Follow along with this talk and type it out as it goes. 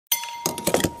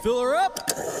Fill her up.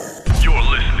 You're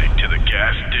listening to the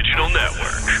Gas Digital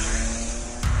Network.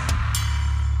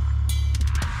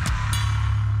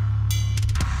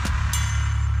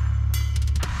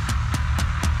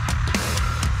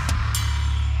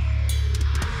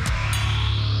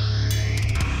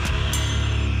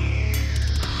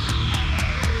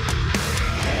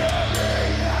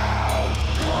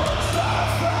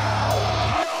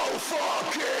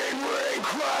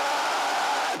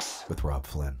 With Rob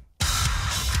Flynn.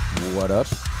 What up?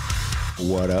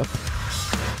 What up?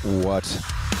 What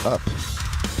up,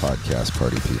 podcast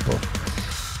party people?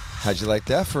 How'd you like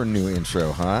that for a new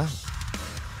intro, huh?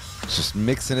 Just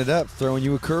mixing it up, throwing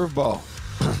you a curveball.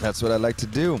 That's what I like to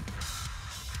do.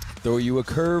 Throw you a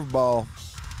curveball.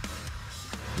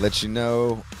 Let you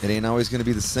know it ain't always going to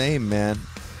be the same, man.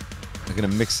 I'm going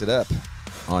to mix it up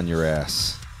on your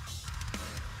ass.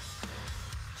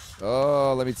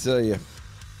 Oh, let me tell you.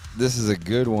 This is a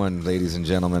good one, ladies and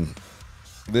gentlemen.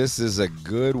 This is a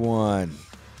good one.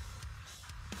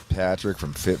 Patrick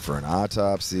from Fit for an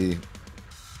Autopsy.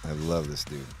 I love this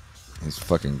dude. He's a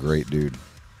fucking great dude.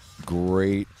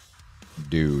 Great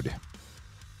dude.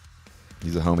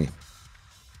 He's a homie.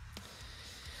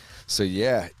 So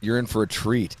yeah, you're in for a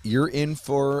treat. You're in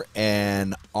for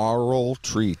an oral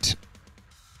treat.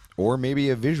 Or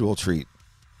maybe a visual treat.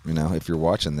 You know, if you're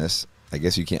watching this. I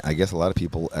guess you can't. I guess a lot of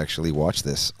people actually watch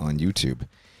this on YouTube.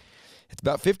 It's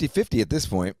about 50-50 at this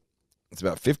point. It's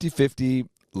about 50-50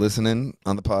 listening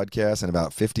on the podcast and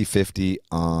about 50-50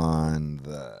 on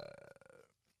the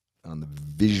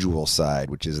visual side,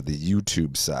 which is the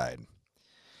YouTube side.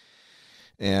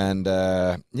 And,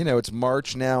 you know, it's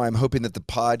March now. I'm hoping that the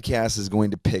podcast is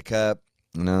going to pick up.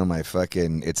 You know,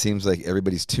 it seems like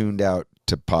everybody's tuned out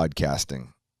to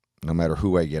podcasting. No matter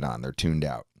who I get on, they're tuned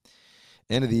out.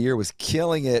 End of the year was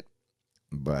killing it,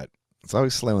 but it's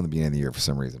always slow in the beginning of the year for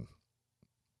some reason.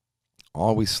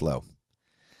 Always slow.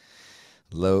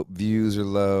 Low views are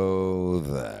low,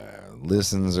 the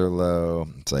listens are low.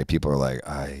 It's like people are like,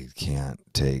 I can't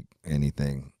take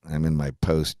anything. I'm in my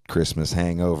post-Christmas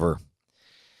hangover.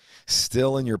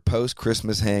 Still in your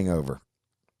post-Christmas hangover.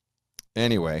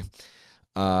 Anyway,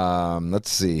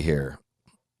 let's see here.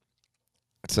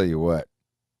 I'll tell you what.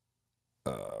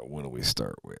 What do we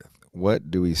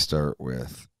start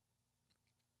with?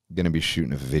 Going to be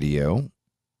shooting a video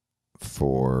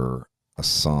for a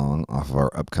song off of our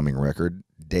upcoming record,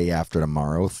 Day After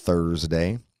Tomorrow,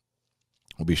 Thursday.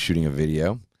 We'll be shooting a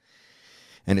video,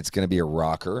 and it's going to be a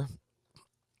rocker,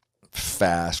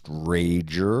 fast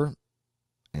rager,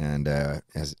 and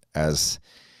as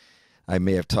I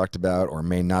may have talked about or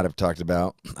may not have talked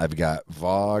about, I've got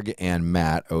Vogue and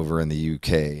Matt over in the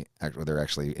UK. Actually, they're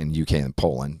actually in UK and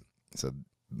Poland. So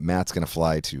Matt's going to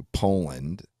fly to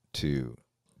Poland to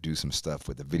do some stuff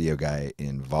with the video guy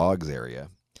in Vogue's area.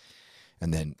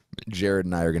 And then Jared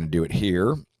and I are going to do it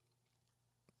here.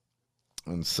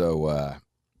 And so,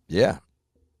 yeah,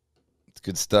 it's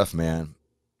good stuff, man.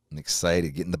 I'm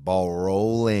excited. Getting the ball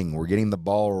rolling. We're getting the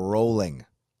ball rolling.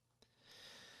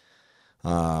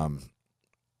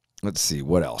 Let's see.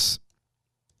 What else?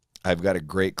 I've got a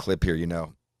great clip here. You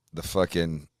know, this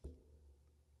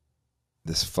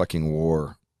fucking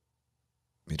war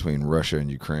between Russia and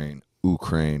Ukraine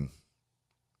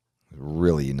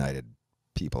really united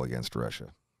people against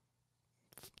Russia.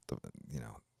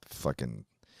 Fucking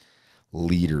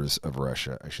leaders of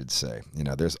Russia, I should say. You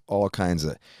know, there's all kinds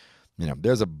of,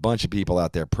 there's a bunch of people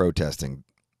out there protesting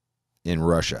in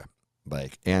Russia,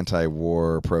 like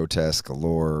anti-war protests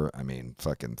galore. I mean,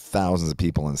 fucking thousands of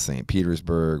people in St.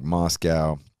 Petersburg,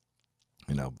 Moscow,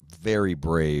 very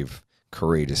brave,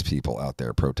 courageous people out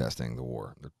there protesting the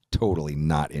war. They're totally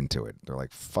not into it. They're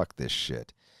like, fuck this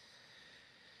shit.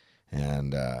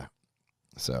 And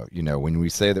so, when we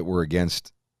say that we're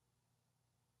against,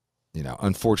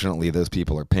 unfortunately, those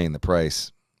people are paying the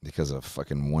price because of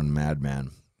fucking one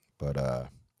madman. But I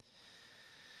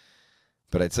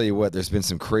tell you what, there's been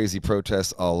some crazy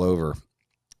protests all over.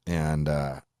 And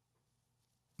the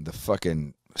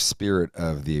fucking spirit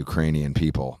of the Ukrainian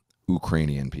people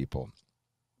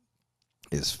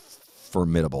is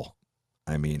formidable.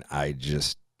 I mean, I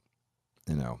just,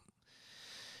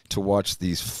 to watch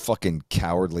these fucking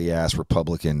cowardly ass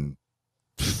Republican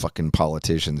fucking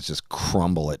politicians just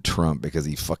crumble at Trump because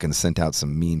he fucking sent out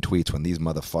some mean tweets when these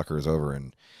motherfuckers over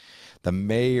and the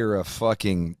mayor of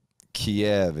fucking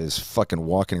Kiev is fucking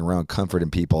walking around comforting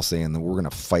people saying that we're going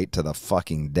to fight to the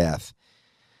fucking death.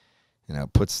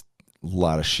 Puts a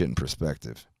lot of shit in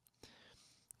perspective.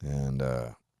 And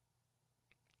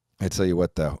I tell you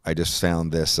what, though, I just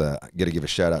found this. Got to give a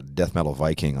shout out to Death Metal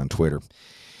Viking on Twitter.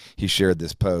 He shared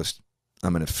this post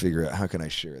I'm going to figure out, how can I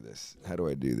share this? How do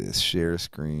I do this? Share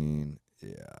screen.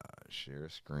 Yeah, share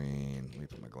screen. Let me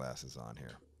put my glasses on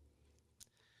here.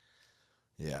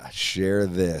 Yeah, share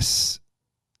this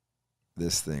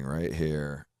thing right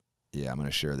here. Yeah, I'm going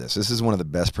to share this. This is one of the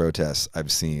best protests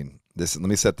I've seen. Let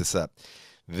me set this up.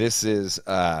 This is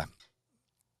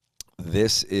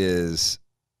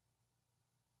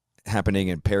happening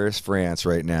in Paris, France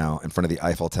right now in front of the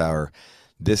Eiffel Tower.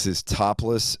 This is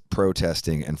topless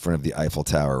protesting in front of the Eiffel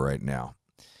Tower right now.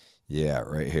 Yeah,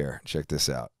 right here. Check this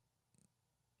out.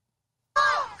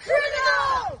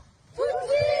 Criminal!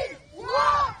 Putin!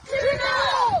 War!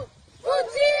 Criminal!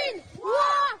 Putin! War!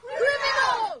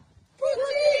 Criminal!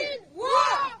 Putin!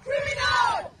 War!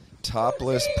 Criminal!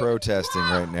 Topless protesting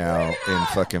right now in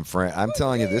fucking France. I'm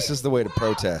telling you, this is the way to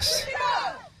protest.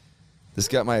 This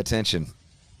got my attention.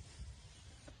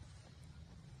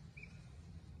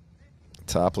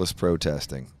 Topless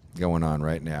protesting going on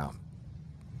right now.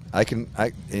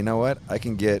 You know what? I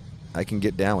can get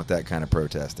down with that kind of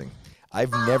protesting.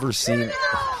 I've never seen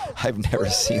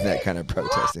that kind of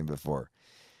protesting before.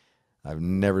 I've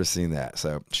never seen that.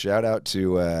 So shout out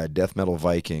to Death Metal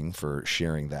Viking for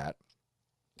sharing that.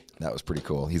 That was pretty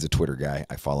cool. He's a Twitter guy.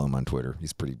 I follow him on Twitter.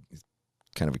 He's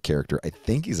kind of a character. I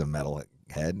think he's a metal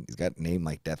head. He's got a name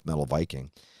like Death Metal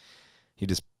Viking. He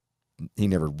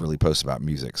never really posts about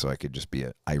music, so I could just be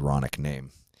an ironic name.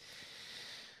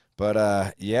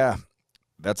 But, yeah,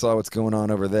 that's all what's going on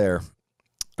over there.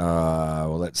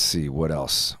 Well, let's see. What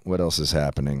else? What else is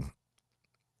happening?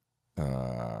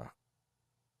 Yeah,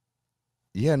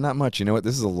 not much. You know what?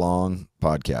 This is a long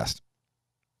podcast.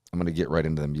 I'm going to get right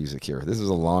into the music here. This is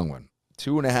a long one.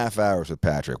 2.5 hours with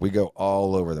Patrick. We go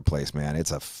all over the place, man.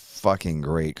 It's a fucking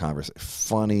great conversation.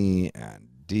 Funny and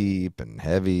deep and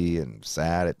heavy and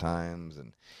sad at times,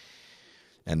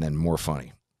 and then more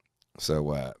funny.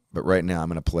 So, but right now I'm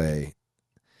going to play.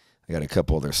 I got a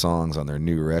couple of their songs on their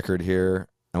new record here.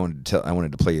 I wanted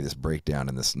to play you this breakdown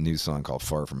in this new song called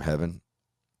 "Far From Heaven."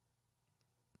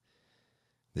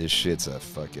 This shit's a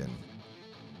fucking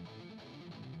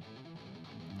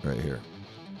right here.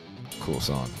 Cool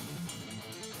song.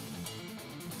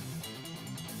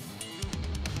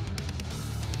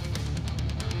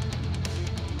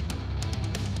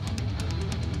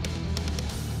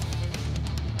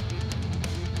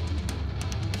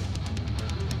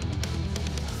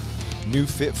 New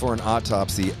fit for an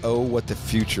autopsy. Oh, what the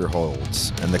future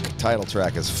holds. And the title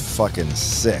track is fucking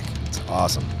sick. It's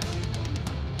awesome.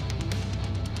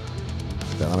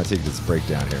 I'm going to take this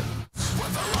breakdown here.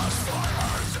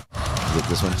 Get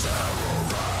this one?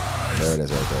 There it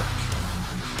is right there.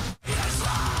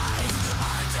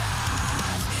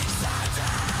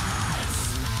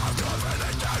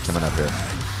 Coming up here.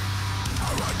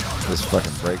 This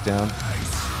fucking breakdown.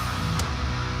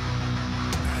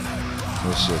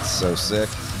 This shit's so sick.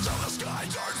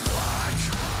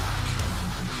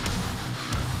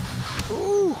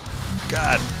 Ooh,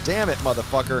 God damn it,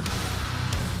 motherfucker.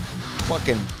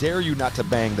 Fucking dare you not to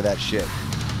bang to that shit.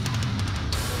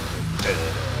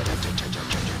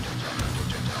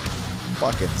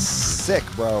 Fucking sick,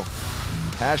 bro.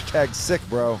 Hashtag sick,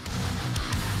 bro.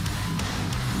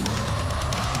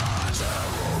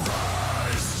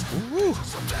 Ooh.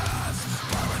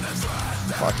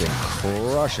 Fucking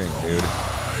crushing, dude.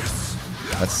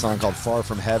 That's a song called "Far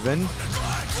From Heaven."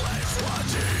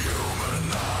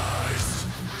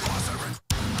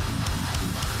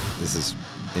 This is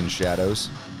In Shadows.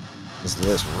 Listen to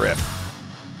this riff.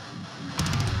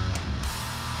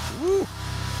 Woo.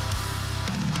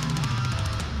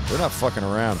 They're not fucking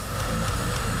around.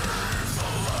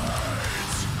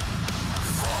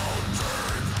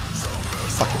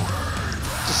 Fucking.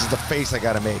 This is the face I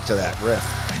gotta make to that riff.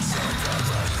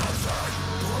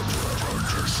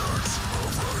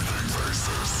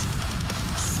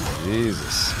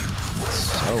 Jesus.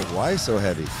 So, why so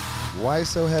heavy? Why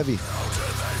so heavy?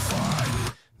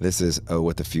 This is Oh,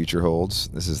 What the Future Holds.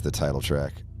 This is the title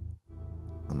track.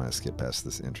 I'm going to skip past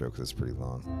this intro because it's pretty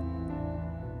long.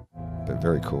 But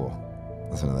very cool.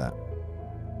 Listen to that.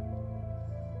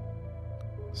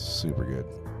 Super good.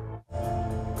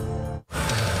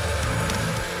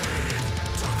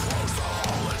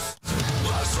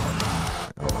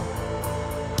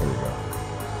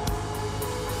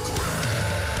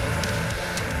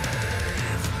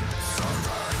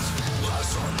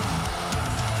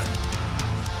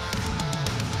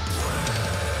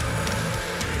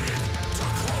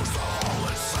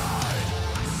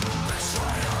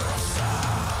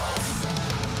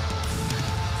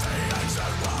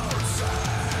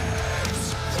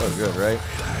 So good, right?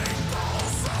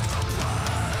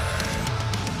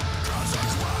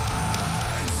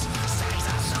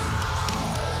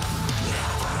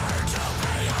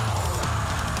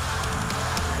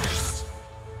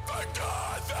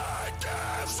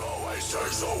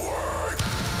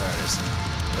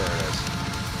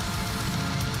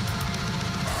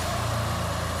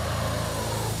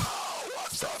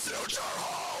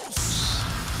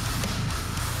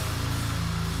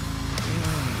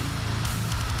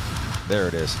 There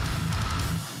it is.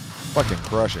 Fucking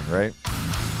crushing, right?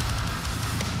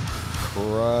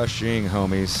 Crushing,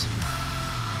 homies.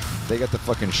 They got the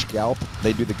fucking scalp.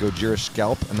 They do the Gojira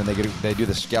scalp, and then they do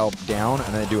the scalp down,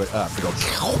 and then they do it up. They go.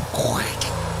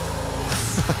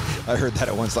 I heard that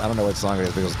at one song. I don't know what song it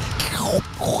is, but it goes.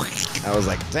 I was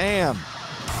like, damn.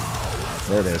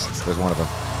 There it is. There's one of them.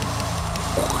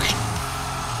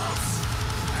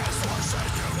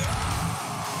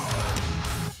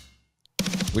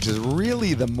 Which is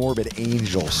really the Morbid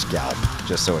Angel scalp,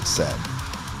 just so it's said.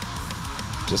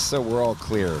 Just so we're all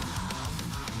clear.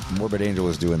 Morbid Angel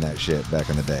was doing that shit back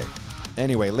in the day.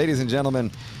 Anyway, ladies and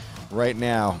gentlemen, right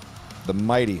now, the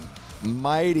mighty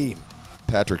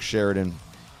Patrick Sheridan,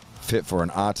 fit for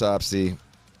an autopsy.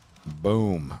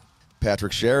 Boom.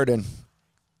 Patrick Sheridan.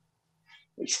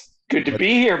 It's good to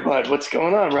be here, bud. What's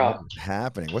going on, Rob? What's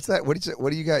happening? What's that? What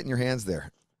do you got in your hands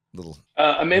there? Little.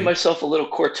 I made myself a little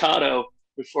cortado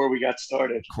before we got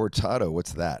started. Cortado,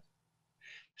 what's that?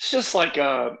 It's just like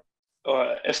a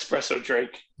espresso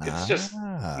drink. It's just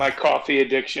my coffee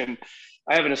addiction.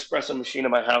 I have an espresso machine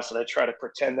in my house, and I try to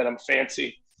pretend that I'm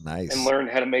fancy. Nice. And learn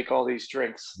how to make all these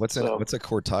drinks. What's a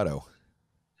cortado?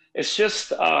 It's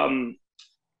just a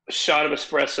shot of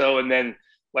espresso and then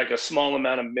like a small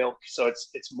amount of milk. So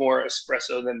it's more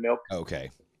espresso than milk.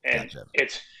 Okay. And gotcha.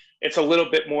 it's a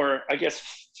little bit more, I guess,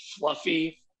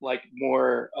 fluffy, like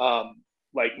more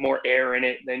air in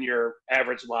it than your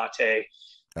average latte.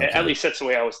 Okay. At least that's the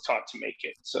way I was taught to make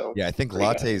it. So yeah, I think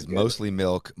latte is mostly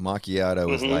milk.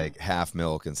 Macchiato is like half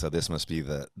milk, and so this must be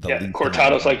the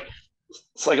cortado's like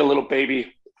it's like a little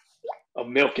baby of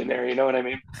milk in there. You know what I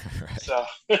mean? Right. So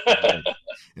right.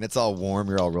 And it's all warm.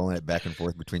 You're all rolling it back and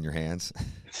forth between your hands.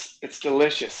 It's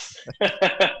delicious.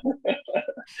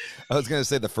 I was gonna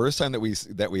say the first time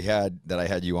that I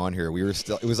had you on here,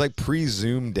 it was like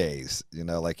pre-Zoom days, you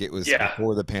know, like it was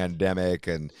before the pandemic,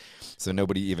 and so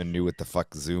nobody even knew what the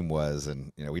fuck Zoom was,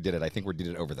 and you know, we did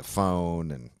it over the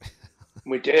phone, and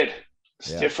we did.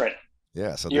 It's different.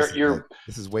 Yeah, so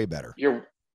this is way better.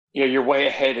 You're way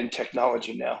ahead in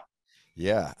technology now.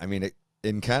 Yeah, I mean,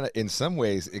 in some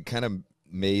ways, it kind of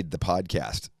made the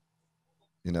podcast.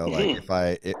 You know,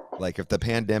 like if the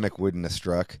pandemic wouldn't have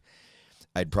struck,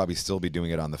 I'd probably still be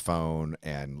doing it on the phone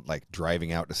and like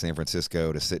driving out to San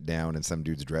Francisco to sit down in some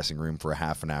dude's dressing room for a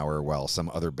half an hour while some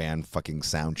other band fucking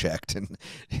sound checked, and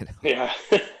you know. Yeah.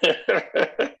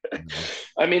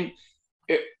 I mean,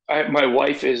 my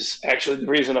wife is actually the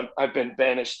reason I've been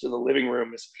banished to the living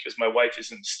room is because my wife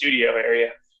is in the studio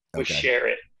area. We share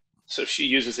it, so she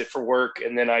uses it for work,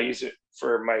 and then I use it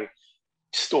for my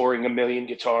storing a million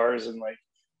guitars and like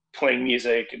playing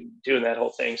music and doing that whole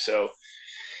thing. So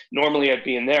normally I'd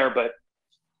be in there, but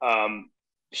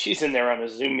she's in there on a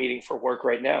Zoom meeting for work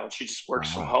right now, and she just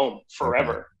works from home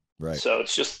forever. Okay. Right. So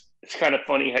it's kind of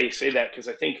funny how you say that, because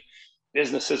I think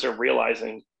businesses are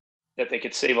realizing that they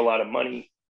could save a lot of money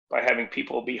by having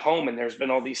people be home. And there's been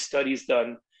all these studies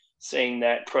done saying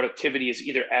that productivity is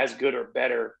either as good or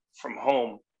better from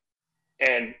home.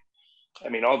 And I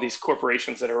mean, all these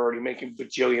corporations that are already making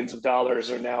bajillions of dollars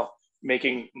are now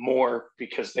making more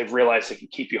because they've realized they can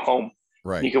keep you home.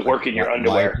 Right. You can work in your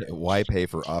underwear. Why pay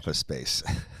for office space?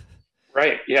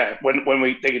 Right. Yeah. When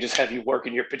they could just have you work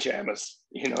in your pajamas.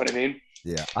 You know what I mean?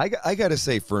 Yeah. I got to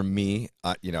say, for me,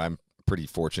 you know, I'm pretty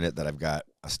fortunate that I've got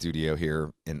a studio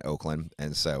here in Oakland.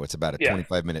 And so it's about a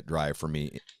 25-minute drive for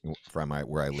me from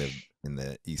where I live in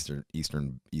the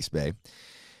eastern East Bay.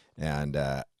 And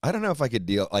I don't know if I could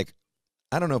deal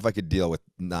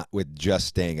with just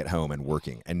staying at home and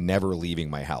working and never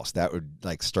leaving my house. That would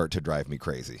like start to drive me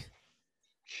crazy.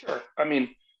 Sure. I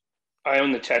mean, I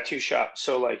own the tattoo shop,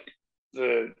 so like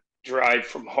the drive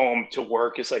from home to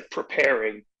work is like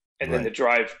preparing, and then the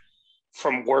drive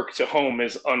from work to home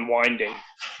is unwinding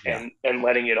and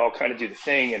letting it all kind of do the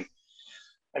thing. And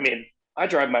I mean, I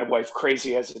drive my wife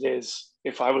crazy as it is.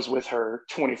 If I was with her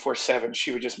 24/7,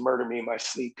 she would just murder me in my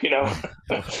sleep, you know?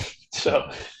 So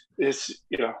it's,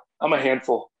 you know, I'm a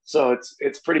handful. So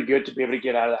it's pretty good to be able to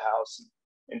get out of the house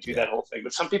and do that whole thing.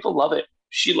 But some people love it.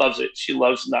 She loves it. She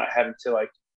loves not having to like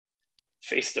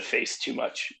face to face too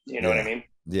much. You know what I mean?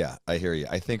 Yeah, I hear you.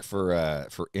 I think for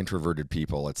introverted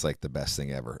people, it's like the best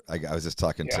thing ever. I was just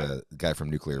talking to the guy from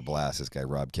Nuclear Blast, this guy,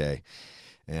 ROBB K,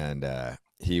 and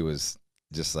he was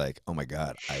just like, oh my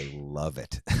God, I love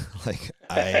it. Like,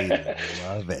 I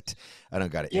love it. I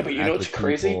don't got it. Yeah, but you know what's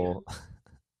crazy?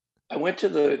 I went to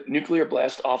the Nuclear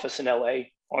Blast office in LA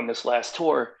on this last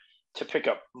tour to pick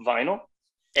up vinyl,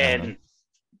 and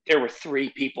there were 3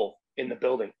 people in the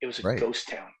building. It was a ghost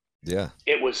town. Yeah.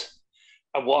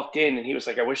 I walked in and he was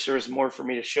like, I wish there was more for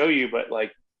me to show you, but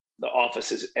like the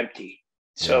office is empty.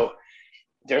 Yeah. So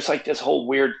there's like this whole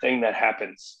weird thing that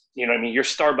happens. You know what I mean? Your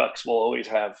Starbucks will always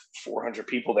have 400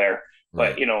 people there, but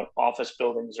Right. you know, office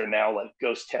buildings are now like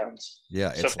ghost towns.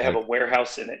 Yeah. So It's if they have like a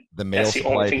warehouse in it, the mail that's the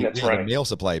only supply thing people. that's Yeah, the running. mail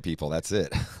supply people. That's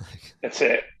it. That's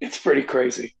it. It's pretty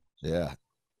crazy. Yeah.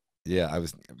 Yeah.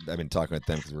 I've been talking with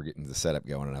them because we're getting the setup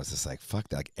going, and I was just like, fuck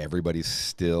that. Like, everybody's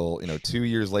still, 2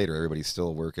 years later, everybody's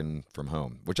still working from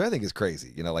home, which I think is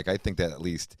crazy. Like, I think that at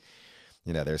least,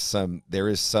 there is some,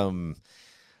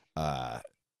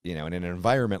 in an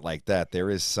environment like that,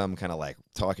 there is some kind of like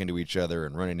talking to each other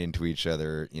and running into each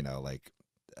other, like.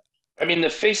 I mean, the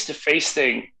face to face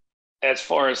thing, as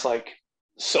far as like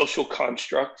social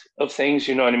construct of things,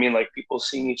 you know what I mean? Like people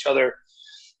seeing each other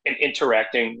and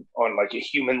interacting on like a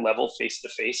human level face to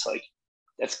face, like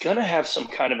that's going to have some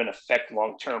kind of an effect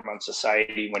long term on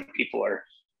society when people are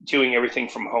doing everything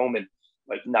from home and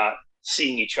like not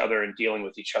seeing each other and dealing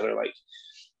with each other. Like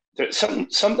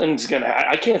something's going to,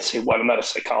 I can't say what, I'm not a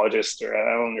psychologist or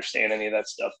I don't understand any of that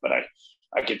stuff, but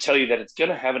I can tell you that it's going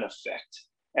to have an effect.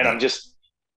 And Yeah.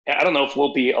 I don't know if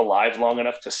we'll be alive long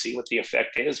enough to see what the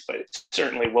effect is, but it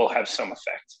certainly will have some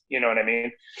effect. You know what I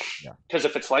mean? Yeah. Because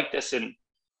if it's like this in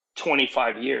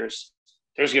 25 years,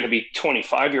 there's going to be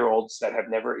 25-year-olds that have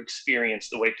never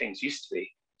experienced the way things used to be.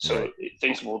 So Right.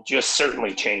 things will just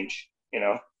certainly change,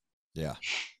 Yeah.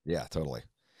 Yeah, totally.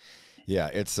 Yeah,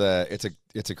 it's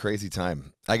a crazy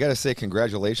time. I got to say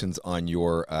congratulations on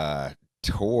your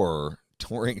touring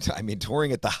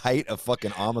at the height of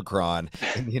fucking Omicron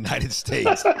in the United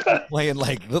States, playing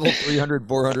like little 300,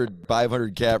 400,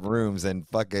 500 cap rooms and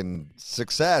fucking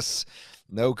success.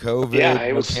 No COVID, Yeah, it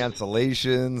no was.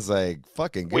 cancellations, like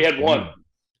fucking good. We had for you. one.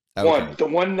 Okay. The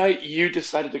one night you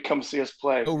decided to come see us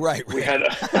play. Oh, right. We had a.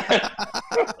 Right.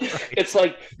 It's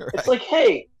like Right.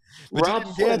 hey, But you Rob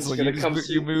didn't Flynn's cancel. gonna come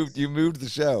see. You moved the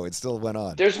show. It still went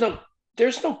on. There's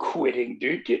no quitting,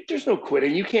 dude. There's no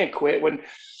quitting. You can't quit when,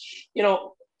 you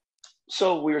know.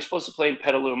 So we were supposed to play in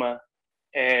Petaluma,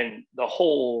 and the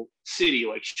whole city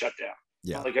like shut down.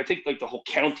 Yeah. Like I think like the whole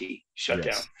county shut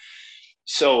Yes. down.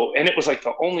 So, and it was like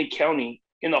the only county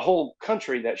in the whole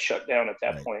country that shut down at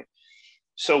that Right. point.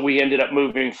 So we ended up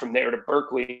moving from there to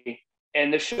Berkeley,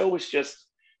 and the show was it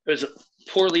was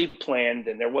poorly planned,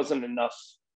 and there wasn't enough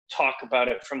talk about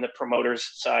it from the promoters'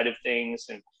 side of things,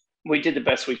 and we did the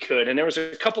best we could. And there was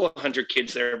a couple of hundred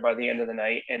kids there by the end of the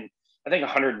night, and I think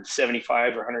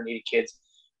 175 or 180 kids.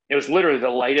 It was literally the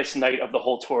lightest night of the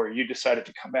whole tour. You decided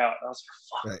to come out, and I was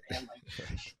like, "Fuck, Right. man!"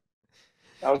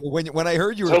 Like, When I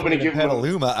heard you were hoping to playing in give 'em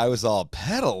Petaluma, I was all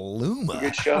Petaluma. a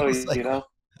good show, I was like, you know.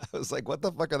 I was like, what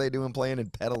the fuck are they doing playing in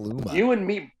Petaluma? You and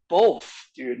me both,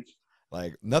 dude.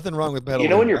 Like, nothing wrong with Petaluma. You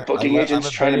know when your booking I'm agent's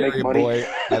a trying to Bay make Area money? boy.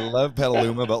 I love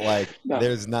Petaluma, but like, No.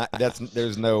 there's no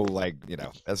like,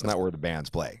 that's not where the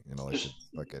bands play. It's just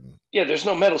fucking. Yeah, there's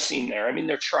no metal scene there. I mean,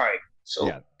 they're trying, so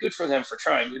Yeah. good for them for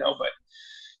trying, but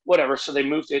whatever. So they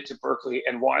moved it to Berkeley,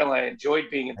 and while I enjoyed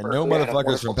being in And Berkeley, no I had a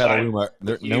motherfuckers from wonderful time. Petaluma.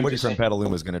 You Nobody just from saying-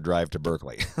 Petaluma is going to drive to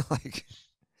Berkeley. Like,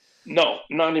 No,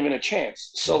 not even a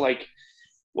chance. So like,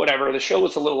 whatever. The show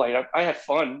was a little light. I had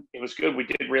fun. It was good. We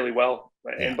did really well,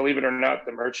 Yeah. and believe it or not,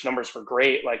 the merch numbers were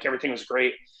great. Like everything was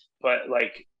great, but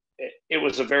like it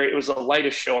was the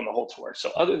lightest show on the whole tour.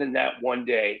 So other than that one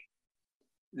day,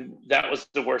 that was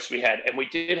the worst we had. And we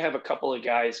did have a couple of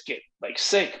guys get like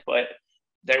sick, but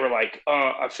they were like,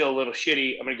 I feel a little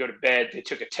shitty. I'm going to go to bed. They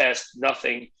took a test,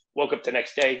 nothing. Woke up the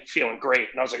next day feeling great.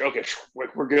 And I was like, okay, we're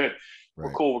good. We're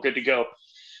right. cool. We're good to go.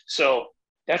 So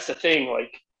that's the thing.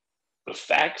 Like the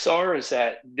facts is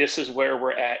that this is where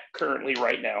we're at currently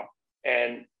right now.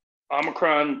 And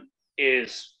Omicron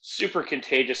is super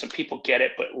contagious and people get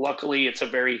it, but luckily it's a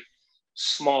very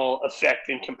small effect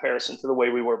in comparison to the way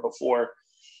we were before.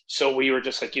 So we were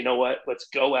just like, you know what, let's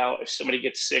go out. If somebody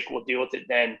gets sick, we'll deal with it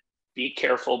then. Be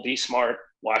careful, be smart,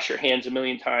 wash your hands a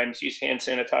million times, use hand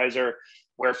sanitizer,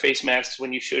 wear face masks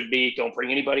when you should be. Don't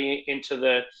bring anybody into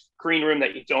the green room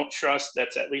that you don't trust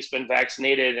that's at least been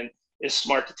vaccinated and is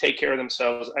smart to take care of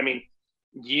themselves. I mean,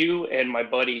 you and my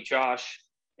buddy Josh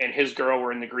and his girl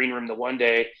were in the green room the one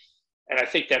day, and I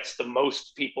think that's the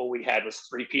most people we had was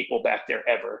 3 people back there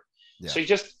ever. Yeah. So you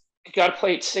got to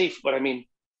play it safe. But I mean,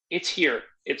 it's here.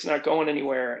 It's not going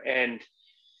anywhere. And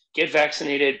get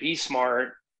vaccinated, be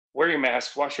smart, wear your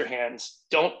mask, wash your hands.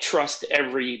 Don't trust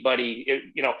everybody.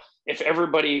 If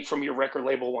everybody from your record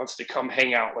label wants to come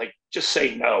hang out, like just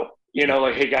say no.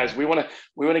 Like, hey guys, we want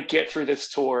to get through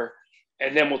this tour,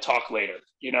 and then we'll talk later.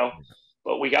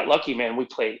 But we got lucky, man. We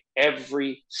played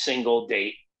every single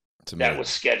date that was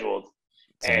scheduled,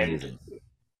 and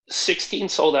 16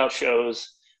 sold out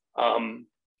shows,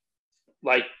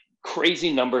 like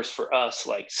crazy numbers for us,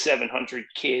 like 700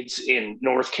 kids in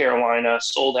North Carolina,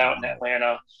 sold out in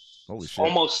Atlanta, Holy shit.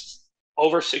 almost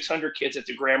over 600 kids at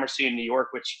the Gramercy in New York,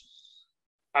 which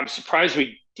I'm surprised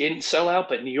we didn't sell out,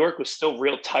 but New York was still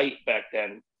real tight back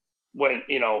then when,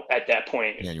 you know, at that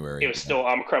point, January. it was still,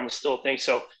 Omicron was still a thing.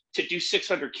 So to do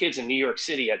 600 kids in New York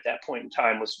City at that point in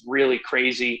time was really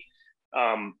crazy.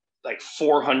 Like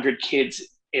 400 kids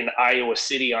in Iowa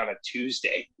City on a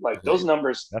Tuesday. Like those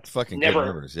numbers. That's fucking never, good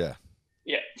numbers, yeah.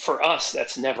 Yeah, for us,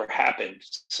 that's never happened.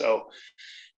 So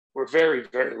we're very,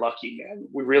 very lucky, man.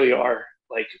 We really are.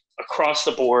 Like across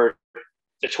the board,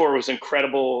 the tour was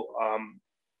incredible.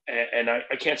 And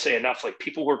I can't say enough. Like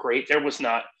people were great. There was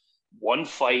not one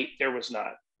fight. There was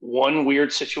not one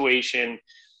weird situation.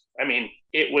 I mean,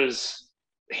 it was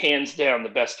hands down the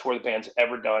best tour the band's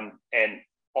ever done. And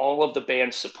all of the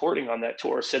bands supporting on that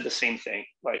tour said the same thing.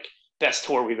 Like best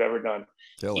tour we've ever done.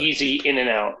 Easy in and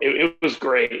out. It was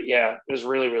great. Yeah, it was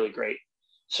really, really great.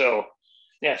 So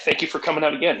yeah, thank you for coming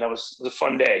out again. That was a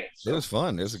fun day. So, it was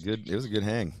fun. It was a good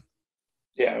hang.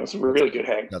 Yeah, it was a really good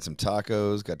hang. Got some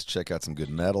tacos, got to check out some good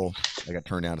metal. I got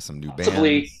turned down to some new bands.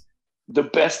 Possibly the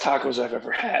best tacos I've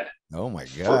ever had. Oh my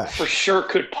god. For sure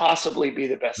could possibly be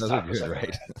the best Those tacos are good, I've right?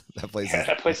 ever had.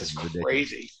 That place is ridiculous.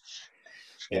 crazy.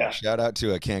 Yeah. Shout out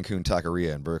to a Cancun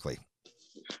Taqueria in Berkeley.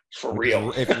 For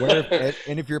real.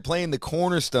 And if you're playing the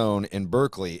Cornerstone in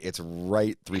Berkeley, it's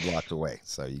right 3 blocks away.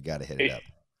 So you got to hit it up.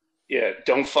 Yeah,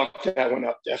 don't fuck that one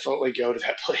up. Definitely go to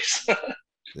that place.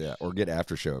 Yeah, or get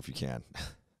after show if you can.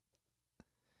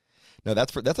 No,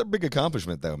 that's a big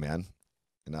accomplishment though, man.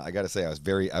 And I got to say, I was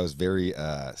very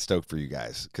stoked for you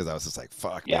guys because I was just like,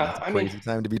 fuck, man, that's a crazy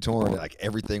time to be touring. Like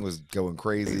everything was going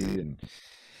crazy, and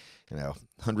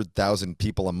 100,000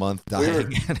 people a month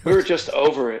dying. We were just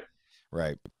over it.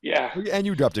 Right. Yeah. And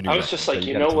you dropped a new record. I was just like,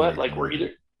 you know what? Like we're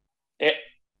either.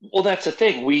 Well, that's the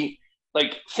thing. We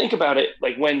like think about it.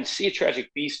 Like when See a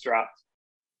Tragic Beast dropped,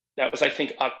 that was I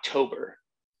think October,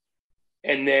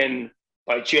 and then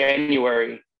by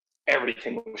January,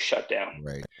 everything was shut down.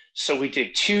 Right. So we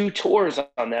did 2 tours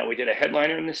on that. We did a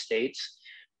headliner in the States,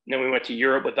 and then we went to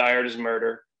Europe with Die Hard as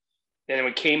Murder. Then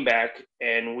we came back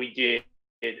and we did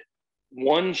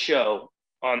 1 show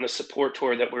on the support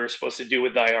tour that we were supposed to do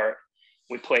with Die Hard.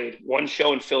 We played 1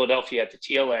 show in Philadelphia at the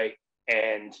TLA,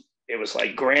 and it was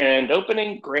like grand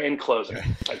opening, grand closing.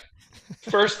 Like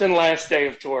first and last day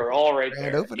of tour, all right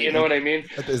grand there. Opening. You know what I mean?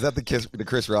 Is that the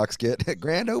Chris Rock skit?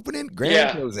 Grand opening,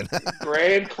 grand closing.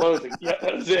 Grand closing. Yeah,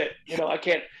 that was it.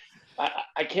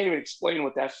 I can't even explain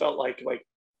what that felt like. Like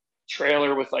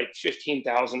trailer with like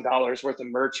 $15,000 worth of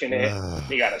merch in it.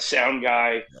 You got a sound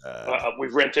guy. We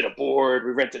rented a board.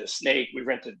 We rented a snake. We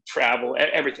rented travel.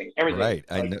 Everything. Right. Like,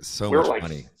 I know so we much were like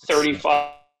money.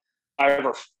 35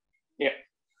 or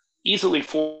easily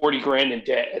 40 grand in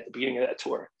debt at the beginning of that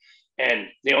tour. And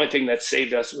the only thing that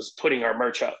saved us was putting our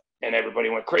merch up, and everybody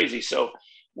went crazy. So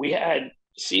we had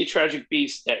See a Tragic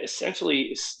Beast that essentially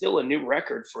is still a new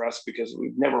record for us because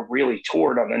we've never really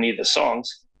toured on any of the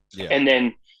songs. Yeah. And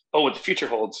then, what the future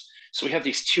holds. So we have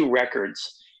these 2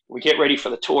 records. We get ready for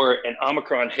the tour, and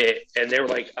Omicron hit, and they were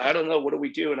like, I don't know, what do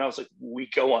we do? And I was like, we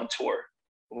go on tour.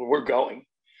 We're going.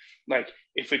 Like,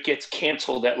 if it gets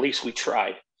canceled, at least we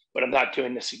tried. But I'm not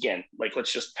doing this again. Like,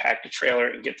 let's just pack the trailer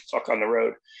and get the fuck on the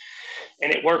road.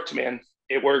 And it worked, man.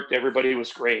 It worked. Everybody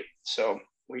was great. So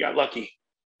we got lucky.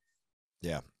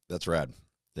 Yeah, that's rad.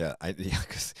 Yeah,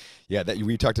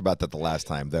 we talked about that the last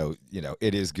time, though.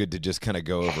 It is good to just kind of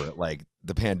go over it. Like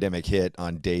the pandemic hit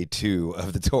on day 2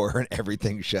 of the tour, and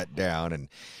everything shut down. And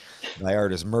Die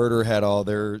Hard as Murder had all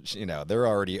their, they're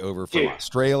already over from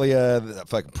Australia.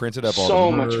 Fucking printed up all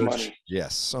so the merch. much money.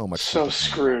 Yes, so much. So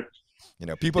screwed.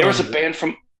 People. There's a band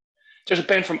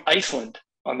from Iceland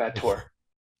on that tour.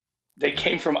 They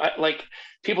came from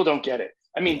people don't get it.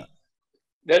 I mean.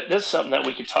 That's something that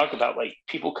we could talk about. Like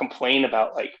people complain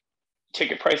about like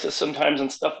ticket prices sometimes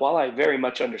and stuff. While I very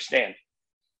much understand,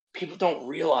 people don't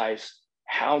realize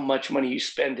how much money you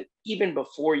spend even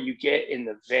before you get in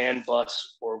the van,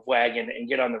 bus, or wagon and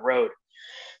get on the road.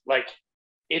 Like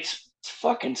it's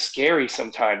fucking scary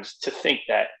sometimes to think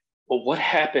that, well, what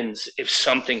happens if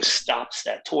something stops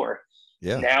that tour?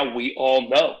 Yeah. Now we all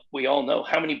know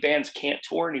how many bands can't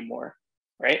tour anymore.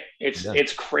 Right.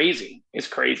 It's crazy. It's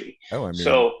crazy. Oh, I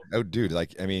mean,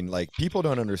 dude, people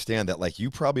don't understand that. Like,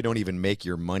 you probably don't even make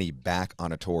your money back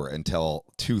on a tour until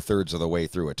 2/3 of the way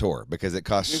through a tour because it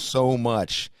costs so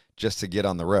much just to get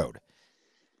on the road.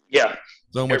 Yeah.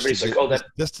 So much just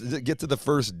to get to the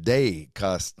first day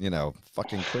costs,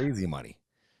 fucking crazy money.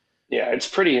 Yeah, it's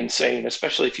pretty insane,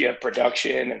 especially if you have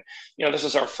production. And, this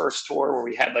is our first tour where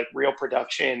we had like real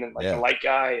production and like a Yeah, light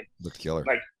guy. And looked killer.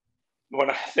 like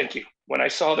thank you. When I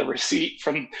saw the receipt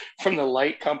from the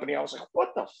light company, I was like, what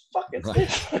the fuck is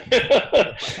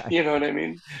this? You know what I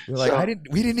mean? You're like,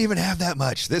 we didn't even have that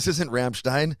much. This isn't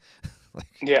Rammstein. Like,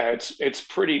 yeah, it's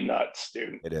pretty nuts,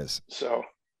 dude. it is. So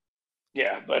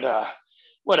yeah, but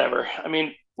whatever. I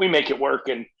mean, we make it work.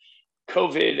 And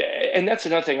COVID, and that's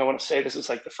another thing I want to say. This is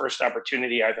like the first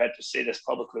opportunity I've had to say this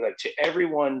publicly, like to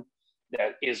everyone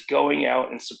that is going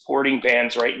out and supporting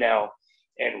bands right now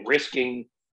and risking,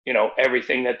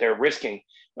 everything that they're risking.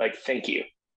 Like, thank you.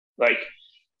 Like,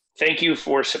 thank you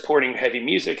for supporting heavy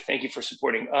music. Thank you for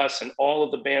supporting us and all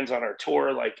of the bands on our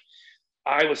tour. Like,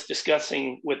 I was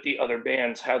discussing with the other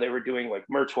bands how they were doing, like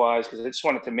merch wise, because I just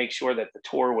wanted to make sure that the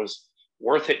tour was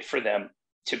worth it for them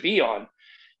to be on.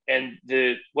 And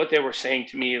what they were saying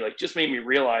to me, like, just made me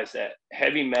realize that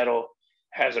heavy metal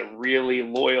has a really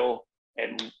loyal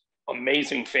and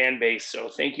amazing fan base. So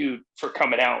thank you for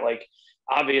coming out. Like,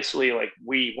 obviously, like,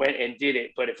 we went and did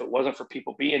it, but if it wasn't for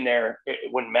people being there, it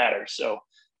wouldn't matter. So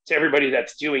to everybody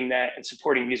that's doing that and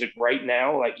supporting music right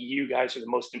now, like, you guys are the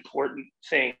most important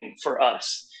thing for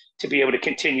us to be able to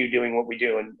continue doing what we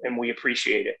do. And we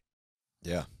appreciate it.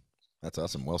 Yeah, that's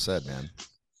awesome. Well said, man.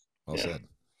 Well said.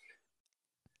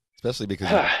 Especially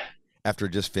because after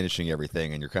just finishing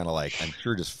everything and you're kind of like, I'm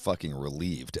sure just fucking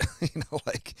relieved,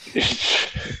 like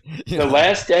the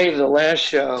last day of the last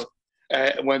show,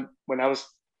 when I was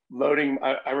loading,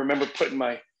 I remember putting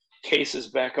my cases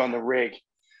back on the rig.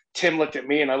 Tim looked at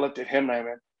me and I looked at him and I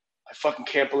went, I fucking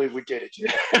can't believe we did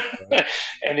it.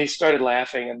 And he started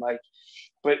laughing and like,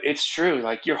 but it's true.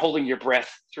 Like, you're holding your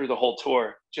breath through the whole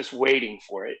tour, just waiting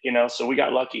for it, so we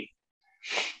got lucky.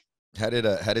 How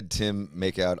did Tim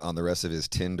make out on the rest of his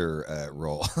Tinder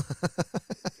role?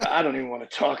 I don't even want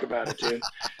to talk about it, dude.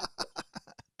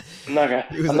 I'm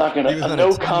not gonna.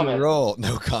 No comment. Roll.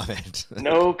 No comment.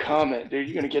 No comment, dude.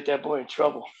 You're gonna get that boy in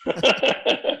trouble.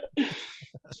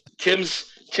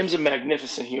 Tim's a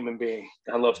magnificent human being.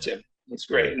 I love Tim. It's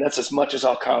great, and that's as much as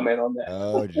I'll comment on that.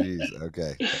 Oh, geez.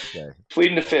 Okay.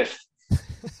 Pleading the fifth.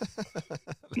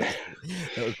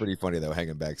 That was pretty funny though,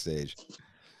 hanging backstage.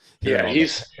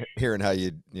 Hearing how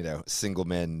single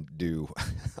men do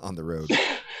on the road.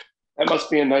 That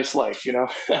must be a nice life,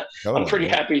 Totally, I'm pretty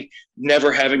happy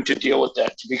never having to deal with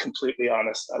that, to be completely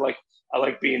honest. I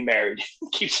like being married.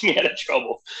 It keeps me out of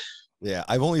trouble. Yeah,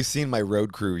 I've only seen my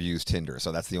road crew use Tinder,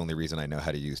 so that's the only reason I know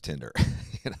how to use Tinder.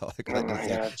 I'm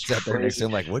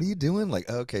like, what are you doing? Like,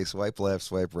 okay, swipe left,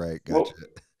 swipe right. Gotcha.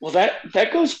 Well,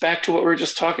 that goes back to what we were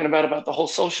just talking about the whole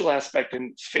social aspect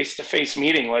and face-to-face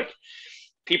meeting. Like,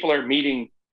 people are meeting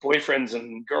boyfriends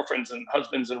and girlfriends and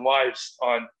husbands and wives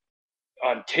on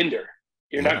Tinder.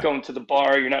 You're not going to the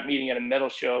bar. You're not meeting at a metal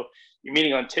show. You're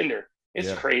meeting on Tinder.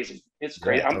 It's crazy. It's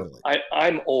great. Yeah, totally.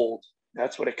 I'm old.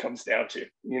 That's what it comes down to.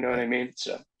 You know what I mean?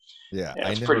 So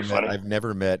it's pretty funny. I've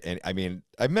never met any. I mean,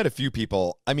 I've met a few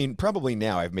people. I mean, probably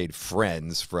now I've made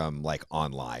friends from like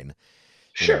online.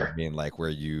 Sure. I mean, like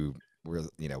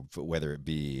whether it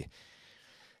be,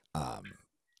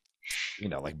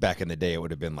 like back in the day, it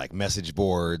would have been like message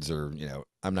boards or,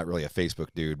 I'm not really a Facebook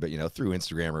dude, but, through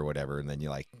Instagram or whatever. And then you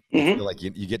like, feel like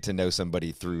you get to know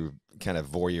somebody through kind of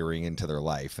voyeuring into their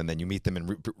life. And then you meet them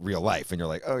in real life and you're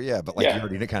like, oh yeah, but like you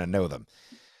already kind of know them.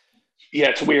 Yeah.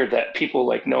 It's weird that people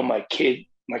like know my kids'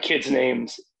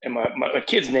 names and my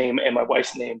kid's name and my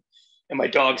wife's name and my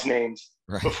dog's names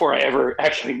before I ever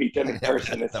actually meet them in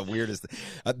person. That's the weirdest thing.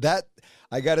 That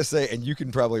I gotta say, and you can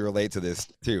probably relate to this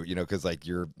too, because like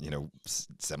you're,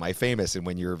 semi-famous, and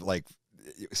when you're like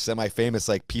semi-famous,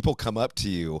 like people come up to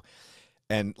you,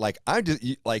 and like I'm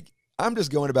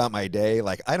just going about my day.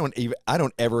 Like I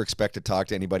don't ever expect to talk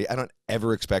to anybody. I don't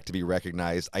ever expect to be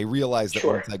recognized. I realize that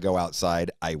once I go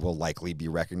outside, I will likely be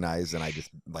recognized, and I just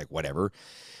like whatever.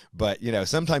 But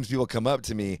sometimes people come up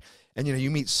to me, and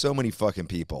you meet so many fucking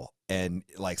people. And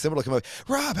like somebody will come up,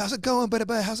 Rob, how's it going? But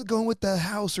how's it going with the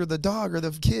house or the dog or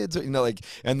the kids? Or,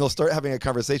 and they'll start having a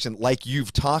conversation like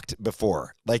you've talked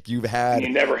before, like you've had. You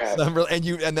never have.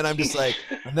 And then I'm just like,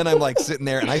 and then I'm like sitting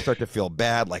there and I start to feel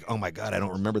bad. Like, oh my God, I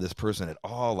don't remember this person at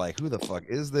all. Like, who the fuck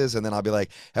is this? And then I'll be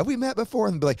like, have we met before?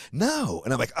 And they'll be like, no.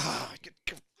 And I'm like,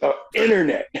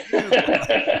 internet.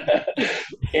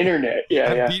 Internet.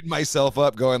 Yeah. I'm beating myself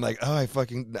up going like, oh,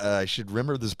 I should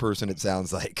remember this person. It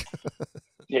sounds like.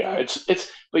 Yeah,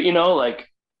 but like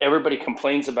everybody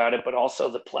complains about it, but also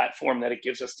the platform that it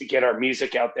gives us to get our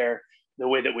music out there the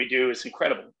way that we do is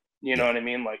incredible. You know what I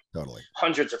mean? Like Totally.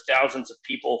 hundreds of thousands of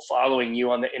people following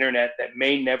you on the internet that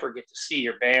may never get to see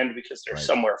your band because they're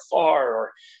somewhere far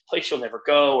or place you'll never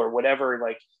go or whatever,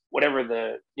 like whatever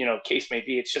the, you know, case may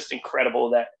be. It's just incredible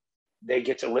that they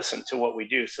get to listen to what we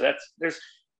do. So there's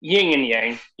yin and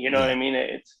yang, you know what I mean?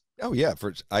 It's, oh yeah.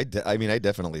 I mean, I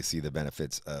definitely see the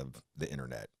benefits of the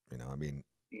internet, you know, I mean,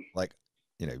 like,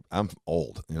 you know, I'm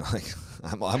old, you know, like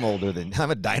I'm older than, I'm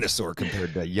a dinosaur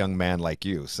compared to a young man like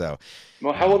you. So,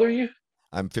 well, how old are you?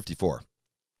 I'm 54.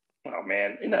 Oh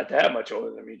man, you're not that much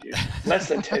older than me, dude. Less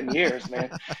than 10 years,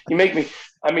 man. You make me,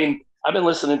 I mean, I've been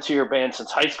listening to your band since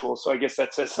high school, so I guess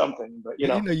that says something, but you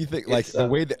know, you think like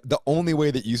the only way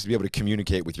that you used to be able to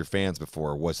communicate with your fans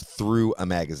before was through a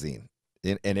magazine.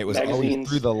 And it was always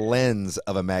through the lens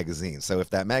of a magazine. So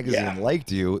if that magazine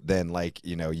liked you, then like,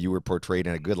 you know, you were portrayed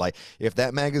in a good light. If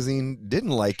that magazine didn't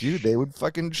like you, they would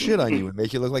fucking shit on you and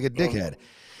make you look like a dickhead,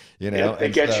 you know? They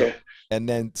get you. And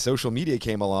then social media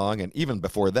came along, and even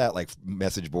before that, like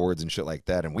message boards and shit like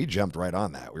that. And we jumped right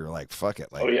on that. We were like, fuck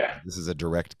it. Like, this is a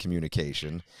direct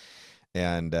communication.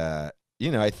 And,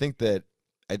 you know, I think that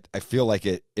I feel like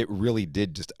it really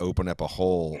did just open up a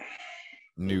whole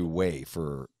new way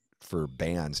for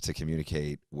bands to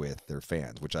communicate with their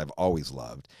fans, which I've always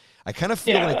loved. I kind of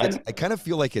feel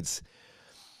like it's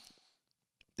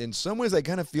in some ways, I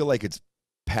kind of feel like it's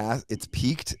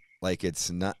peaked. Like it's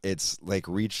like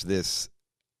reached this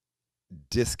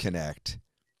disconnect.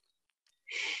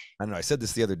 I don't know. I said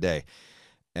this the other day,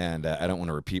 and I don't want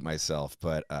to repeat myself,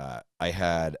 but I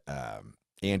had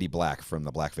Andy Black from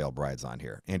the Black Veil Brides on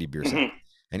here, Andy Bierson.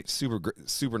 And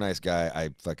super nice guy.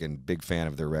 I fucking big fan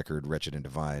of their record, Wretched and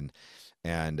Divine.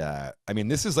 And I mean,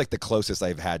 this is like the closest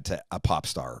I've had to a pop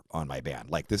star on my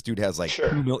band. Like this dude has like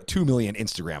 2 million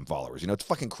Instagram followers. You know, it's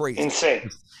fucking crazy.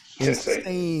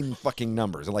 Insane fucking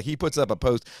numbers. And like he puts up a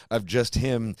post of just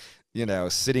him, you know,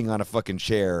 sitting on a fucking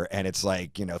chair, and it's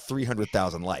like, you know,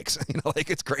 300,000 likes. You know, like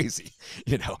it's crazy.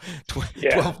 You know,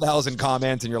 12,000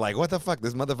 comments, and you're like, what the fuck?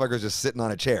 This motherfucker's just sitting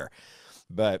on a chair.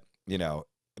 But you know.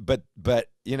 But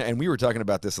you know, and we were talking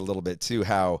about this a little bit too,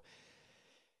 how,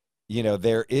 you know,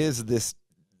 there is this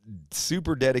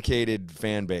super dedicated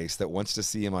fan base that wants to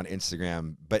see him on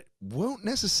Instagram, but won't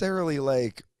necessarily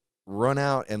like run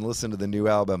out and listen to the new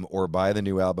album or buy the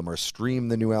new album or stream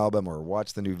the new album or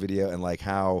watch the new video. And like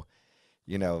how,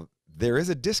 you know, there is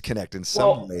a disconnect in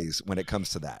some ways when it comes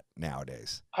to that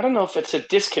nowadays. I don't know if it's a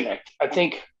disconnect. I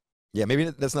think, yeah, maybe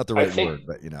that's not the right word,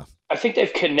 but you know, I think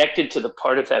they've connected to the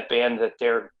part of that band that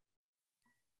they're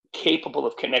capable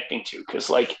of connecting to. Cause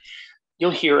like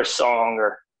you'll hear a song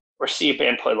or see a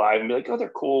band play live and be like, oh, they're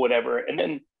cool, whatever. And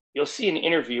then you'll see an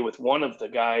interview with one of the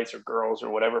guys or girls or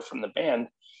whatever from the band.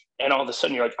 And all of a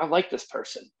sudden you're like, I like this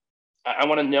person. I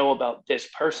want to know about this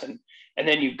person. And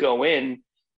then you go in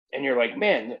and you're like,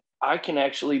 man, I can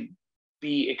actually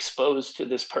be exposed to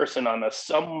this person on a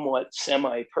somewhat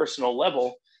semi-personal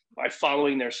level by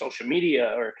following their social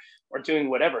media or doing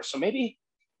whatever. So maybe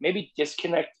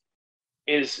disconnect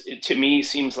is, to me,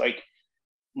 seems like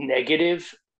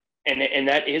negative. And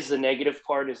that is the negative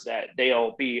part, is that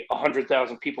they'll be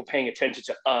 100,000 people paying attention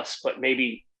to us, but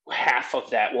maybe half of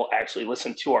that will actually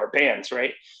listen to our bands,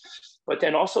 right? But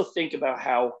then also think about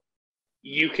how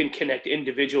you can connect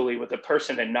individually with a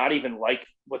person and not even like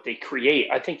what they create.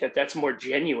 I think that that's more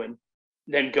genuine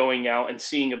than going out and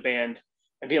seeing a band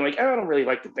and being like, oh, I don't really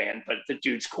like the band, but the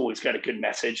dude's cool. He's got a good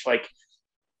message. Like,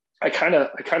 I kind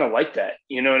of like that.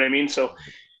 You know what I mean? So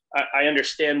I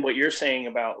understand what you're saying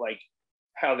about like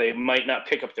how they might not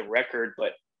pick up the record,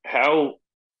 but how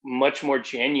much more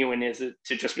genuine is it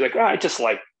to just be like, oh,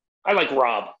 I like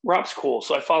Rob. Rob's cool.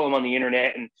 So I follow him on the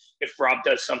internet. And if Rob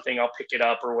does something, I'll pick it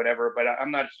up or whatever, but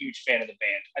I'm not a huge fan of the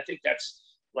band. I think that's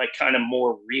like kind of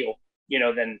more real, you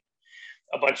know, than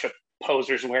a bunch of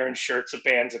posers wearing shirts of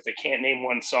bands if they can't name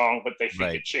one song, but they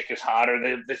think the chick is hot, or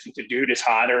they think the dude is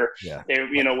hot, or they,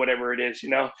 you know, whatever it is, you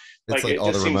know, it's like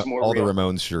all the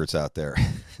Ramones shirts out there.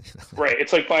 Right.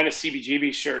 It's like buying a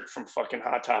CBGB shirt from fucking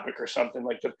Hot Topic or something.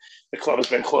 Like the club has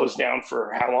been closed down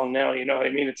for how long now? You know what I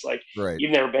mean? It's like,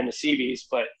 you've never been to CB's,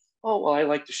 but, oh, well, I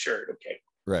like the shirt. Okay.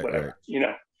 Right. Whatever, right. You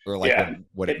know, or like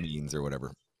what it means or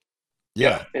whatever.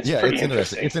 Yeah, it's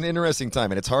interesting. It's an interesting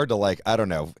time, and it's hard to like, I don't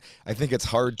know. I think it's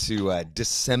hard to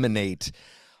disseminate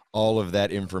all of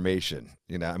that information.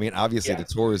 You know, I mean, obviously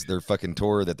their fucking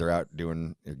tour that they're out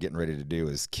doing, getting ready to do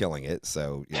is killing it.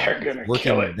 So you know, they're gonna working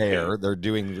kill it. There, they're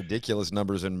doing ridiculous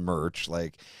numbers in merch,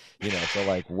 like, you know, so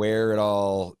like where it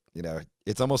all, you know,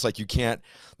 it's almost like you can't,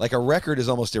 like a record is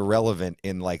almost irrelevant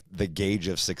in like the gauge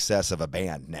of success of a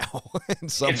band now.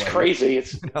 It's crazy.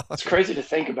 It's crazy to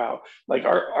think about. Like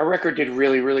our record did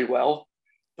really, really well,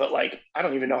 but like, I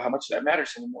don't even know how much that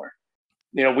matters anymore.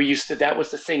 You know, that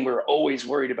was the thing we were always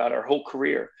worried about our whole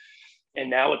career. And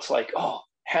now it's like, oh,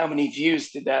 how many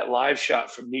views did that live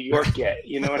shot from New York get?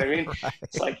 You know what I mean? Right.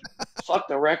 It's like, fuck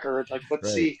the record. Like, let's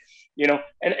Right. see, you know,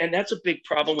 and that's a big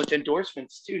problem with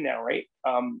endorsements too now, right?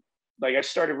 Like I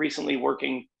started recently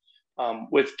working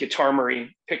with Guitar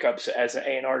Marie pickups as an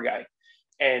A&R guy.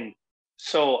 And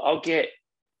so I'll get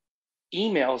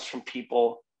emails from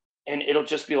people and it'll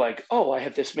just be like, oh, I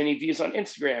have this many views on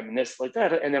Instagram and this like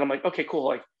that. And then I'm like, okay, cool.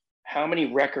 Like, how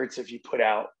many records have you put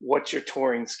out? What's your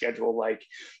touring schedule like?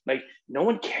 Like, no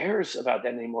one cares about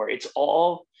that anymore. It's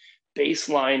all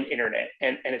baseline internet.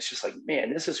 And it's just like,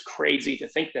 man, this is crazy to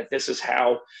think that this is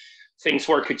how things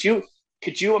work. Could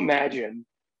you imagine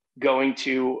going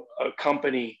to a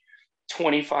company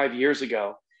 25 years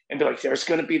ago and be like, there's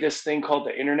going to be this thing called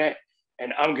the internet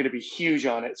and I'm going to be huge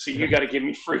on it. So you got to give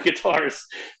me free guitars.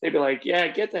 They'd be like, yeah,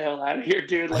 get the hell out of here,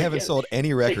 dude. Like, I haven't sold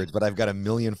any records, but I've got 1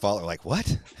 million followers. Like,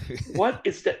 what? What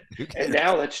is that? And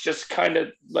now that's just kind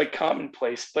of like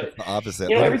commonplace. But the opposite.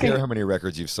 You know, I don't everything. care how many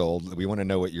records you've sold. We want to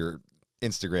know what your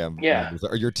Instagram numbers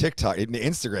or your TikTok.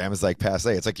 Instagram is like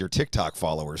passe. It's like your TikTok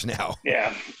followers now.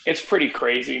 Yeah, it's pretty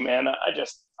crazy, man. I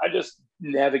just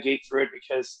navigate through it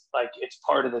because like it's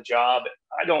part of the job.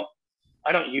 I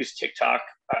don't use TikTok.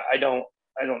 I don't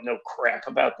know crap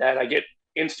about that. I get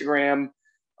Instagram.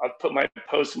 I'll put my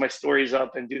posts, my stories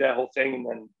up, and do that whole thing, and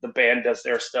then the band does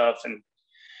their stuff. And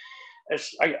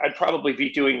I'd probably be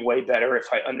doing way better if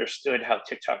I understood how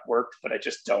TikTok worked, but I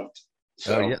just don't.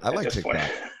 So yeah, I like TikTok.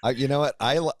 You know what?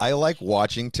 I like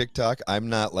watching TikTok. I'm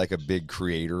not like a big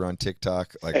creator on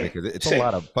TikTok, like because it's a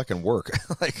lot of fucking work.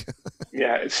 Like,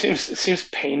 yeah, it seems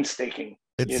painstaking.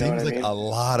 It seems like a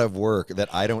lot of work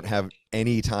that I don't have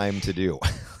any time to do.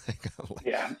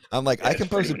 Yeah, I'm like, I can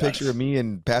post a picture of me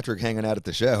and Patrick hanging out at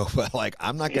the show, but like,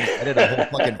 I'm not going to edit a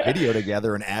whole fucking video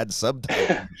together and add subtitles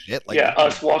and shit. Like, yeah,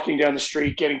 us walking down the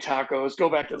street, getting tacos, go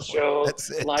back to the show,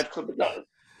 live clip.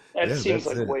 That seems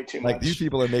like way too much. Like these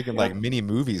people are making like mini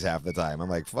movies half the time. I'm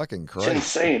like, fucking Christ. It's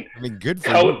insane. I mean, good for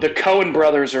you. The Cohen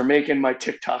brothers are making my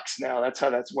TikToks now. That's how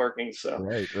that's working. So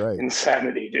right.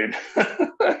 Insanity, dude.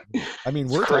 I mean,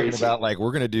 we're talking about like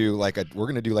we're gonna do like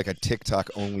a TikTok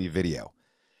only video.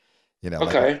 You know,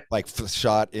 okay, like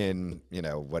shot in, you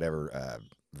know, whatever,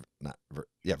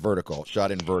 vertical, shot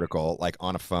in vertical, like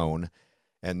on a phone.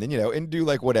 And then, you know, and do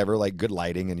like whatever, like good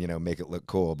lighting and, you know, make it look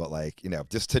cool. But like, you know,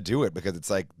 just to do it because it's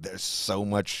like there's so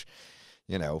much,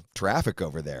 you know, traffic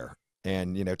over there.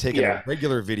 And, you know, taking a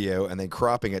regular video and then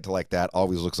cropping it to like that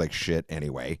always looks like shit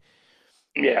anyway.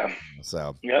 Yeah.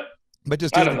 So, yep. But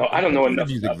just I don't know enough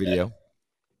music video. That.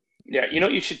 Yeah. You know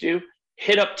what you should do?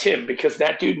 Hit up Tim because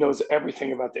that dude knows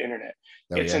everything about the internet.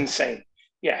 It's insane.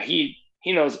 Yeah. He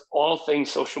knows all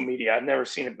things social media. I've never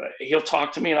seen it, but he'll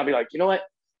talk to me and I'll be like, you know what?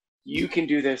 You can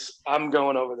do this. I'm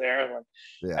going over there.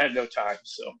 Like, I have no time.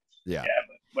 So yeah,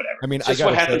 but whatever. I mean, it's just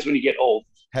what happens when you get old.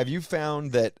 Have you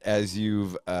found that as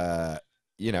you've,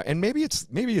 you know, and maybe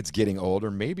it's getting old,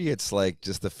 or maybe it's like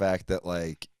just the fact that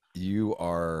like you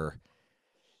are,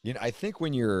 you know, I think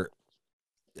when you're,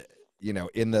 you know,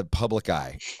 in the public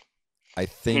eye, I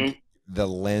think the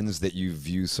lens that you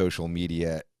view social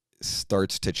media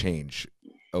starts to change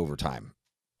over time.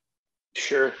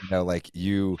 Sure. You know, like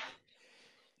you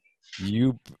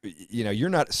know, you're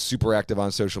not super active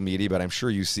on social media, but I'm sure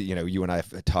you see, you know, you and I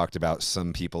have talked about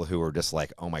some people who are just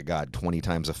like, oh my God, 20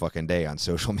 times a fucking day on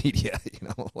social media, you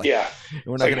know? Like, yeah.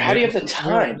 We're not how do you have the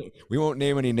time? We won't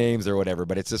name any names or whatever,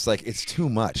 but it's just like, it's too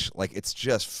much. Like, it's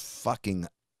just fucking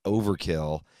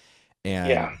overkill.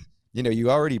 And, you know, you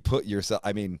already put yourself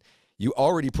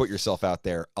out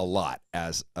there a lot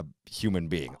as a human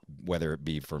being, whether it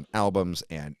be from albums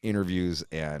and interviews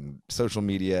and social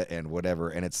media and whatever.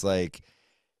 And it's like,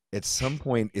 at some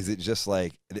point, is it just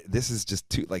like, this is just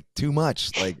too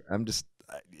much? Like, I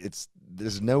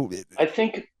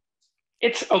think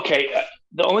it's okay.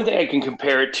 The only thing I can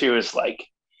compare it to is like,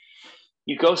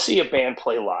 you go see a band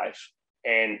play live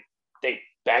and they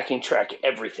backing track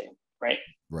everything, right?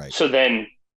 Right. So then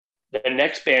the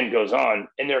next band goes on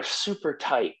and they're super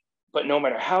tight, but no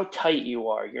matter how tight you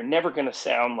are, you're never going to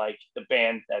sound like the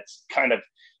band that's kind of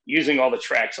using all the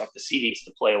tracks off the CDs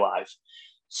to play live.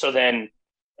 So then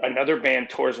another band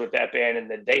tours with that band and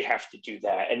then they have to do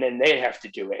that. And then they have to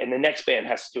do it. And the next band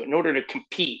has to do it in order to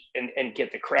compete and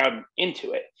get the crowd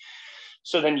into it.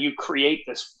 So then you create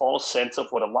this false sense of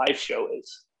what a live show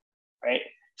is, right?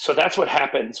 So that's what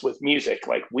happens with music.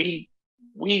 Like we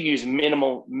use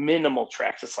minimal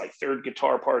tracks. It's like third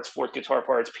guitar parts, fourth guitar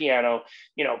parts, piano,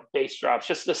 you know, bass drops,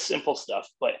 just the simple stuff.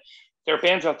 But there are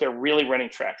bands out there really running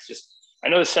tracks, just I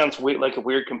know this sounds like a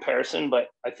weird comparison, but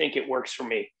I think it works for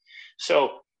me.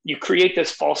 So you create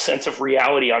this false sense of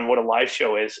reality on what a live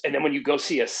show is. And then when you go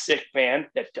see a sick band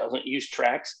that doesn't use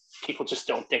tracks, people just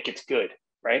don't think it's good,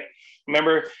 right?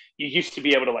 Remember, you used to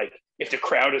be able to, like, if the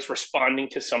crowd is responding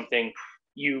to something,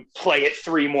 you play it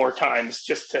 3 more times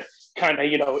just to kind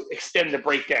of, extend the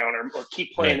breakdown or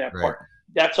keep playing that part.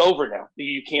 That's over now.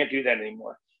 You can't do that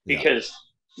anymore because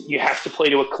you have to play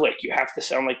to a click. You have to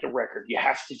sound like the record. You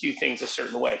have to do things a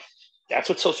certain way. That's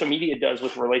what social media does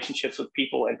with relationships with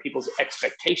people and people's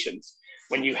expectations.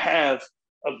 When you have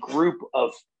a group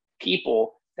of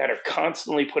people that are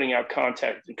constantly putting out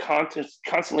content and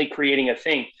constantly creating a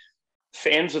thing,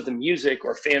 fans of the music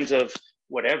or fans of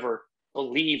whatever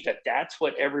believe that that's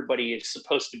what everybody is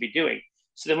supposed to be doing.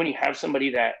 So then when you have somebody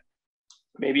that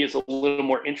maybe is a little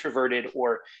more introverted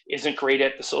or isn't great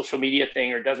at the social media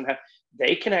thing or doesn't have,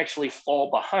 they can actually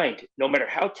fall behind no matter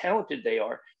how talented they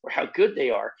are or how good they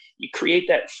are. You create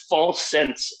that false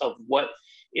sense of what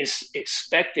is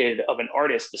expected of an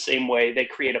artist the same way they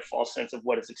create a false sense of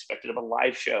what is expected of a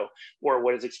live show or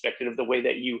what is expected of the way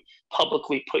that you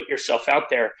publicly put yourself out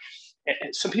there.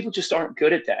 And some people just aren't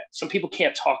good at that. Some people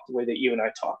can't talk the way that you and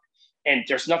I talk. And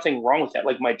there's nothing wrong with that.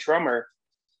 Like my drummer,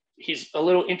 he's a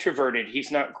little introverted.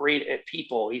 He's not great at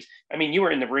people. You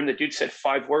were in the room, the dude said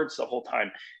 5 words the whole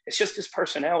time. It's just his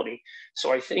personality.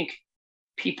 So I think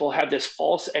people have this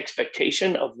false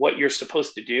expectation of what you're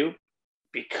supposed to do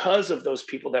because of those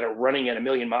people that are running at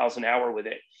 1,000,000 miles an hour with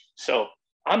it. So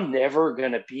I'm never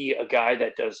going to be a guy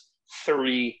that does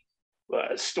 30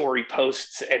 story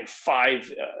posts and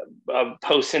 5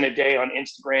 posts in a day on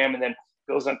Instagram and then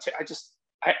goes on.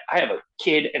 I have a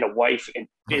kid and a wife and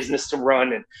business to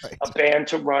run and a band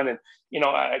to run. And,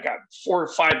 I got 4 or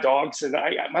 5 dogs and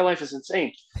my life is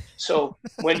insane. So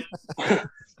when,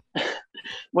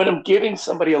 when I'm giving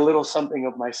somebody a little something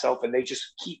of myself and they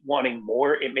just keep wanting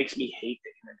more, it makes me hate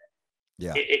the internet.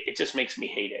 Yeah. It just makes me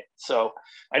hate it. So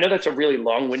I know that's a really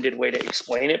long-winded way to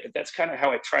explain it, but that's kind of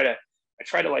how I try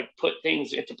to like put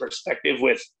things into perspective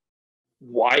with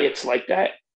why it's like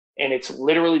that. And it's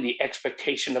literally the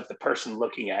expectation of the person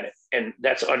looking at it. And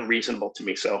that's unreasonable to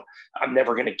me. So I'm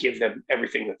never going to give them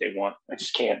everything that they want. I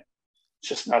just can't. It's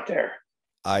just not there.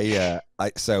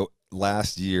 So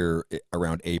last year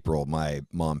around April, my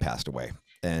mom passed away.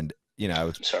 And, I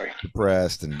was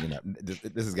depressed and,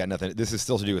 this has got nothing. This is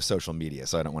still to do with social media.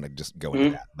 So I don't want to just go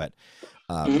into that. But,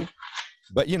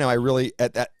 I really,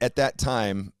 at that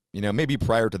time, maybe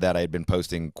prior to that, I had been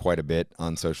posting quite a bit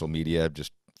on social media,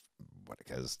 just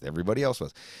because everybody else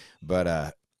was.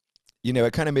 But,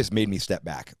 it kind of made me step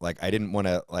back. Like, I didn't want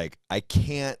to, I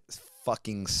can't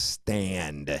fucking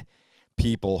stand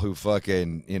people who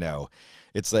fucking,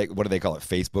 it's like, what do they call it?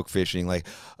 Facebook phishing. Like,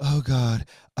 oh God,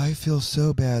 I feel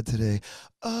so bad today.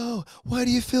 Oh, why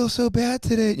do you feel so bad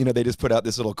today? They just put out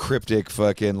this little cryptic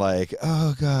fucking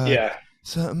oh God. Yeah.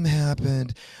 Something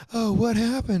happened. Oh, what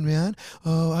happened, man?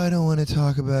 Oh, I don't want to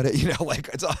talk about it.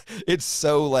 It's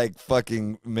so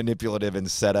fucking manipulative and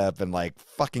set up and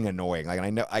fucking annoying. I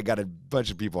know I got a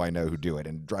bunch of people I know who do it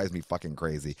and it drives me fucking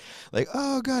crazy.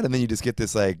 Oh God. And then you just get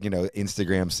this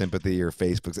Instagram sympathy or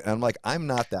Facebook. And I'm like, I'm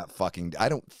not that fucking, I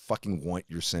don't fucking want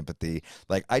your sympathy.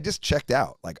 I just checked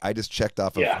out. I just checked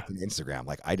off of fucking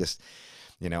Instagram. I just,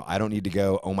 I don't need to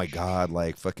go, oh my God,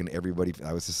 fucking everybody.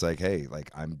 I was just hey,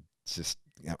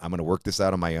 I'm going to work this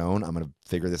out on my own. I'm going to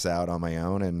figure this out on my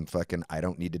own and fucking, I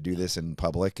don't need to do this in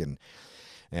public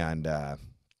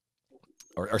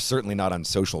or certainly not on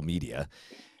social media.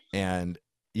 And,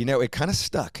 it kind of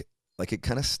stuck. It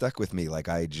kind of stuck with me.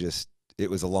 It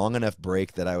was a long enough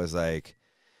break that I was like,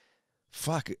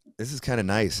 fuck, this is kind of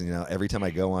nice. And, every time I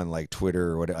go on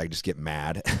Twitter or whatever, I just get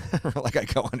mad. Or I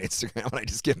go on Instagram and I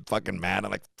just get fucking mad.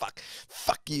 I'm like,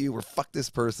 fuck you, or fuck this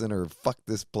person, or fuck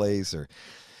this place, or,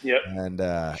 yep.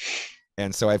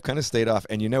 And so I've kind of stayed off.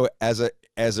 And, as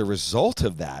a result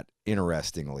of that,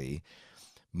 interestingly,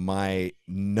 my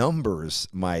numbers,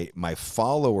 my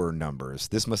follower numbers,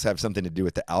 this must have something to do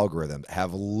with the algorithm,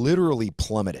 have literally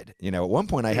plummeted. At one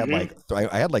point I had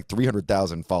I had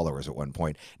 300,000 followers at one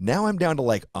point. Now I'm down to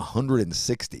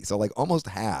 160. So almost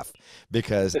half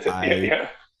because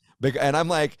and I'm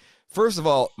like, first of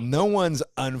all, no one's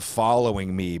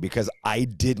unfollowing me because I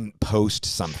didn't post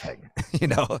something,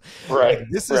 Right.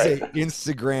 This is a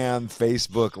Instagram,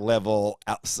 Facebook level.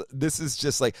 This is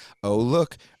just oh,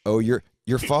 look, oh, your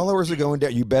followers are going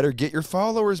down. You better get your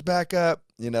followers back up,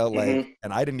 and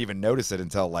I didn't even notice it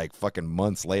until fucking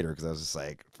months later. Cause I was just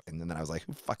and then I was like,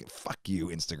 fuck you,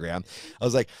 Instagram. I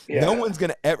was like, no one's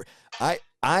going to ever, I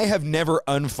have never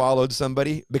unfollowed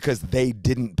somebody because they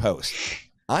didn't post.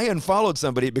 I unfollowed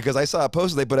somebody because I saw a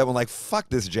post they put up and like, fuck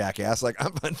this jackass. Like,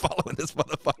 I'm unfollowing this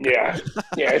motherfucker. Yeah.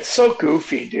 Yeah. It's so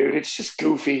goofy, dude. It's just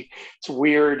goofy. It's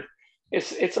weird.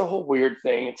 It's a whole weird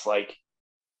thing. It's like,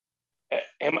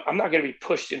 I'm not going to be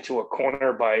pushed into a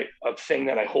corner by a thing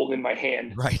that I hold in my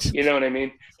hand. Right. You know what I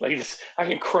mean? Like, I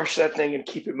can crush that thing and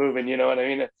keep it moving. You know what I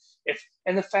mean?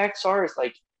 And the facts are, is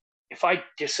like, if I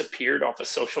disappeared off of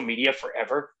social media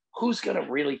forever, who's going to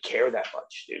really care that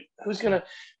much, dude? Who's going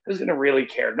to really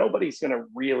care? Nobody's going to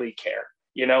really care.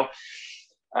 You know,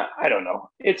 I don't know.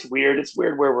 It's weird. It's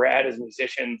weird where we're at as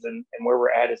musicians and where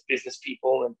we're at as business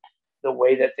people and the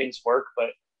way that things work. But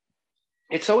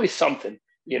it's always something,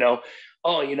 you know.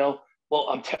 Oh, you know, well,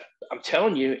 I'm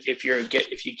telling you, if you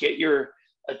get your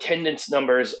attendance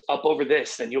numbers up over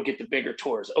this, then you'll get the bigger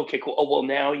tours. Okay, cool. Oh, well,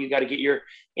 now you got to get your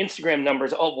Instagram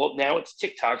numbers. Oh, well, now it's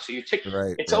TikTok. So you TikTok.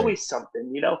 Right, it's right. always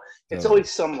something, you know. It's always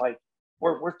some like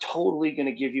we're totally going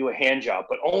to give you a hand job,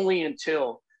 but only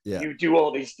until you do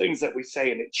all these things that we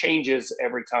say, and it changes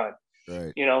every time.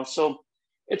 Right. You know, so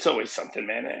it's always something,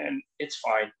 man, and it's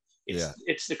fine.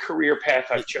 It's the career path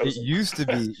I've chosen. It used to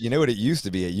be, you know what it used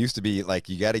to be? It used to be like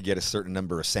you got to get a certain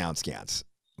number of sound scans.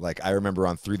 Like I remember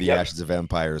on Through the Ashes of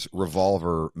Empires,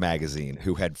 Revolver magazine,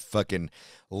 who had fucking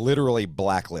literally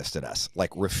blacklisted us,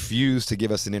 like refused to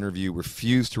give us an interview,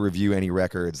 refused to review any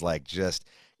records, like just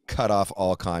cut off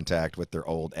all contact with their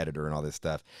old editor and all this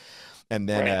stuff. And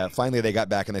then finally they got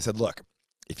back and they said, look,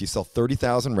 if you sell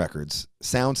 30,000 records,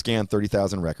 sound scan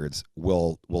 30,000 records,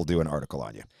 we'll do an article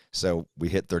on you. So we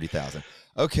hit 30,000.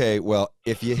 Okay, well,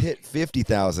 if you hit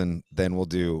 50,000, then we'll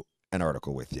do an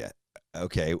article with you.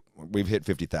 Okay, we've hit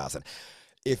 50,000.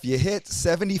 If you hit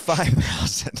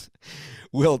 75,000,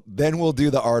 we'll do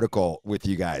the article with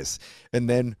you guys. And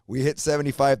then we hit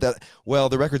 75,000. Well,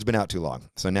 the record's been out too long,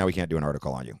 so now we can't do an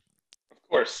article on you.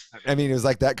 Of course. I mean, it was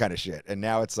like that kind of shit. And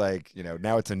now it's like, you know,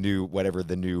 now it's a new, whatever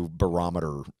the new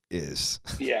barometer is.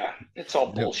 Yeah, it's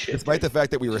all bullshit. You know, despite the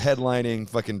fact that we were headlining,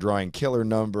 fucking drawing killer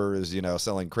numbers, you know,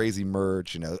 selling crazy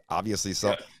merch, you know, obviously,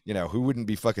 you know, who wouldn't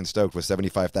be fucking stoked with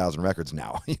 75,000 records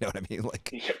now? You know what I mean? Like,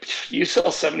 you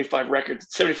sell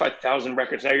 75,000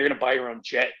 records. Now you're going to buy your own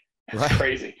jet. That's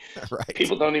crazy. Right.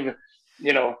 People don't even,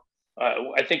 you know,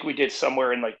 I think we did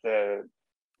somewhere in like the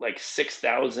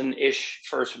 6,000-ish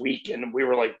first week, and we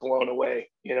were like blown away.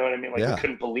 You know what I mean? Like we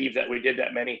couldn't believe that we did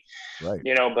that many. Right.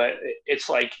 You know, but it's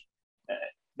like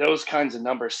those kinds of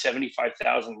numbers,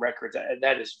 75,000 records.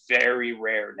 That is very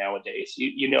rare nowadays.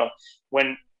 You know,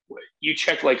 when you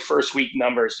check like first week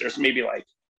numbers, there's maybe like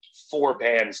 4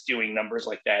 bands doing numbers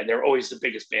like that. They're always the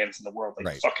biggest bands in the world,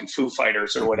 like fucking Foo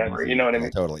Fighters or whatever. You know what I mean?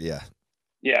 Totally. Yeah.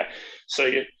 Yeah.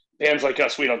 So bands like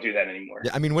us, we don't do that anymore.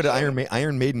 Yeah, I mean, what did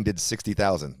Iron Maiden did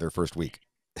 60,000 their first week.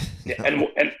 Yeah, and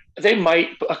they might,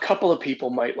 a couple of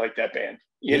people might like that band.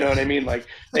 You know what I mean? Like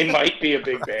they might be a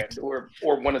big band or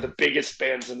one of the biggest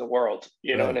bands in the world.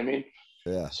 You know what I mean?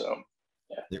 Yeah. So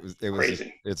it was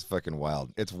crazy. It's fucking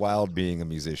wild. It's wild being a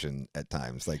musician at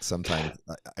times. Like sometimes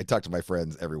I talk to my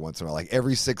friends every once in a while. Like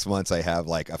every 6 months I have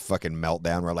like a fucking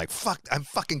meltdown where I'm like, fuck, I'm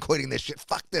fucking quitting this shit.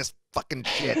 Fuck this fucking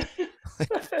shit.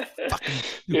 Like, fucking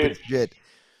stupid shit.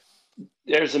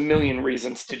 There's a million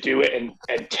reasons to do it and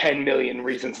 10 million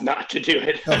reasons not to do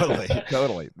it.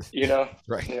 Totally. You know?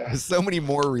 Right. Yeah. There's so many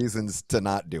more reasons to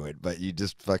not do it, but you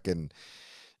just fucking,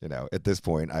 you know, at this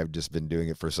point I've just been doing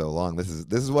it for so long. This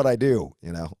is what I do,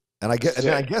 you know. And I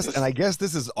guess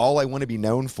this is all I want to be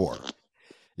known for.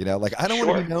 You know, like I don't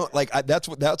want to be known like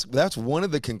that's one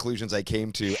of the conclusions I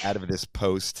came to out of this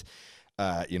post.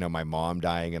 You know, my mom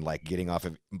dying and like getting off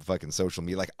of fucking social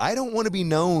media. Like, I don't want to be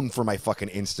known for my fucking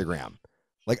Instagram.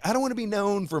 Like, I don't want to be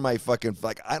known for my fucking,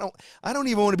 like, I don't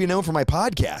even want to be known for my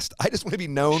podcast. I just want to be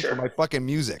known for my fucking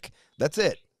music. That's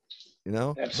it. You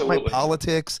know, absolutely. Not my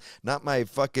politics, not my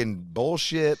fucking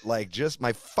bullshit, like just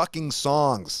my fucking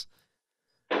songs.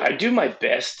 I do my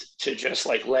best to just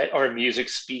like let our music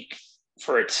speak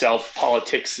for itself,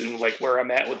 politics and like where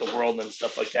I'm at with the world and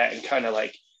stuff like that. And kind of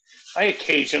like, I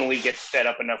occasionally get fed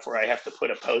up enough where I have to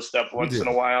put a post up once in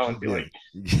a while and be like,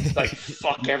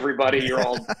 fuck everybody, you're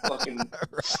all fucking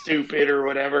stupid or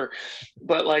whatever.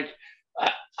 But like,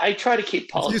 I try to keep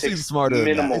politics usually smarter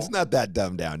minimal. It's not that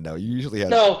dumbed down. No, you usually have.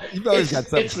 No, you've always got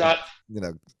something. It's not. You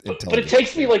know, but it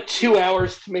takes me like 2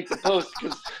 hours to make the post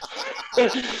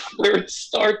because where it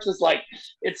starts is like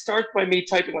it starts by me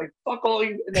typing like fuck all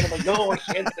you, and then I'm like, no, I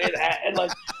can't say that,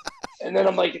 and then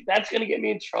I'm like, that's gonna get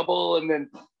me in trouble, and then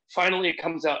finally it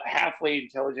comes out halfway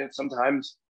intelligent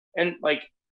sometimes, and like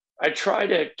I try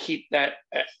to keep that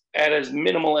at as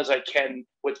minimal as I can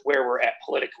with where we're at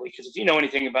politically, because if you know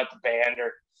anything about the band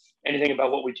or anything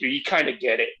about what we do, you kind of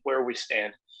get it where we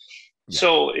stand.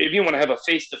 So if you want to have a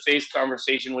face-to-face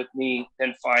conversation with me,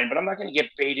 then fine. But I'm not going to get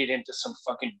baited into some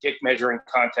fucking dick measuring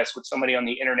contest with somebody on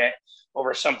the internet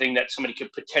over something that somebody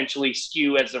could potentially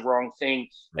skew as the wrong thing.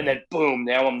 And then boom,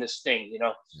 now I'm this thing, you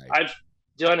know. I've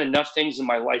done enough things in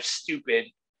my life stupid,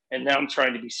 and now I'm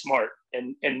trying to be smart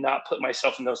and not put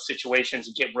myself in those situations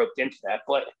and get roped into that.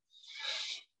 But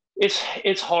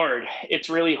it's hard. It's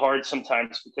really hard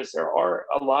sometimes because there are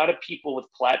a lot of people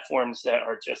with platforms that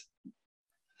are just,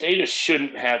 they just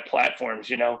shouldn't have platforms,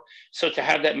 you know? So to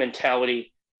have that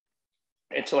mentality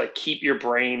and to like keep your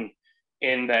brain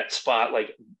in that spot,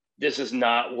 like this is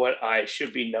not what I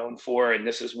should be known for, and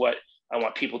this is what I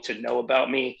want people to know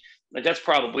about me. Like that's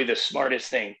probably the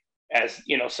smartest thing as,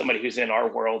 you know, somebody who's in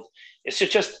our world, is to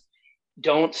just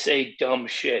don't say dumb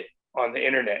shit on the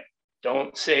internet.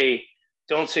 Don't say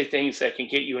things that can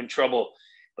get you in trouble,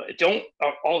 but don't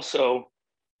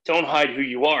hide who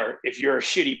you are. If you're a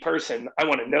shitty person, I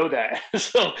want to know that.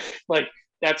 So like,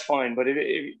 that's fine. But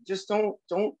it just don't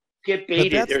get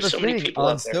baited. There's so many people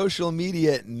on out there. Social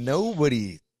media.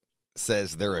 Nobody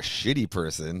says they're a shitty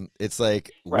person. It's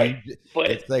like,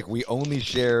 it's like we only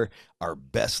share our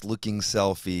best looking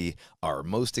selfie, our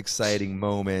most exciting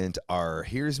moment, our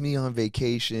here's me on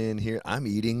vacation, here I'm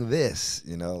eating this,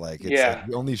 you know, like it's like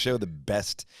we only show the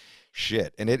best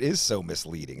shit, and it is so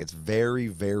misleading. It's very,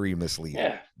 very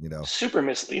misleading. You know, super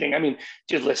misleading. I mean,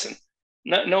 dude, listen,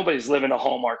 nobody's living a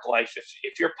Hallmark life.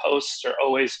 If your posts are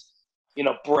always, you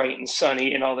know, bright and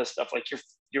sunny and all this stuff, like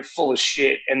you're full of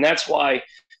shit. And that's why,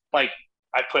 like,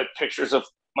 I put pictures of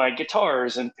my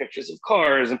guitars and pictures of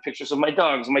cars and pictures of my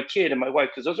dogs and my kid and my wife,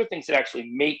 because those are things that actually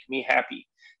make me happy.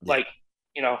 Like,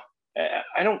 you know,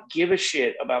 I don't give a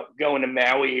shit about going to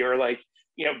Maui or like,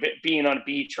 you know, being on a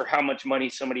beach or how much money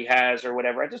somebody has or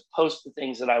whatever. I just post the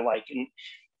things that I like, and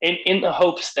in the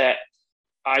hopes that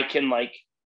I can like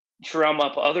drum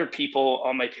up other people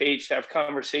on my page to have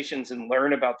conversations and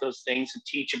learn about those things and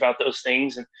teach about those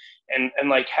things, and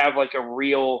like have like a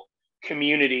real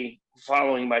community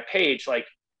following my page. Like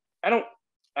I don't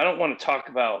want to talk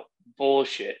about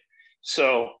bullshit.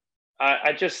 So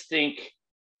I just think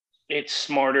it's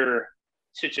smarter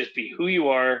to just be who you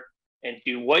are and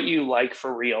do what you like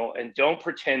for real, and don't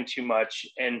pretend too much.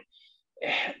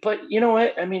 But you know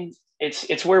what? I mean,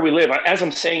 it's where we live. As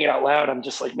I'm saying it out loud, I'm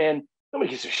just like, man, nobody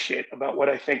gives a shit about what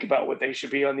I think about what they should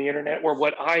be on the internet or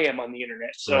what I am on the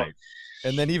internet. So,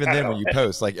 and then even then when you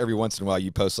post, like every once in a while,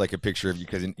 you post like a picture of you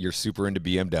because you're super into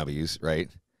BMWs, right?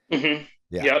 Mm-hmm.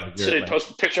 Yeah. So they post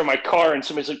a picture of my car, and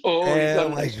somebody's like, "Oh,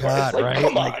 my God!" Like, right?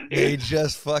 Come on, dude. They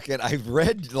just fucking. I've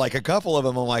read like a couple of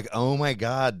them. I'm like, "Oh my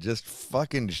God, just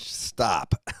fucking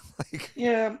stop!" Like,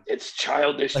 yeah, it's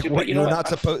childish. Like, what, you're not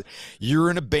supposed.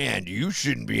 You're in a band. You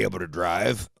shouldn't be able to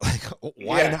drive. Like,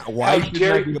 why not? Why shouldn't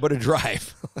I be able to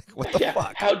drive? Like, what the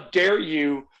fuck? How dare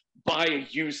you buy a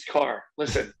used car?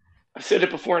 Listen, I've said it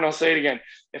before, and I'll say it again.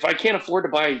 If I can't afford to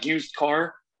buy a used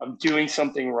car, I'm doing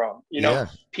something wrong. You know,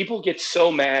 people get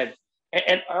so mad,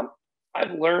 and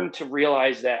I've learned to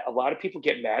realize that a lot of people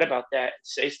get mad about that and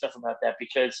say stuff about that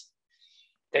because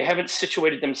they haven't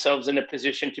situated themselves in a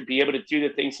position to be able to do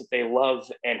the things that they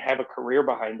love and have a career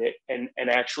behind it and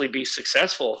actually be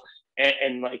successful.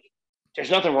 And like,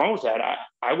 there's nothing wrong with that.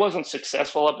 I wasn't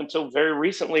successful up until very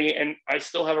recently, and I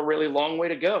still have a really long way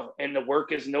to go, and the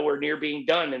work is nowhere near being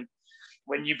done. And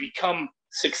when you become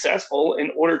successful, in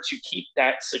order to keep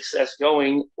that success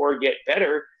going or get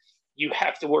better, you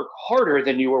have to work harder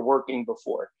than you were working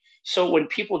before. So when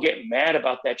people get mad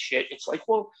about that shit, it's like,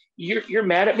 well, you're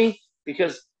mad at me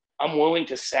because I'm willing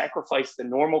to sacrifice the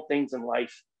normal things in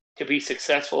life to be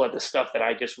successful at the stuff that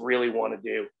I just really want to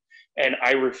do. And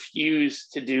I refuse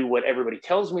to do what everybody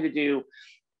tells me to do.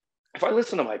 If I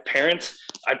listen to my parents,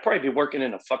 I'd probably be working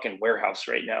in a fucking warehouse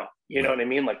right now. You know what I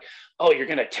mean? Like, oh, you're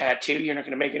going to tattoo? You're not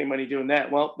going to make any money doing that.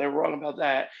 Well, they're wrong about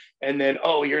that. And then,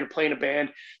 oh, you're going to play in a band.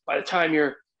 By the time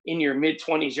you're in your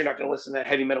mid-20s, you're not going to listen to that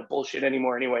heavy metal bullshit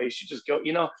anymore anyway. You should just go,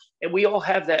 you know, and we all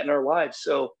have that in our lives.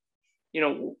 So, you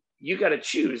know, you got to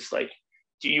choose, like,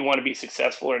 do you want to be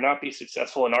successful or not be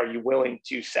successful? And are you willing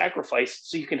to sacrifice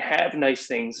so you can have nice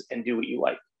things and do what you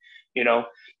like, you know?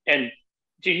 And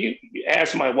do you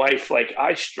ask my wife, like,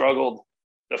 I struggled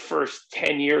the first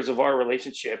 10 years of our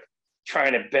relationship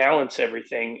trying to balance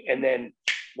everything. And then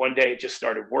one day it just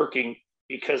started working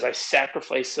because I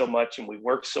sacrificed so much and we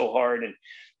worked so hard and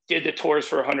did the tours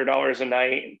for $100 a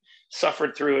night and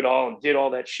suffered through it all and did all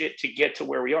that shit to get to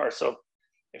where we are. So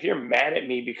if you're mad at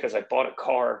me because I bought a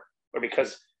car or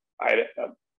because I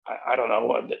don't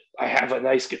know, I have a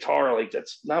nice guitar, like,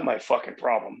 that's not my fucking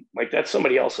problem. Like, that's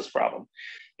somebody else's problem.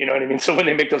 You know what I mean? So when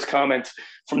they make those comments,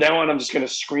 from now on, I'm just going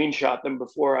to screenshot them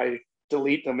before I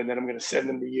delete them, and then I'm going to send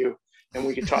them to you, and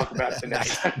we can talk about it the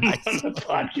next time on the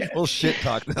podcast. We'll shit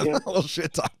talk them. Yeah. We'll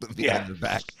shit talk them behind your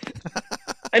back.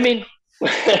 I mean,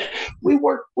 we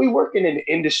work in an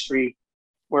industry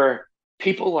where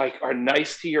people like are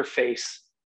nice to your face,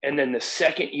 and then the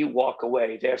second you walk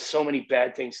away, they have so many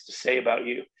bad things to say about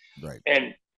you. Right.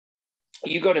 And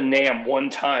you go to NAMM one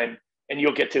time, and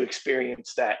you'll get to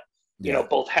experience that. You know,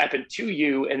 both happen to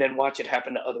you, and then watch it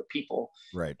happen to other people.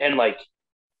 Right. And like,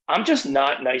 I'm just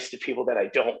not nice to people that I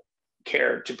don't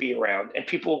care to be around, and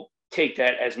people take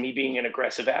that as me being an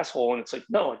aggressive asshole. And it's like,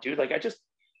 no, dude, like I just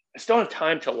don't have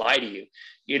time to lie to you.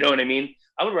 You know what I mean?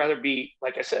 I would rather be,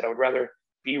 like I said, I would rather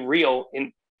be real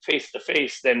in face to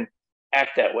face than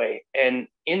act that way. And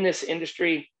in this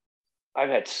industry, I've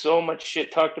had so much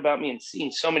shit talked about me, and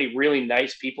seen so many really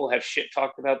nice people have shit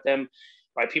talked about them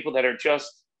by people that are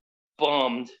just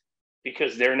bummed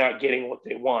because they're not getting what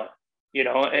they want, you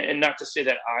know. And not to say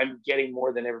that I'm getting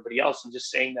more than everybody else. I'm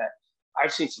just saying that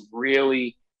I've seen some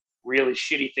really, really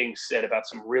shitty things said about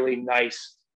some really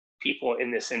nice people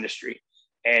in this industry.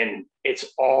 And it's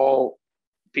all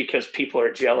because people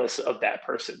are jealous of that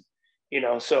person, you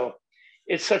know? So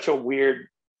it's such a weird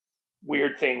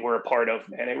thing we're a part of,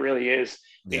 man. It really is,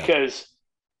 because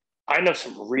I know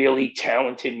some really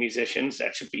talented musicians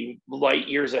that should be light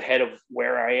years ahead of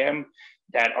where I am,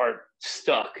 that are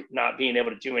stuck not being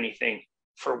able to do anything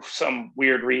for some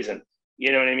weird reason.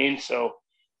 You know what I mean? So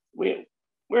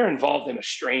we're involved in a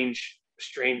strange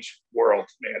world,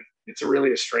 man. It's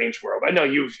really a strange world. I know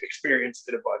you've experienced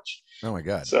it a bunch. Oh my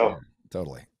God. So yeah,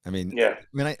 totally. I mean,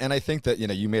 I think that, you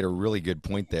know, you made a really good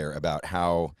point there about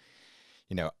how,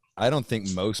 you know, I don't think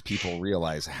most people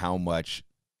realize how much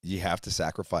you have to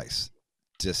sacrifice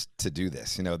just to do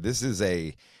this. You know,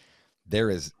 there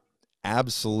is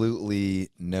absolutely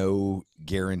no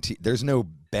guarantee. There's no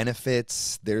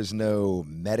benefits. There's no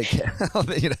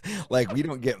Medicare. You know, like we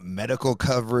don't get medical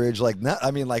coverage. Like, not,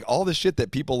 I mean, like all the shit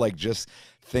that people like just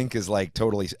think is like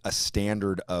totally a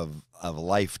standard of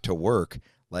life to work.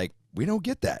 Like we don't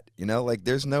get that, you know, like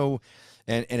there's no,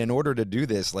 and in order to do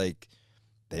this, like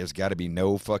there's got to be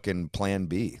no fucking plan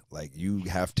B. Like you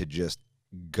have to just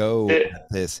go at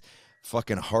this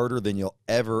fucking harder than you'll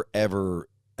ever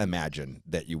imagine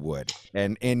that you would,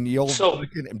 and you'll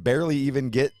barely even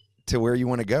get to where you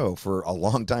want to go for a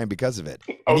long time because of it.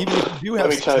 And even if you do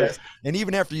have success, and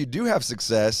even after you do have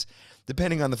success,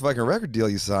 depending on the fucking record deal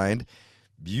you signed,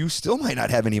 you still might not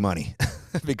have any money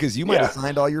because you might have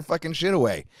signed all your fucking shit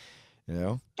away. You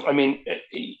know, I mean,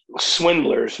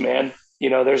 swindlers, man. You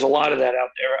know, there's a lot of that out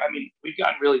there. I mean, we've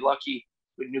gotten really lucky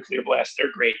with Nuclear Blast.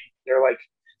 They're great.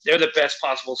 They're the best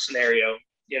possible scenario,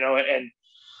 you know.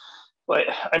 But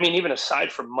I mean, even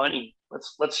aside from money,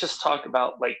 let's just talk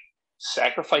about like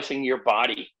sacrificing your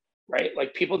body, right?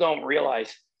 Like people don't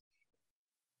realize.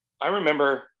 I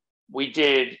remember we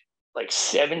did like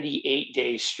 78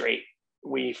 days straight.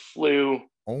 We flew.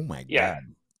 Oh my God.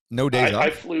 No days off? I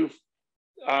flew.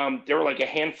 There were like a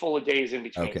handful of days in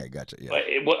between. Okay, gotcha. Yeah.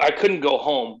 But I couldn't go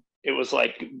home. It was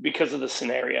like because of the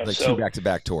scenario. Like two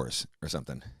back-to-back tours or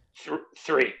something.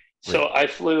 Three. So I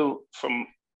flew from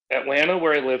Atlanta,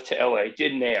 where I live, to LA,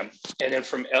 did NAMM, and then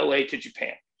from LA to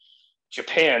Japan.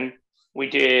 Japan, we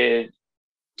did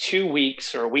 2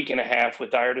 weeks or a week and a half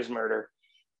with Dired as Murder,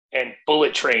 and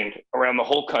bullet trained around the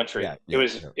whole country. It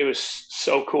was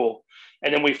so cool.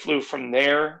 And then we flew from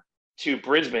there to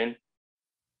Brisbane,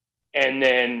 and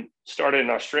then started an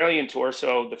Australian tour.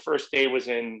 So the first day was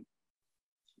in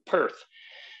Perth.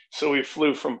 So we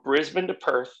flew from Brisbane to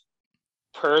Perth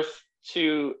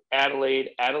to Adelaide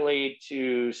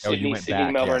to Sydney,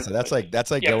 Melbourne. Yeah, so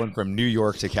that's like going from New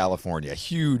York to California.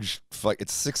 Huge,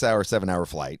 it's 6 hour, 7 hour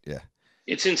flight. Yeah,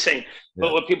 it's insane.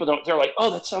 But what people don't, they're like, oh,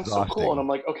 that sounds so cool. And I'm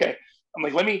like, okay. I'm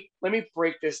like, let me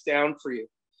break this down for you.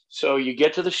 So you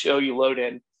get to the show, you load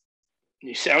in,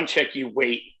 you sound check, you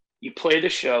wait, you play the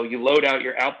show, you load out,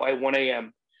 you're out by 1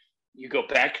 a.m. You go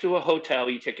back to a hotel,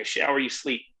 you take a shower, you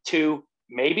sleep 2,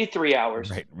 maybe 3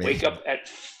 hours, wake up at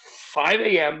 5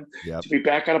 a.m. to be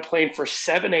back on a plane for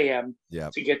 7 a.m.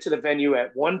 To get to the venue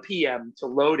at 1 p.m. to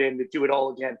load in, to do it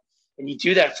all again. And you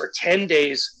do that for 10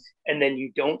 days, and then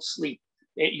you don't sleep.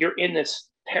 You're in this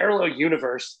parallel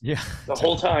universe the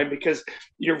whole time because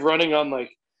you're running on like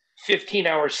 15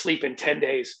 hours sleep in 10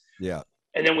 days. Yeah.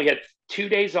 And then we had 2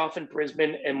 days off in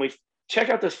Brisbane, and we check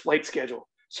out this flight schedule.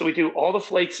 So we do all the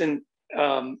flights in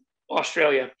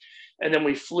Australia, and then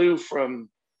we flew from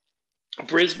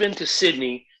Brisbane to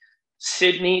Sydney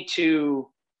to,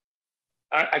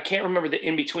 I can't remember the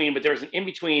in-between, but there was an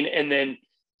in-between, and then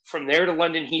from there to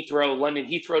London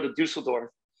Heathrow to Dusseldorf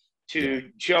to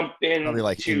jump in probably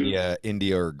like to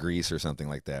India or Greece or something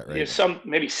like that, right?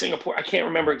 maybe Singapore. I can't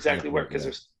remember exactly where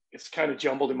because it's kind of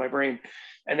jumbled in my brain.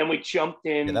 And then we jumped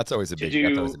in. Yeah, that's always a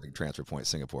big transfer point,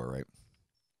 Singapore, right?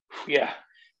 Yeah,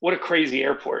 what a crazy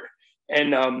airport.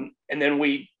 And then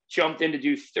we jumped in to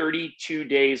do 32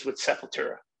 days with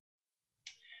Sepultura.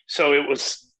 So it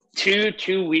was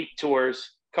two-week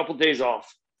tours, couple days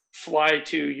off, fly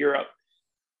to Europe,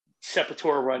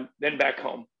 Sepultura run, then back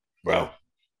home. Bro, Yeah.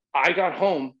 I got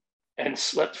home and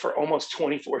slept for almost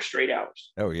 24 straight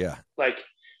hours. Oh yeah. Like,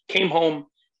 came home,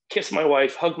 kissed my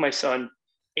wife, hugged my son,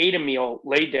 ate a meal,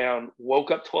 laid down,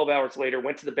 woke up 12 hours later,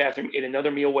 went to the bathroom, ate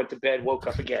another meal, went to bed, woke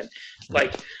up again.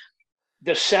 Like,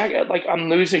 like I'm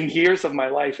losing years of my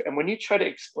life. And when you try to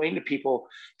explain to people,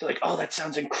 they're like, oh, that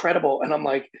sounds incredible. And I'm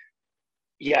like,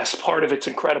 yes, part of it's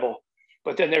incredible.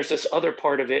 But then there's this other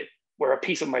part of it where a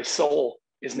piece of my soul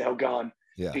is now gone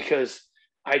because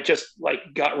I just like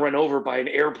got run over by an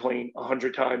airplane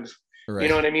 100 times. Right. You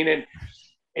know what I mean? And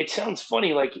it sounds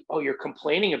funny, like, oh, you're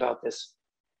complaining about this.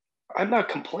 I'm not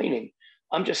complaining.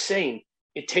 I'm just saying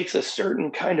it takes a certain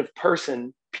kind of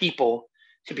people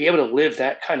to be able to live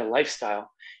that kind of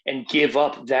lifestyle and give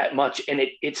up that much. And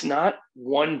it's not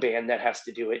one band that has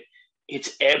to do it.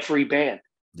 It's every band.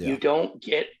 Yeah. You don't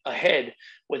get ahead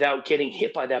without getting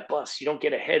hit by that bus. You don't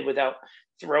get ahead without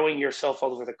throwing yourself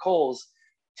all over the coals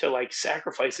to like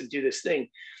sacrifice and do this thing.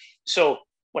 So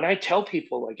when I tell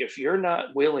people, like, if you're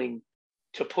not willing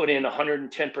to put in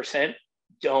 110%,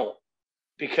 don't,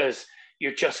 because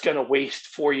you're just going to waste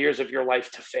 4 years of your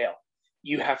life to fail.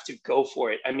 You have to go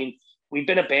for it. I mean, we've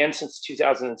been a band since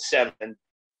 2007, and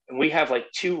we have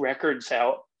like 2 records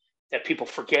out that people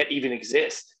forget even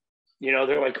exist. You know,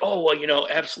 they're like, oh, well, you know,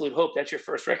 Absolute Hope, that's your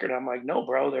first record. I'm like, no,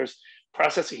 bro, there's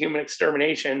Process of Human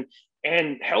Extermination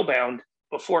and Hellbound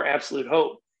before Absolute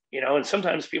Hope, you know, and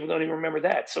sometimes people don't even remember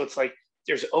that. So it's like,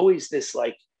 there's always this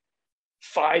like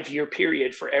 5-year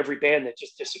period for every band that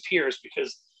just disappears,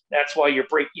 because that's why you're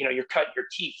cutting your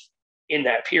teeth in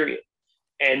that period.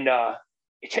 And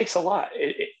it takes a lot.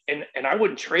 And I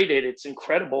wouldn't trade it. It's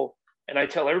incredible. And I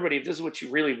tell everybody, if this is what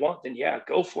you really want, then yeah,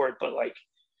 go for it. But like,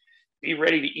 be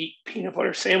ready to eat peanut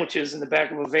butter sandwiches in the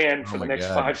back of a van for the next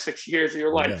 5-6 years of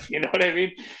your life. Yeah. You know what I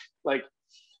mean? Like,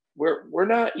 we're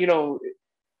not, you know,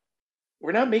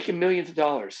 we're not making millions of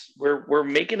dollars. We're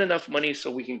making enough money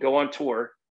so we can go on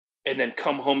tour and then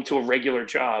come home to a regular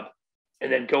job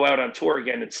and then go out on tour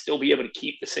again and still be able to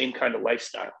keep the same kind of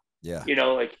lifestyle. Yeah. You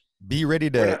know, like, be ready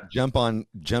to jump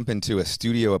into a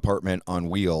studio apartment on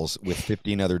wheels with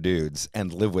 15 other dudes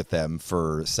and live with them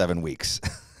for 7 weeks.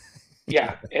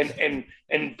 Yeah.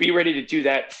 And be ready to do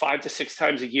that 5 to 6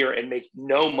 times a year and make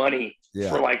no money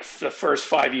for like the first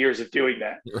 5 years of doing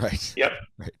that. Right. Yep.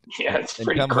 Right. Yeah. It's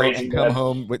pretty crazy. Come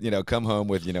home with, maybe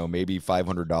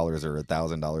 $500 or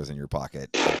 $1,000 in your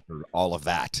pocket for all of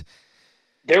that.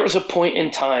 There was a point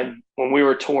in time when we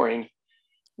were touring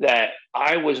that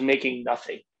I was making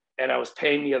nothing and I was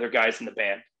paying the other guys in the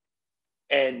band.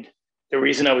 And the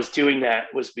reason I was doing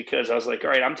that was because I was like, all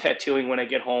right, I'm tattooing when I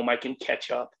get home. I can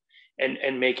catch up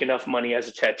and make enough money as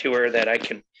a tattooer that I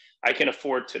can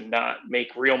afford to not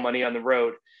make real money on the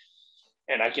road.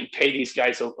 And I can pay these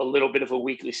guys a little bit of a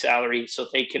weekly salary so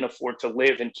they can afford to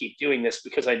live and keep doing this,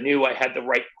 because I knew I had the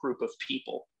right group of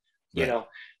people, you know?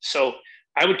 So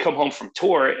I would come home from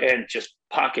tour and just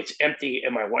pockets empty.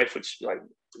 And my wife would be like,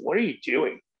 what are you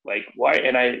doing? Like, why?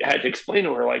 And I had to explain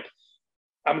to her, like,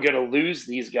 I'm going to lose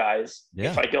these guys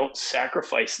if I don't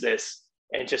sacrifice this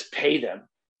and just pay them.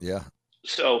 Yeah.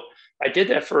 So I did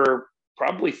that for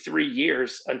probably 3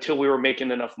 years until we were making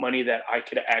enough money that I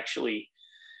could actually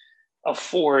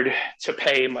afford to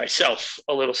pay myself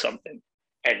a little something.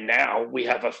 And now we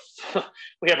have a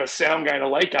sound guy and a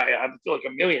light guy. I feel like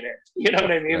a millionaire. You know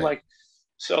what I mean? Right. Like,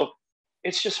 so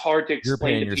it's just hard to explain. You're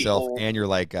paying to yourself people. And your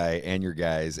light guy and your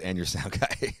guys and your sound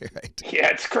guy. Right. Yeah,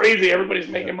 it's crazy. Everybody's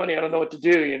making money. I don't know what to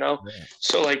do, you know? Yeah.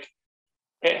 So like,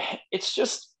 it's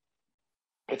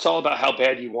all about how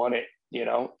bad you want it. You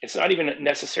know, it's not even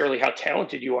necessarily how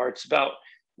talented you are. It's about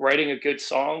writing a good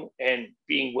song and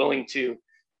being willing to,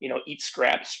 you know, eat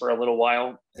scraps for a little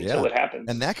while until it happens.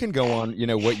 And that can go on, you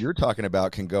know, what you're talking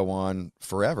about can go on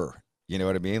forever. You know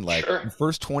what I mean? Like the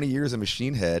first 20 years of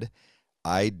Machine Head,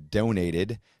 I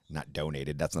not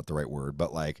donated, that's not the right word,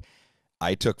 but like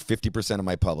I took 50% of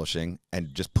my publishing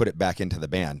and just put it back into the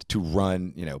band to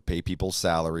run, you know, pay people's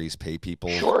salaries, pay people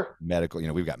medical, you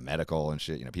know, we've got medical and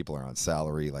shit, you know, people are on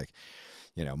salary, like,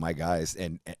 you know, my guys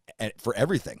and for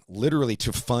everything, literally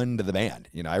to fund the band.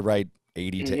 You know, I write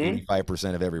 80 to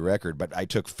 85% of every record, but I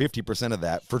took 50% of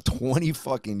that for 20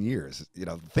 fucking years. You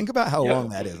know, think about how long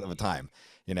that is of a time.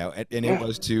 you know, and it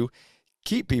was to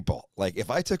keep people. Like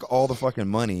if I took all the fucking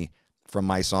money from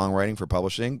my songwriting for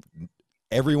publishing,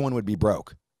 everyone would be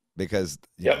broke because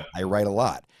you know, I write a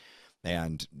lot.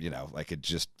 And, you know, like it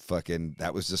just fucking,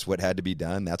 that was just what had to be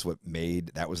done. That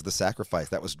was the sacrifice.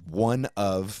 That was one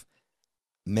of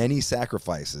many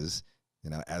sacrifices,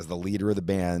 you know, as the leader of the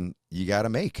band, you got to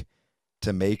make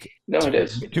to make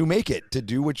it, to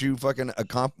do what you fucking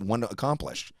want to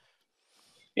accomplish.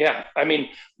 Yeah. I mean,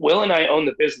 Will and I own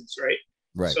the business, right?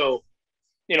 Right. So,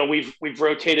 you know, we've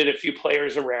rotated a few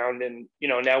players around, and, you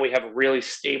know, now we have a really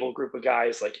stable group of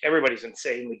guys. Like everybody's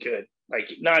insanely good. Like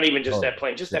not even just that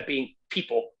playing, just that being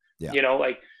people, you know,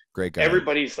 like great guy.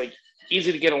 Everybody's like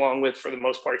easy to get along with for the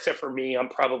most part, except for me. I'm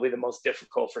probably the most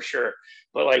difficult for sure.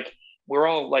 But like, we're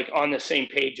all like on the same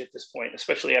page at this point,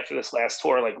 especially after this last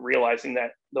tour, like realizing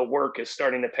that the work is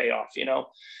starting to pay off, you know?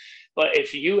 But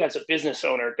if you as a business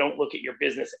owner don't look at your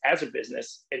business as a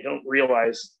business and don't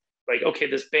realize like, okay,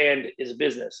 this band is a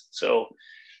business. So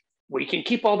we can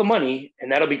keep all the money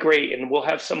and that'll be great. And we'll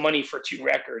have some money for 2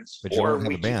 records. But or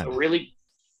we keep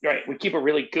we keep a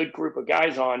really good group of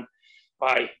guys on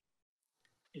by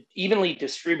evenly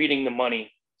distributing the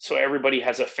money so everybody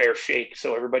has a fair shake,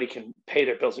 so everybody can pay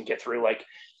their bills and get through. Like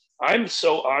I'm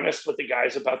so honest with the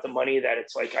guys about the money that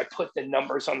it's like I put the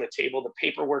numbers on the table, the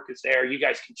paperwork is there, you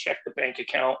guys can check the bank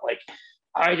account. Like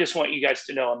I just want you guys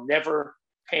to know I'm never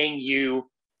paying you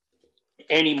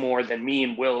any more than me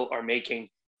and Will are making,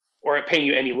 or paying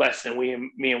you any less than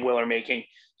me and Will are making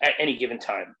at any given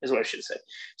time, is what I should say.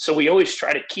 So we always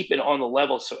try to keep it on the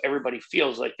level so everybody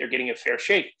feels like they're getting a fair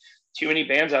shake. Too many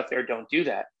bands out there don't do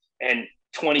that. And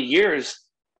 20 years,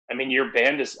 I mean, your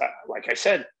band is, like I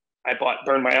said, I bought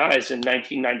Burn My Eyes in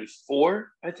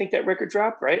 1994. I think that record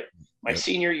dropped, right? My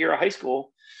senior year of high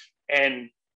school. And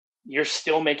you're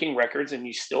still making records and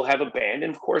you still have a band.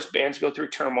 And of course, bands go through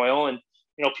turmoil and,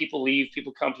 you know, people leave,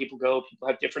 people come, people go, people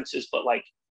have differences. But like,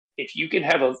 if you can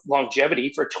have a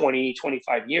longevity for 20,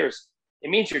 25 years, it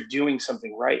means you're doing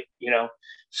something right, you know?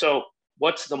 So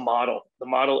what's the model? The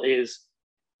model is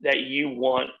that you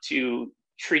want to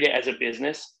treat it as a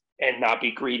business and not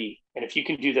be greedy. And if you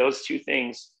can do those 2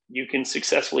 things, you can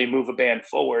successfully move a band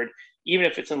forward, even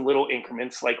if it's in little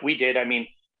increments like we did. I mean,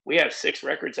 we have 6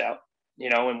 records out, you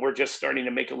know, and we're just starting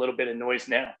to make a little bit of noise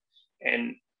now.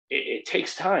 And it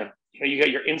takes time. You know, you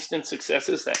got your instant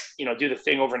successes that, you know, do the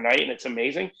thing overnight and it's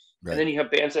amazing. Right. And then you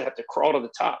have bands that have to crawl to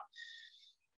the top.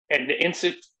 And the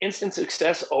instant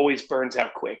success always burns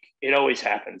out quick. It always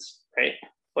happens, right?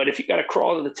 But if you got to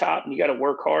crawl to the top and you got to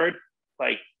work hard,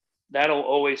 like that'll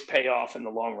always pay off in the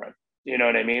long run. You know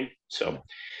what I mean? So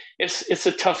it's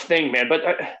a tough thing, man. But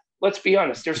let's be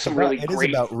honest. There's some really great. It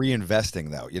is about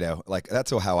reinvesting, though. You know, like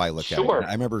that's how I look at it.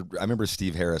 I remember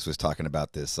Steve Harris was talking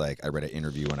about this. Like I read an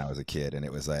interview when I was a kid, and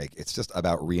it was like it's just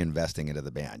about reinvesting into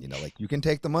the band. You know, like you can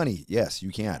take the money, yes,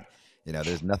 you can. You know,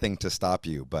 there's nothing to stop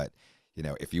you, but you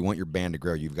know, if you want your band to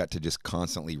grow, you've got to just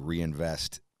constantly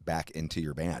reinvest back into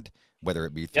your band, whether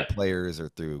it be through players or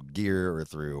through gear or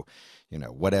through, you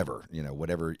know, whatever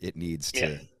it needs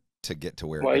to get to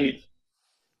where. Well, you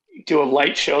do a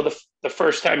light show the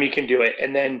first time you can do it,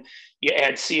 and then you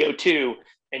add CO2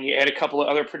 and you add a couple of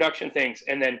other production things,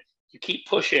 and then you keep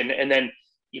pushing, and then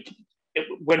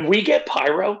when we get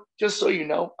pyro, just so you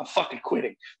know, I'm fucking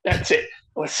quitting. That's it.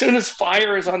 As soon as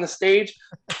fire is on the stage,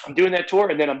 I'm doing that tour,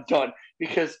 and then I'm done.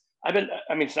 Because I mean,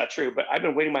 it's not true, but I've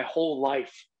been waiting my whole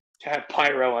life to have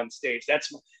pyro on stage.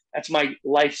 That's my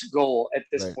life's goal at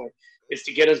this point, is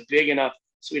to get us big enough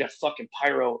so we'd have fucking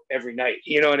pyro every night.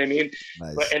 You know what I mean?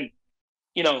 Nice.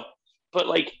 But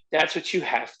like, that's what you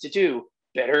have to do.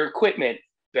 Better equipment,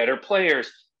 better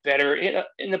players,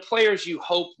 and the players, you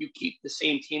hope you keep the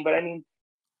same team, but I mean,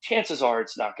 chances are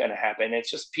it's not going to happen. It's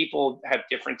just people have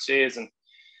differences and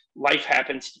life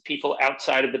happens to people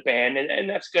outside of the band, and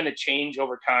that's going to change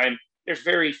over time. There's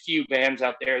very few bands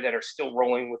out there that are still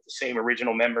rolling with the same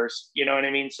original members. You know what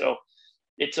I mean? So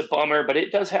it's a bummer, but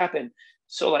it does happen.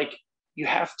 So like, you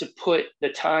have to put the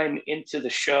time into the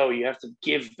show. You have to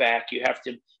give back. You have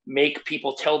to make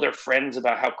people tell their friends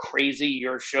about how crazy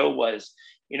your show was.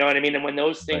 You know what I mean? And when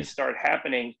those things start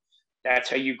happening, that's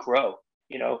how you grow.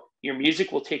 You know, your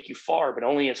music will take you far, but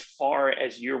only as far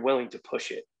as you're willing to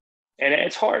push it. And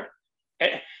it's hard.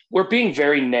 We're being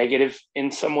very negative in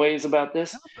some ways about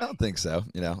this. I don't think so.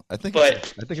 You know, I think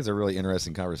it's a really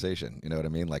interesting conversation. You know what I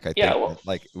mean? Like, I think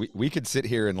like we could sit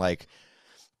here and like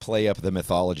play up the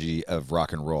mythology of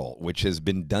rock and roll, which has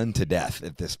been done to death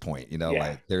at this point. You know,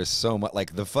 like there's so much,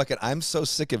 like I'm so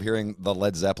sick of hearing the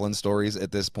Led Zeppelin stories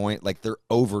at this point. Like they're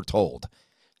overtold.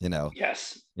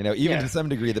 Yes. Even to some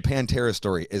degree, the Pantera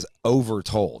story is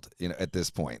overtold, at this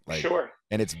point. Like, Sure.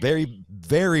 And it's very,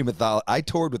 very I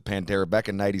toured with Pantera back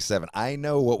in '97. I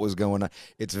know what was going on.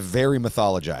 It's very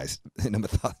mythologized.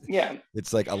 Yeah.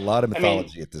 It's like a lot of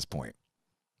mythology at this point.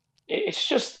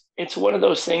 It's one of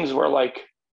those things where like,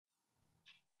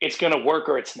 it's going to work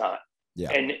or it's not. Yeah.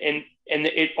 And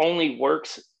it only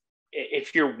works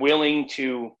if you're willing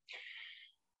to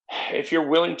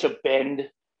bend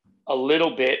a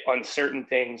little bit on certain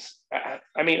things.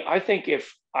 I mean, I think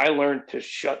if I learned to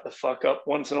shut the fuck up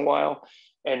once in a while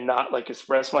and not like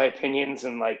express my opinions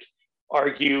and like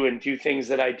argue and do things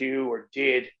that I do or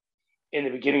did in the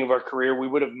beginning of our career, we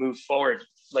would have moved forward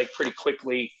like pretty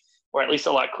quickly, or at least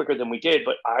a lot quicker than we did.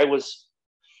 But I was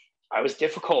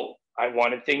difficult. I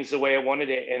wanted things the way I wanted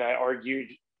it, and I argued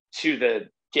to the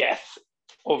death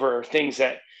over things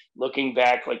that, looking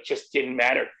back, like just didn't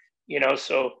matter.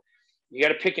 So you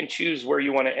got to pick and choose where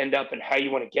you want to end up and how you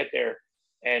want to get there.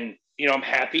 And I'm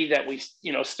happy that we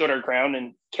stood our ground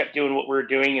and kept doing what we were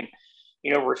doing, and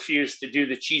refused to do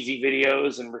the cheesy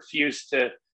videos and refused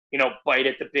to bite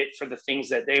at the bit for the things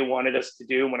that they wanted us to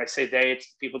do. When I say they, it's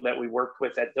the people that we worked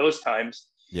with at those times.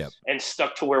 Yeah. And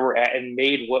stuck to where we're at and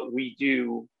made what we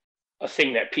do a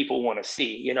thing that people want to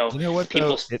see. You know what,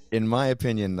 though? In my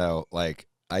opinion, though, like,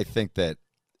 I think that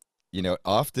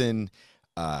often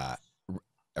a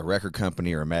record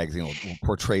company or a magazine will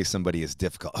portray somebody as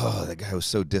difficult. Oh, that guy was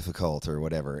so difficult or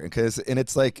whatever. And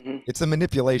it's like, it's a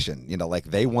manipulation, like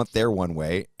they want their one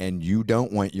way and you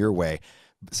don't want your way.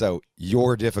 So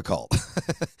you're difficult.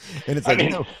 And it's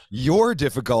like, you're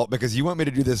difficult because you want me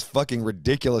to do this fucking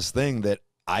ridiculous thing that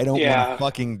I don't want to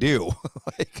fucking do.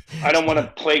 Like, I don't want to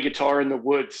play guitar in the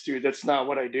woods, dude. That's not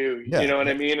what I do. You know what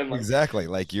I mean? And like, exactly.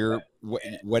 Like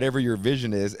whatever your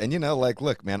vision is. And like,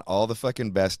 look, man, all the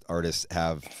fucking best artists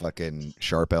have fucking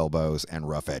sharp elbows and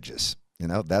rough edges.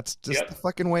 That's just the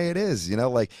fucking way it is.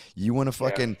 Like, you want to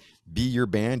fucking be your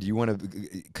band. You want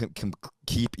to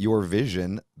keep your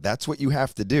vision. That's what you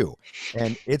have to do.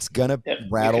 And it's going to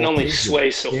rattle. You can only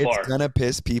sway so far. It's going to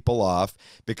piss people off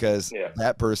because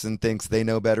that person thinks they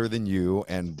know better than you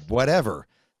and whatever.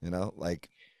 Like,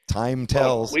 time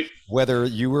tells whether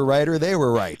you were right or they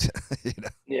were right.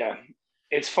 Yeah.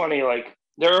 It's funny. Like,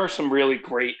 there are some really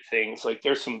great things. Like,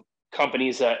 there's some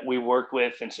companies that we work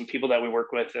with and some people that we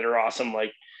work with that are awesome.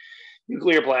 Like,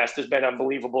 Nuclear Blast has been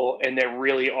unbelievable, and they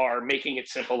really are making it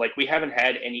simple. Like, we haven't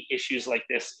had any issues like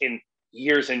this in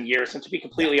years and years. And to be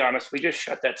completely honest, we just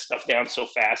shut that stuff down so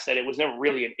fast that it was never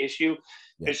really an issue.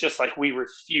 It's just like, we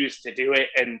refuse to do it.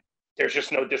 And there's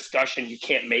just no discussion. You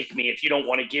can't make me. If you don't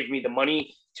want to give me the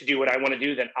money to do what I want to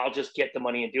do, then I'll just get the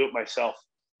money and do it myself.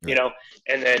 And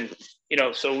then,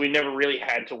 so we never really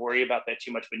had to worry about that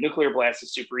too much. But Nuclear Blast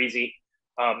is super easy.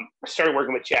 I started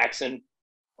working with Jackson,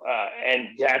 and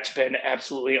that's been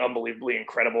absolutely unbelievably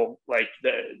incredible. Like,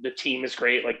 the team is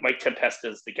great. Like, Mike Tempesta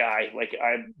is the guy. Like,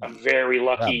 I'm very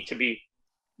lucky to be.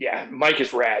 Yeah, Mike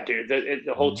is rad, dude.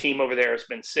 The whole team over there has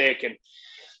been sick, and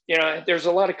there's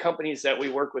a lot of companies that we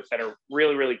work with that are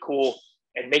really, really cool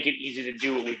and make it easy to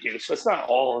do what we do. So it's not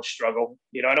all a struggle.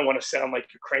 I don't want to sound like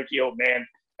a cranky old man.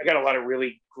 I got a lot of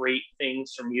really great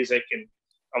things for music, and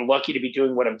I'm lucky to be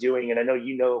doing what I'm doing. And I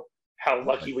know how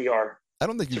lucky we are. I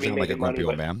don't think you sound like a grumpy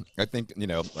old man. I think,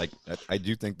 like, I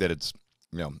do think that it's,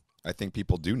 I think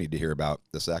people do need to hear about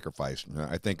the sacrifice.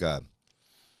 I think, I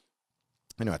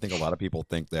think a lot of people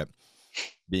think that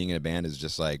being in a band is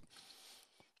just like,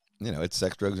 it's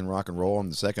sex, drugs, and rock and roll.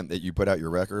 And the second that you put out your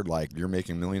record, like, you're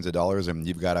making millions of dollars and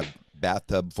you've got a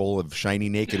bathtub full of shiny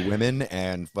naked women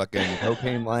and fucking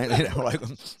cocaine line, like,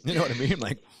 you know what I mean?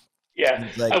 Like,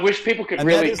 like, I wish people could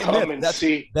really come and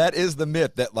see. That is the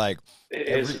myth that, like,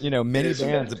 many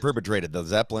bands have perpetrated, the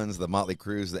Zeppelins, the Motley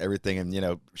Crues, everything.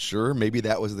 And, sure, maybe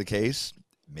that was the case.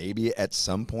 Maybe at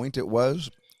some point it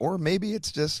was, or maybe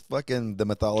it's just fucking the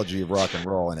mythology of rock and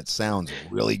roll and it sounds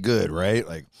really good, right?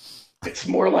 Like, it's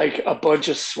more like a bunch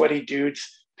of sweaty dudes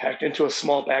packed into a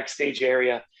small backstage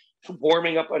area,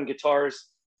 warming up on guitars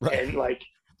and like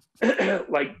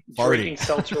drinking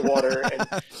seltzer water, and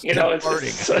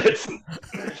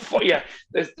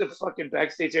the fucking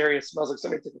backstage area smells like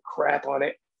somebody took a crap on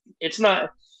it. It's not.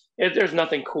 There's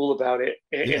nothing cool about it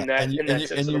in that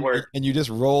sense of the word. And you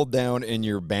just rolled down in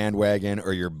your bandwagon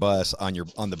or your bus on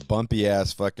the bumpy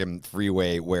ass fucking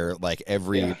freeway where, like,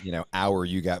 every hour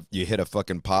you hit a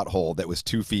fucking pothole that was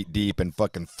 2 feet deep and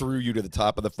fucking threw you to the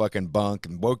top of the fucking bunk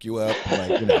and woke you up,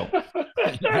 like,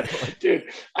 Dude,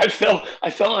 I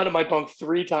fell out of my bunk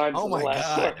 3 times in the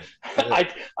last year.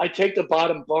 I take the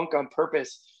bottom bunk on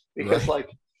purpose because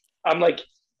I'm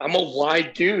a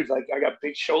wide dude. Like, I got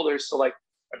big shoulders, so like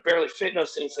I barely fit in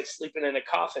those things, like sleeping in a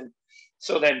coffin.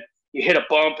 So then you hit a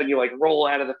bump and you like roll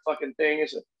out of the fucking thing.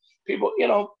 It's people,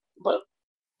 but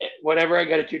whatever I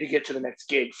got to do to get to the next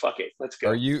gig, fuck it, let's go.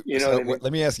 Are you? You know So what I mean?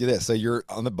 let me ask you this: so you're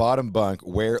on the bottom bunk.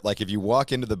 Where, like, if you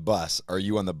walk into the bus, are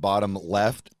you on the bottom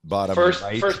left, bottom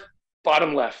right? First,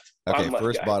 bottom left. Okay, Bottom left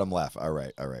first guy. bottom left. All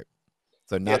right, all right.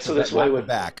 So not Yeah, the, so this not way the with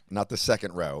back, not the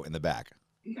second row in the back.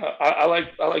 I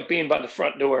like being by the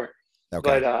front door.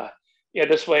 Okay. But yeah,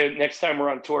 this way next time we're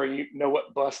on tour, you know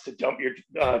what bus to dump your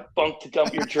bunk to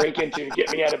dump your drink into to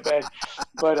get me out of bed.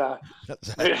 But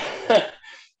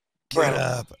Get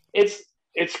up.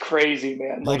 It's crazy,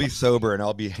 man. You'll Like, be sober and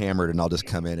I'll be hammered and I'll just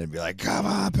come in and be like, "Come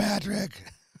on, Patrick."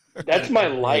 that's my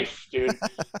life, dude.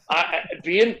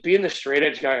 Being the straight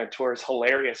edge guy on tour is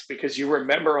hilarious because you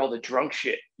remember all the drunk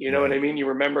shit. You know what I mean? You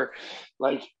remember,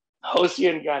 like,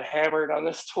 Hosian got hammered on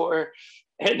this tour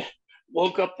and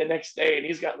woke up the next day and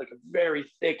he's got like a very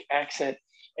thick accent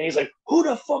and he's like, "Who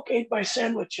the fuck ate my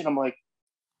sandwich?" And I'm like,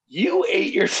 "You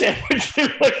ate your sandwich."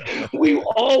 Like, we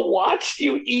all watched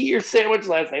you eat your sandwich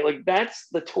last night. Like, that's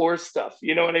the tour stuff.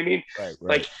 You know what I mean? Right.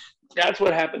 Like, that's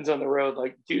what happens on the road.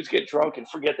 Like, dudes get drunk and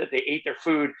forget that they ate their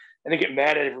food and they get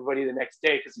mad at everybody the next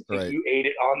day because they think you ate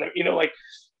it on them. Like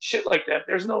shit like that.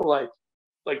 There's no like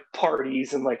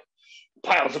parties and like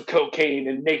piles of cocaine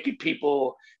and naked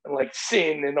people and like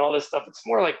sin and all this stuff. It's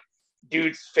more like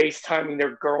dudes FaceTiming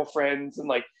their girlfriends and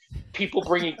like people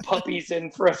bringing puppies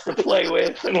in for us to play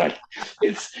with. And like,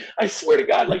 I swear to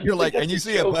God, like, you're like, and you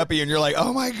see a puppy and you're like,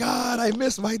 "Oh my God, I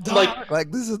miss my dog."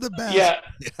 Like this is the best. Yeah.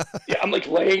 Yeah. I'm like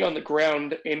laying on the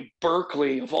ground in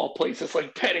Berkeley of all places,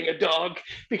 like petting a dog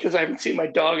because I haven't seen my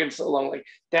dog in so long. Like,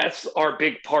 that's our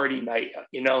big party night,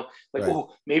 like,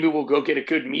 oh, maybe we'll go get a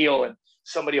good meal and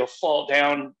somebody will fall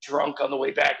down drunk on the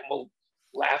way back and we'll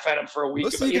laugh at him for a week.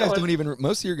 Most of you guys don't even.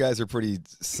 Most of your guys are pretty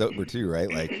sober too,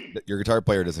 right? Like your guitar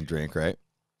player doesn't drink, right?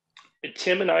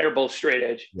 Tim and I are both straight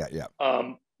edge. Yeah.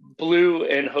 Blue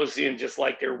and Hosian just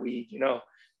like their weed.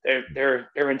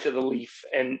 They're into the leaf,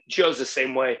 and Joe's the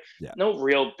same way. Yeah. No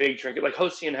real big drinker. Like,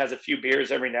 Hosian has a few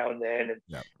beers every now and then,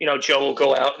 and Joe will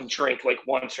go out and drink like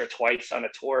once or twice on a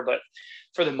tour. But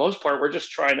for the most part, we're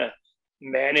just trying to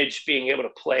manage being able to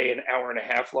play an hour and a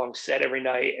half long set every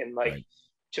night and like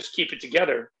just keep it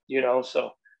together, So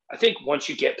I think once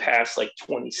you get past like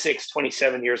 26,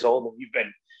 27 years old and you've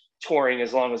been touring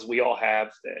as long as we all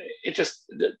have, it just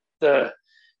the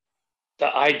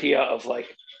idea of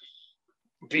like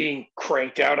being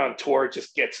cranked out on tour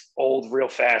just gets old real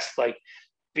fast. Like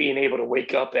being able to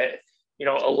wake up at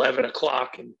 11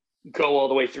 o'clock and go all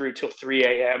the way through till 3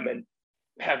 a.m. and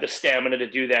have the stamina to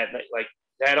do that. Like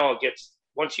that all gets,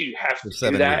 once you have to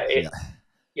do that,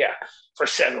 for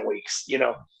 7 weeks,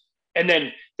 And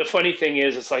then the funny thing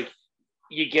is, it's like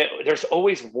there's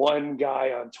always one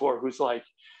guy on tour who's like,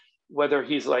 whether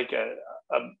he's like a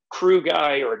crew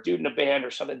guy or a dude in a band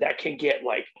or something, that can get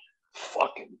like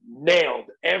fucking nailed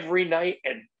every night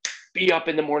and be up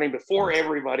in the morning before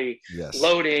everybody,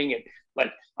 loading. And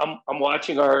like, I'm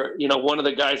watching one of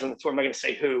the guys on the tour, I'm not going to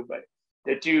say who, but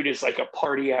the dude is like a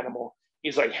party animal.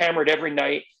 He's like hammered every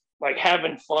night, like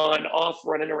having fun, off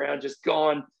running around, just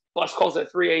gone. Bus calls at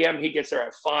 3 a.m. He gets there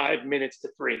at 5 minutes to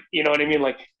 3. You know what I mean?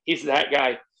 Like, he's that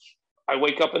guy. I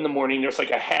wake up in the morning, there's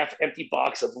like a half empty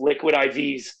box of liquid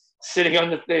IVs sitting on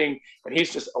the thing, and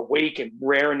he's just awake and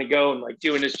raring to go and like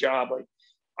doing his job. Like,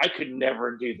 I could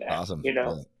never do that. Awesome.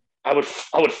 I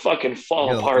would fucking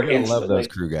fall apart instantly. I love those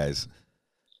crew guys.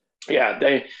 Yeah,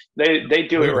 they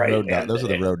do it right. Those are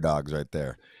the road dogs right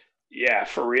there. Yeah,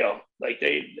 for real. Like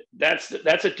that's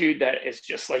a dude that is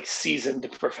just like seasoned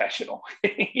professional.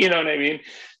 You know what I mean?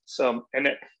 So, and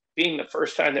it being the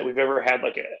first time that we've ever had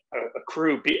like a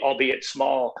crew, albeit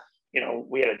small,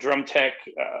 we had a drum tech,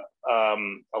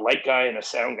 a light guy and a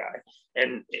sound guy.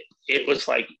 And it was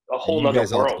like a whole nother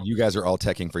world. You guys are all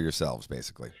teching for yourselves,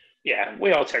 basically. Yeah,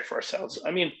 we all tech for ourselves.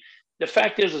 I mean, the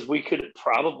fact is we could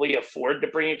probably afford to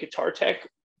bring a guitar tech,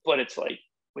 but it's like,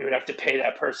 we would have to pay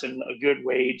that person a good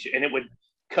wage and it would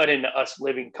cut into us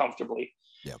living comfortably.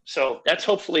 Yeah. So that's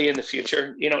hopefully in the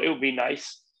future. It would be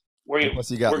nice.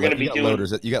 Plus you got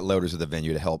loaders at the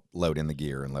venue to help load in the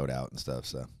gear and load out and stuff.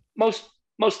 So most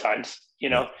times,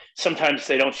 sometimes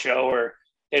they don't show or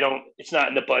it's not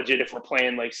in the budget if we're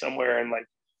playing like somewhere in like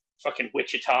fucking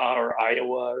Wichita or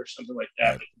Iowa or something like that.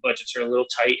 Right. The budgets are a little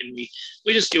tight and we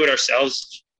just do it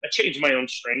ourselves. I change my own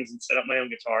strings and set up my own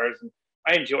guitars, and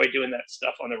I enjoy doing that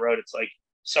stuff on the road. It's like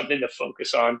something to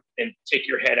focus on and take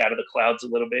your head out of the clouds a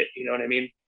little bit. You know what I mean?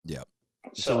 Yeah.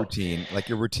 It's a routine, like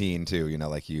your routine too,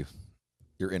 like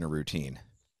you're in a routine.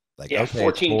 Like,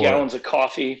 14 gallons of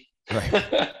coffee.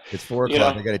 Right. It's 4 You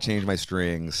o'clock. know? I got to change my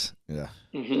strings. Yeah.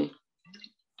 hmm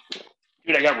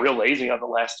Dude, I got real lazy on the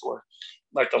last tour.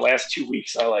 Like the last 2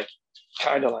 weeks, I like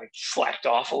kind of like slacked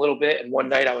off a little bit. And one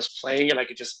night I was playing and I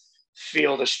could just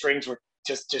feel the strings were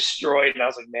just destroyed. And I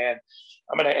was like, man,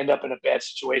 I'm going to end up in a bad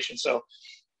situation. So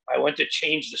I went to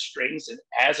change the strings. And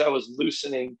as I was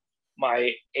loosening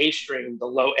my A string, the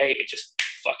low A, it just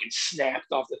fucking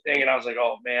snapped off the thing. And I was like,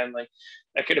 oh man, like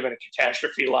that could have been a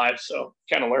catastrophe live. So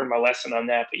kind of learned my lesson on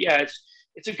that. But yeah,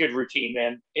 it's a good routine,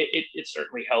 man. It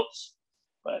certainly helps.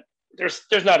 But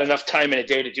there's not enough time in a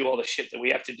day to do all the shit that we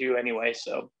have to do anyway.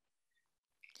 So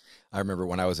I remember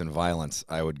when I was in Violence,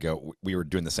 I would go. We were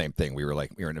doing the same thing. We were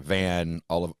in a van,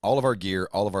 all of our gear,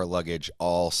 all of our luggage,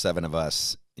 all 7 of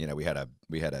us. You know, we had our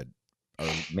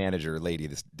manager lady,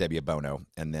 this Debbie Bono,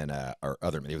 and then our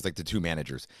other. It was like the 2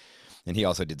 managers, and he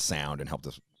also did sound and helped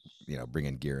us, you know, bring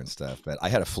in gear and stuff. But I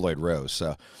had a Floyd Rose,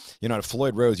 so you know, at a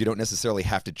Floyd Rose, you don't necessarily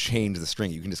have to change the string.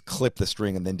 You can just clip the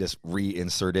string and then just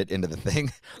reinsert it into the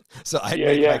thing. So I'd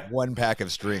make like 1 pack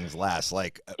of strings last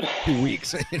like 2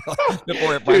 weeks, you know,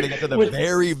 before it finally got to the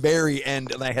very, very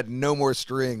end, and I had no more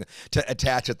string to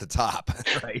attach at the top.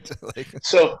 Right? Like,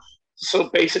 so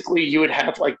basically, you would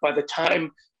have like by the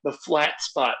time the flat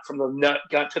spot from the nut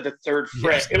got to the 3rd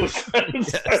fret, it was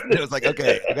it was like,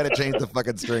 okay, I got to change the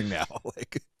fucking string now.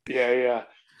 Like, yeah.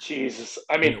 Jesus.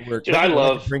 I mean, dude, I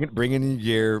love bringing in your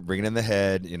gear, bringing in the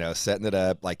head, you know, setting it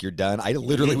up. Like you're done. I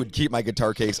literally would keep my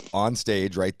guitar case on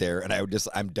stage right there, and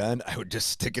I'm done. I would just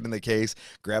stick it in the case,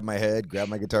 grab my head, grab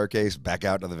my guitar case, back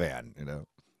out to the van. You know,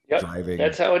 driving.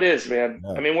 That's how it is, man.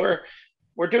 Yeah. I mean,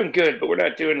 we're doing good, but we're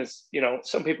not doing as, you know,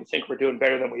 some people think we're doing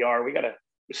better than we are. We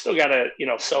still gotta, you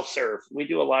know, self-serve. We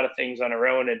do a lot of things on our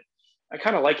own, and I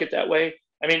kind of like it that way.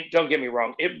 I mean, don't get me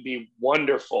wrong. It would be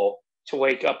wonderful to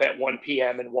wake up at 1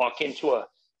 p.m. and walk into a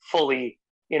fully,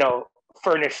 you know,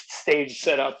 furnished stage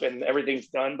setup and everything's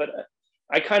done. But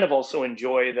I kind of also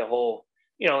enjoy the whole,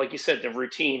 you know, like you said, the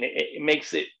routine. It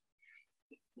makes it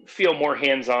feel more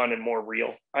hands-on and more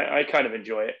real. I kind of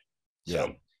enjoy it. Yeah.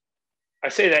 So I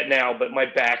say that now, but my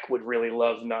back would really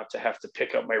love not to have to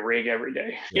pick up my rig every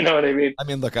day. Yeah. You know what I mean? I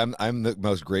mean, look, I'm the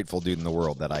most grateful dude in the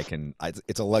world that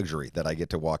it's a luxury that I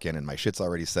get to walk in and my shit's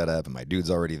already set up and my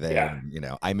dude's already there. Yeah. And, you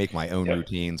know, I make my own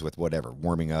routines with whatever,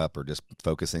 warming up or just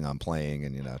focusing on playing,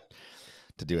 and, you know,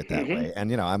 to do it that way. And,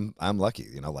 you know, I'm lucky,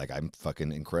 you know, like I'm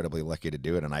fucking incredibly lucky to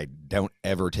do it. And I don't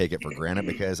ever take it for granted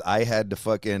because I had to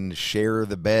fucking share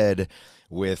the bed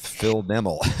with Phil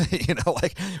Demmel, you know,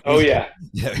 like,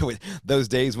 those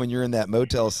days when you're in that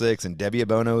Motel 6 and Debbie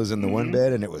Abono's in the one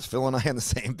bed and it was Phil and I in the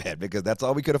same bed because that's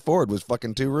all we could afford was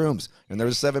fucking 2 rooms and there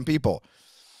was 7 people.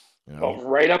 You know? Well,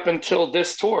 right up until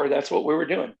this tour, that's what we were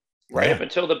doing. Right up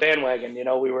until the bandwagon, you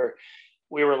know, we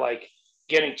were like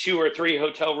getting 2 or 3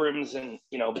 hotel rooms, and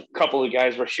you know, a couple of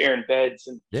guys were sharing beds,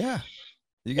 and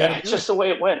it's just the way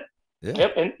it went.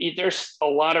 And there's a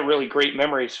lot of really great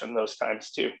memories from those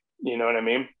times too. You know what I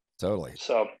mean? Totally.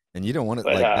 So, and you don't want to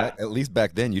that, at least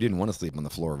back then, you didn't want to sleep on the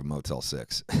floor of a Motel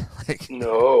 6. Like,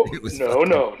 no. It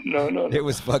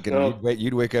was fucking. No.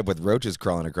 You'd wake up with roaches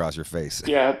crawling across your face.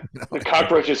 Yeah, you know, the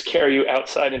cockroaches carry you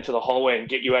outside into the hallway and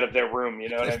get you out of their room. You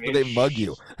know what I mean? They mug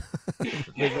you.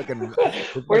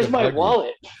 Where's my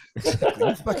wallet?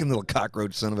 You fucking little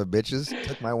cockroach son of a bitches!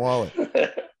 Took my wallet.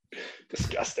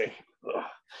 Disgusting.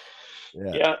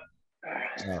 Yeah.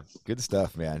 Oh, good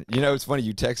stuff, man. You know, it's funny.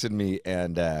 You texted me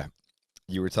and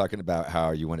you were talking about how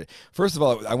you wanted. First of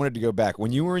all, I wanted to go back.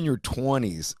 When you were in your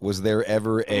 20s, was there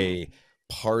ever a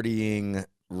partying,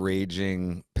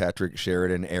 raging Patrick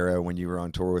Sheridan era when you were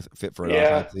on tour with Fit for an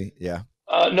Autopsy? Yeah.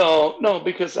 No,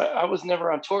 because I was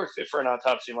never on tour with Fit for an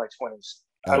Autopsy in my 20s.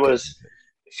 Okay. I was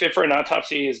Fit for an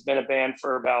Autopsy has been a band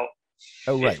for about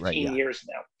 15 years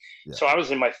now. Yeah. So I was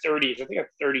in my 30s. I think I'm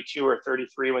 32 or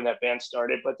 33 when that band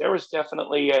started. But there was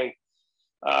definitely a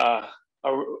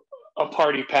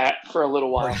party Pat for a little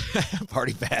while.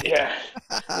 Party Pat.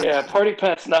 Yeah. Party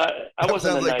Pat's not. I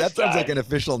wasn't a nice guy. That sounds like an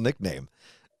official nickname.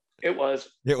 It was.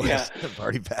 Yeah.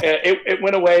 Party Pat. It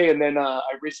went away, and then I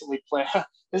recently planned.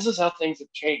 This is how things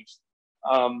have changed.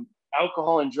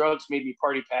 Alcohol and drugs made me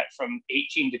Party Pat from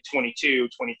 18 to 22,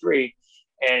 23,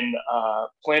 and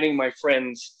planning my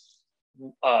friend's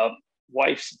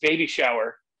wife's baby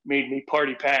shower made me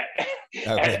Party Pat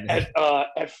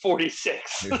at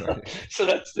 46. So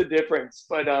that's the difference.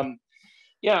 But I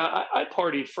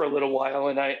partied for a little while,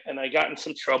 and I got in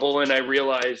some trouble, and I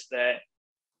realized that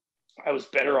I was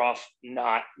better off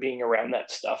not being around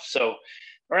that stuff. So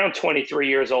around 23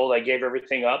 years old, I gave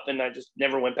everything up, and I just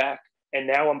never went back. And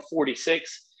now I'm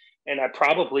 46, and I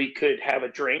probably could have a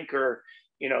drink or,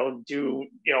 do,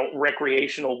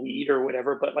 recreational weed or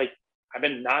whatever. But like, I've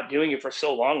been not doing it for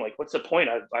so long. Like, what's the point?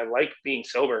 I like being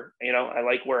sober. I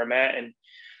like where I'm at. And,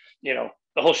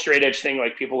 the whole straight edge thing,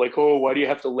 like people like, oh, why do you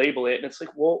have to label it? And it's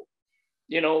like, well,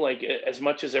 like as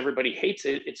much as everybody hates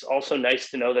it, it's also nice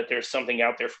to know that there's something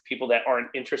out there for people that aren't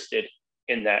interested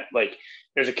in that. Like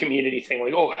there's a community thing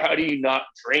like, oh, how do you not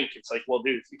drink? It's like, well,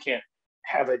 dude, if you can't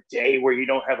have a day where you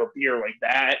don't have a beer, like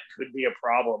that could be a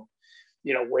problem,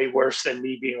 way worse than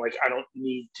me being like, I don't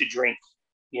need to drink.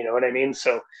 You know what I mean?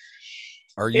 So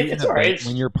are you it's all right.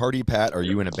 When you're Party Pat, are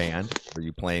you in a band? Are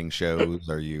you playing shows?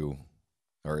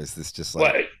 Or is this just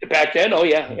like back then? Oh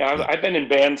yeah. I've been in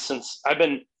bands I've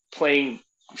been playing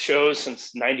shows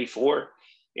since '94,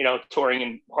 touring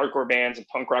in hardcore bands and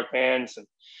punk rock bands and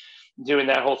doing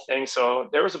that whole thing. So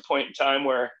there was a point in time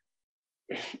where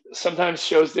sometimes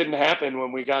shows didn't happen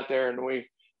when we got there, and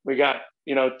we got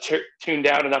tuned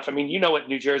out enough. I mean, what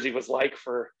New Jersey was like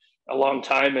for a long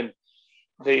time, and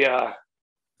the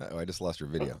I just lost your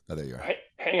video. Oh, there you are.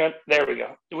 Hang on, there we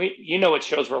go. What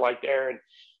shows were like there, and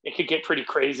it could get pretty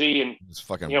crazy. And it's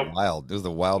fucking wild. It was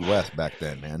the Wild West back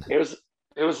then, man. It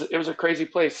was a crazy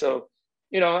place. So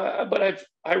but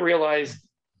I realized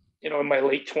in my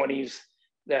late 20s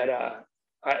that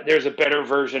there's a better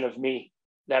version of me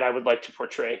that I would like to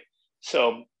portray.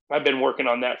 So I've been working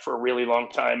on that for a really long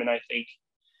time. And I think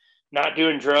not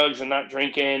doing drugs and not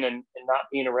drinking and not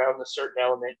being around a certain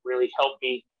element really helped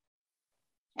me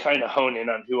kind of hone in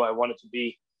on who I wanted to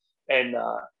be. And,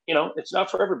 it's not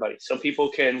for everybody. Some people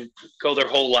can go their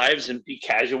whole lives and be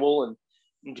casual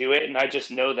and do it. And I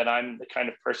just know that I'm the kind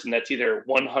of person that's either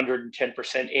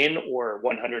 110% in or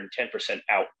 110%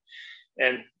 out.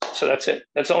 And so that's it.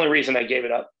 That's the only reason I gave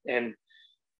it up. And,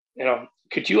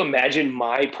 could you imagine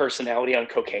my personality on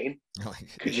cocaine?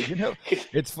 Could you?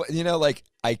 It's like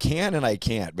I can and I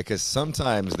can't, because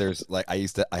sometimes there's like, I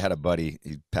had a buddy,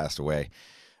 he passed away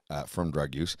from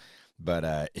drug use,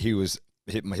 but he was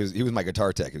my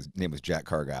guitar tech. His name was Jack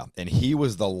Cargyle, and he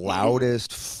was the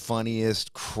loudest,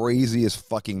 funniest, craziest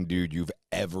fucking dude you've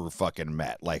ever fucking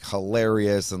met. Like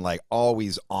hilarious and like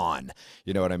always on.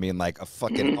 You know what I mean? Like a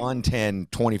fucking on 10,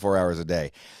 24 hours a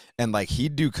day. And like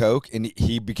he'd do coke, and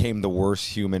he became the worst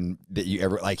human that you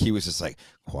ever, like he was just like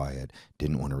quiet,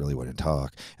 didn't want to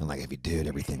talk, and like if he did,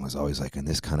 everything was always like in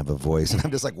this kind of a voice. And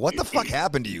I'm just like, what the fuck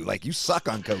happened to you? Like you suck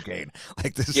on cocaine.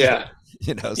 Like this. Yeah.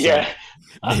 So yeah.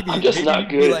 Maybe I'm just maybe not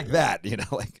good like that.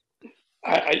 Like.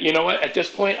 You know what? At this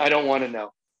point, I don't want to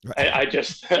know. Right. I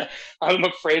just I'm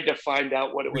afraid to find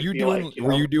out what it would be like.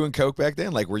 Were you doing coke back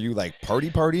then? Like, were you like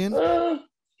partying?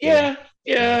 Yeah.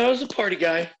 I was a party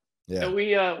guy. Yeah. And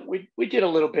we did a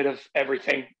little bit of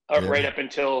everything right up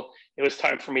until it was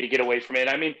time for me to get away from it.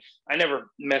 I mean, I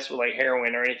never messed with like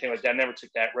heroin or anything like that. I never took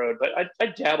that road, but I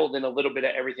dabbled in a little bit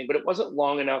of everything, but it wasn't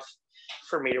long enough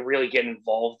for me to really get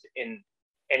involved in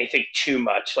anything too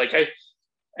much. Like I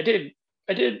did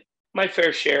my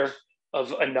fair share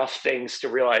of enough things to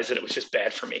realize that it was just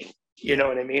bad for me. You know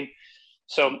what I mean?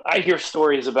 So I hear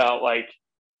stories about like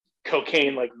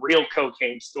cocaine, like real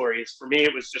cocaine stories. For me,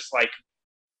 it was just like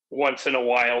once in a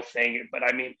while thing. But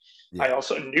I mean, I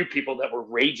also knew people that were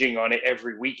raging on it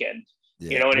every weekend.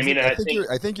 You know what I mean? And I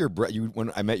think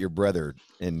when I met your brother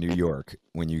in New York,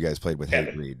 when you guys played with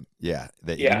Hatebreed, you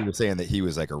were saying that he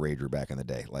was like a rager back in the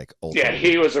day, like ultra.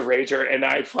 He was a rager, and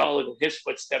I followed in his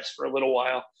footsteps for a little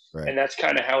while, and that's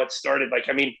kind of how it started. Like,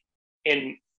 and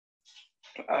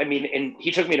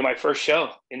he took me to my first show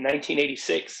in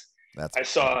 1986. I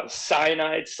saw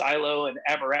Cyanide, Silo, and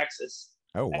Abraxas.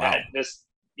 Oh wow!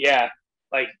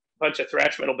 Like bunch of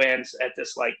thrash metal bands at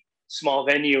this like small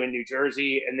venue in New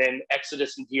Jersey, and then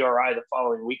Exodus and DRI the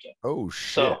following weekend. Oh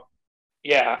shit! So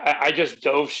I just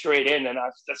dove straight in, and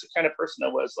that's the kind of person I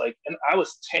was. Like, and I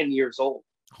was 10 years old.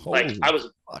 Holy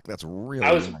fuck, that's really.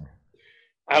 I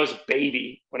was a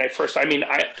baby when I first. I mean,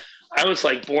 I was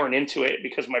like born into it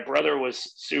because my brother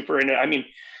was super into it. I mean,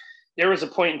 there was a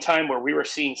point in time where we were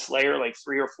seeing Slayer like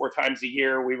 3 or 4 times a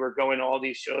year. We were going to all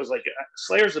these shows. Like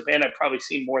Slayer's a band I've probably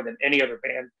seen more than any other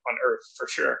band on earth for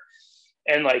sure.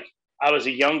 And like I was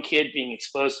a young kid being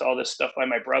exposed to all this stuff by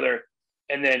my brother.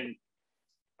 And then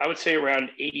I would say around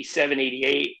 87,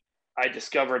 88, I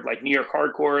discovered like New York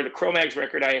hardcore, the Cro-Mags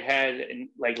record I had in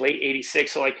like late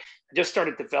 86. So like I just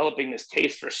started developing this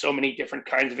taste for so many different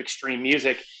kinds of extreme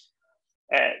music.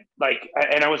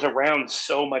 And I was around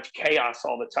so much chaos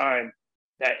all the time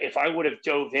that if I would have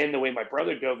dove in the way my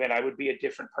brother dove in, I would be a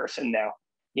different person now.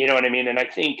 You know what I mean? And I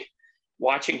think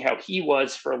watching how he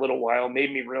was for a little while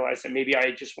made me realize that maybe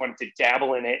I just wanted to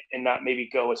dabble in it and not maybe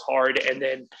go as hard. And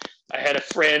then I had a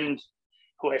friend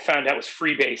who I found out was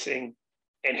freebasing,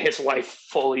 and his life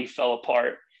fully fell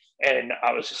apart. And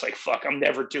I was just like, fuck, I'm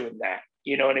never doing that.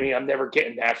 You know what I mean? I'm never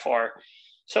getting that far.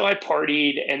 So I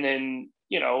partied, and then,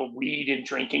 weed and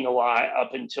drinking a lot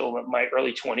up until my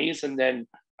early 20s. And then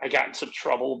I got in some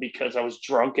trouble because I was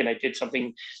drunk and I did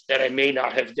something that I may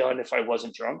not have done if I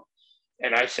wasn't drunk.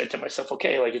 And I said to myself,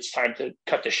 okay, like, it's time to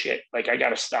cut the shit. Like, I got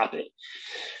to stop it.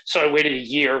 So I waited a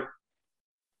year,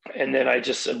 and then I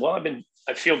just said, well,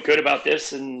 I feel good about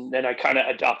this. And then I kind of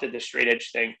adopted the straight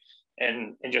edge thing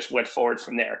and just went forward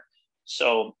from there.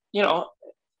 So,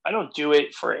 I don't do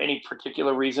it for any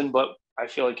particular reason, but I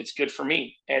feel like it's good for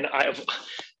me. And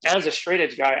as a straight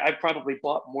edge guy, I probably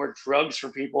bought more drugs for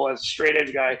people as a straight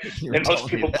edge guy than most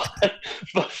people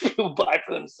buy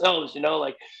for themselves.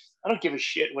 Like, I don't give a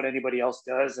shit what anybody else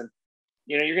does, and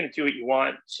you're gonna do what you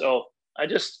want. So I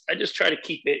just try to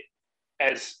keep it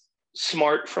as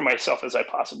smart for myself as I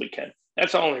possibly can.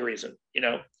 That's the only reason.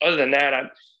 Other than that,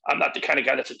 I'm not the kind of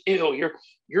guy that's like, ew,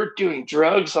 you're doing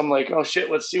drugs. I'm like, oh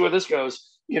shit, let's see where this goes.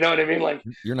 You know what I mean? Like,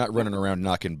 you're not running around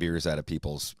knocking beers out of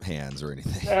people's hands or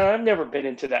anything. I've never been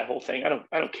into that whole thing. I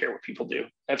don't care what people do.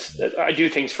 I do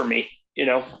things for me.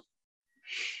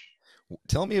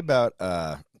 Tell me about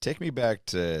take me back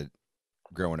to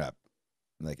growing up,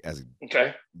 like as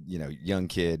a young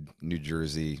kid, New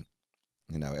Jersey.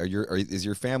 Is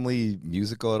your family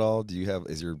musical at all?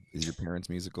 Is your parents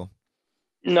musical?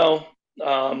 No.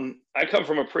 I come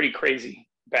from a pretty crazy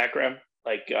background,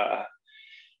 like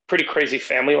pretty crazy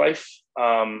family life.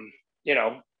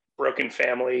 Broken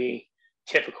family,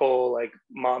 typical, like,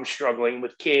 mom struggling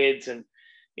with kids, and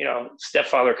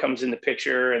stepfather comes in the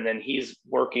picture, and then he's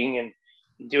working and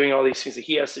doing all these things that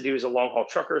he has to do as a long haul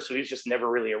trucker, so he's just never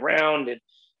really around. And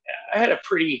I had a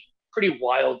pretty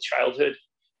wild childhood.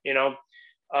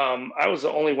 I was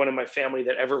the only one in my family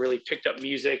that ever really picked up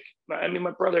music. I mean,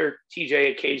 my brother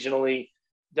TJ occasionally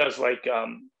does, like,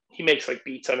 he makes like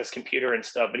beats on his computer and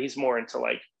stuff, but he's more into,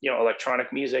 like,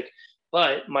 electronic music.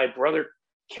 But my brother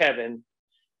Kevin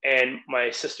and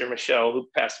my sister Michelle, who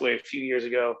passed away a few years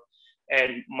ago,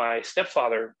 and my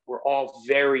stepfather were all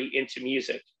very into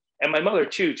music. And my mother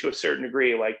too, to a certain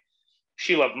degree. Like,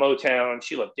 she loved Motown,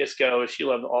 she loved disco, she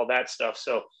loved all that stuff.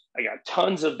 So I got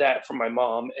tons of that from my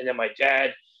mom. And then my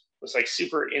dad was, like,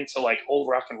 super into, like, old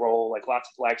rock and roll, like lots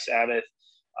of Black Sabbath,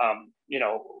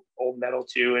 old metal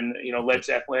too, and Led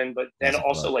Zeppelin. But then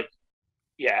also, like,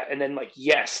 and then, like,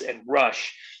 Yes and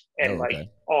Rush and like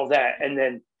all that, and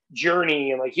then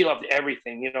Journey, and, like, he loved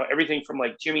everything. Everything from,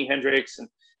 like, Jimi Hendrix and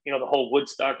the whole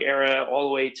Woodstock era, all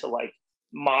the way to, like,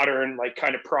 modern, like,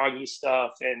 kind of proggy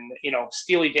stuff. And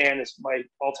Steely Dan is my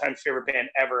all-time favorite band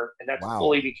ever, and that's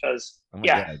fully because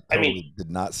I totally did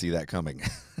not see that coming.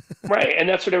 Right, and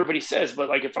that's what everybody says. But,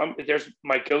 like, if there's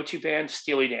my go-to band,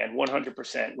 Steely Dan,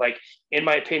 100%. Like, in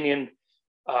my opinion,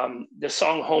 the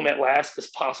song "Home at Last" is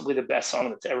possibly the best song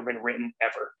that's ever been written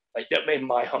ever. Like, that, in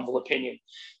my humble opinion.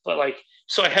 But, like,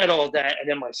 so I had all that, and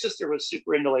then my sister was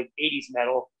super into, like, 80s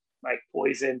metal, like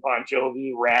Poison, Bon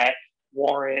Jovi, Rat,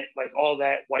 Warrant, like all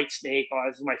that, White Snake.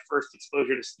 This is my first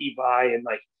exposure to Steve Vai and,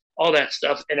 like, all that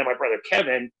stuff. And then my brother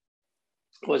Kevin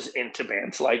was into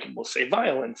bands like, we'll say,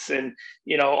 Violence, and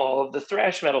all of the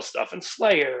thrash metal stuff, and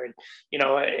Slayer, and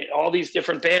all these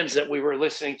different bands that we were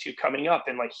listening to coming up,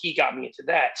 and, like, he got me into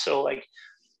that. So, like,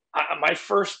 my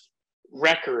first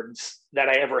records that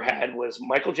I ever had was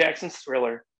Michael Jackson's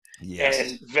Thriller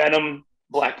and Venom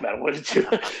Black Metal. What did you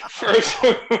first?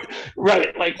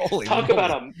 Right, like, holy talk moly.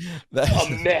 About a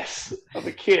mess of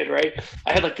a kid, right?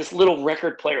 I had, like, this little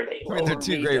record player. They're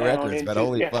two great records, but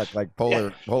holy fuck, like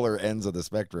polar ends of the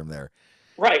spectrum there.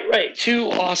 Right,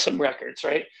 two awesome records,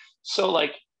 right? So,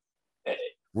 like,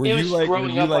 were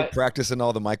you practicing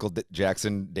all the Michael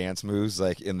Jackson dance moves,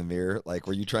 like, in the mirror? Like,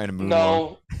 were you trying to move?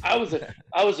 No, I was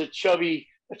a chubby,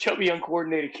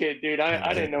 uncoordinated kid, dude.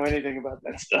 I didn't know anything about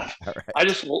that stuff. Right. I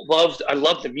just loved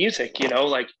the music,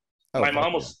 like, my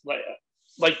mom was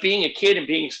like being a kid and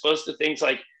being exposed to things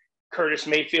like Curtis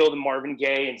Mayfield and Marvin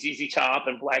Gaye and ZZ Top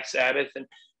and Black Sabbath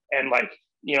and like,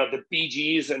 the Bee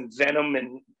Gees and Venom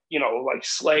and, like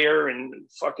Slayer and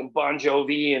fucking Bon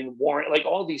Jovi and Warrant, like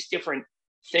all these different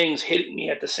things hitting me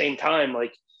at the same time.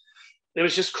 Like, it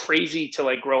was just crazy to,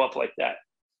 like, grow up like that.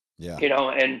 Yeah.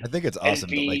 And I think it's awesome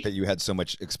that you had so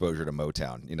much exposure to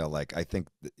Motown. Like, I think,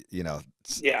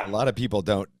 a lot of people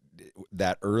don't.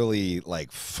 That early,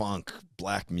 like, funk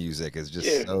black music is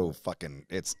just so fucking,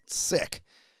 it's sick,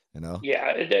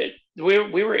 Yeah,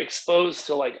 we were exposed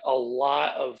to, like, a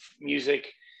lot of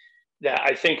music that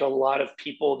I think a lot of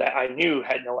people that I knew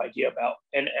had no idea about,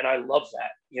 and I love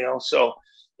that, so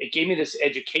it gave me this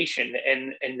education.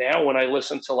 And now when I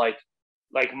listen to, like,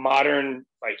 like modern,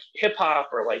 like hip hop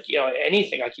or like, you know,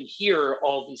 anything. I can hear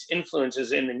all these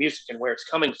influences in the music and where it's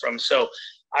coming from. So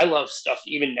I love stuff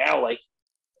even now, like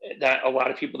that a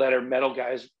lot of people that are metal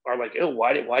guys are like, oh,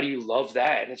 why do you love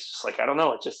that? And it's just like, I don't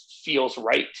know. It just feels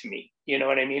right to me. You know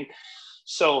what I mean?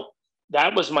 So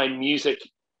that was my music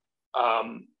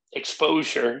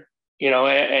exposure, you know,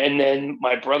 and then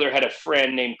my brother had a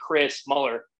friend named Chris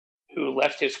Muller who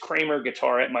left his Kramer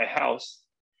guitar at my house.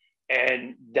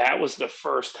 And that was the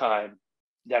first time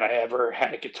that I ever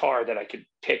had a guitar that I could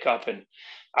pick up. And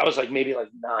I was like maybe like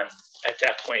 9 at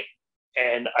that point.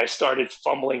 And I started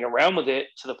fumbling around with it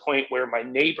to the point where my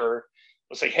neighbor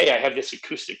was like, hey, I have this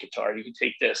acoustic guitar. You can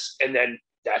take this. And then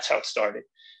that's how it started.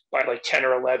 By like 10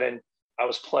 or 11, I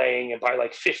was playing. And by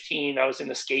like 15, I was in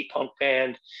the skate punk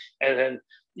band. And then,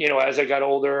 you know, as I got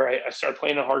older, I started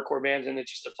playing in hardcore bands, and it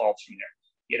just evolved from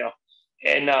there, you know.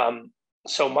 And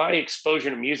so my exposure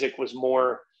to music was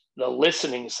more the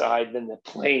listening side than the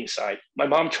playing side. My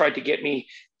mom tried to get me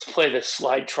to play the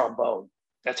slide trombone.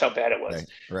 That's how bad it was.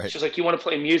 Right. She was like, you want to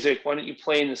play music? Why don't you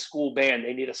play in the school band?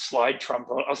 They need a slide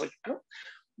trombone. I was like, I don't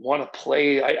want to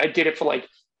play. I did it for like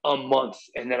a month.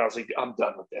 And then I was like, I'm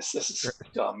done with this. This is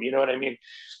dumb. You know what I mean?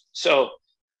 So,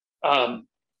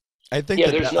 I think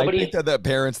that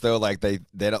parents though, like they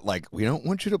don't like, we don't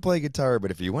want you to play guitar, but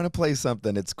if you want to play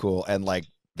something, it's cool. And like,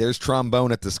 there's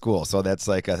trombone at the school. So that's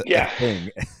like a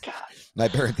thing. My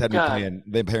parents had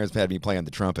me playing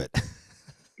the trumpet.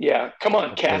 Yeah, come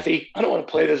on, Kathy. I don't want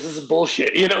to play this. This is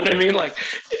bullshit. You know what I mean? Like,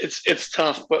 it's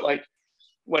tough, but like,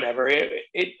 whatever.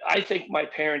 I think my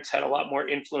parents had a lot more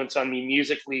influence on me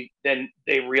musically than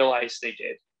they realized they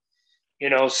did.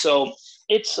 You know, so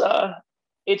it's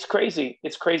crazy.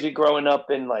 It's crazy growing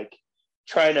up and like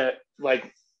trying to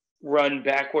like run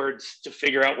backwards to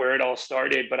figure out where it all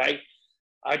started. But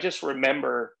I just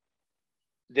remember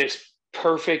this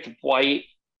perfect white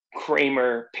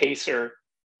Kramer Pacer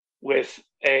with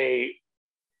a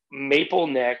maple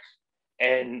neck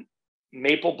and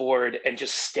maple board, and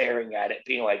just staring at it,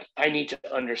 being like, I need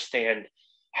to understand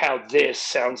how this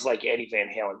sounds like Eddie Van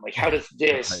Halen. Like, how does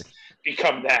this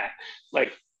become that?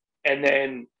 Like, and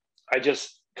then I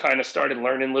just kind of started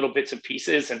learning little bits and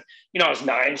pieces. And, you know, I was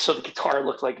 9, so the guitar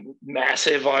looked like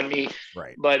massive on me.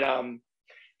 Right. But,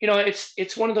 you know,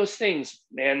 it's one of those things,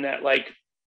 man, that like,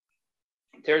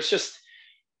 there's just,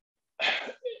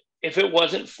 if it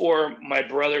wasn't for my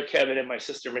brother Kevin and my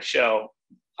sister Michelle,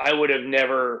 I would have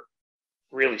never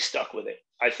really stuck with it.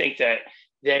 I think that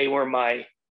they were my,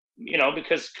 you know,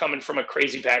 because coming from a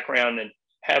crazy background and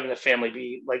having the family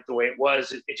be like the way it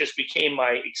was, it just became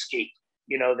my escape.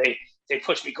 You know, they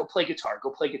pushed me, go play guitar.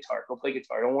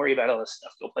 Don't worry about all this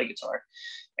stuff. Go play guitar.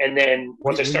 And then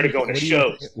once I started going to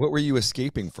shows. What were you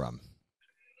escaping from?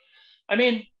 I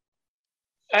mean,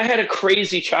 I had a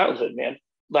crazy childhood, man.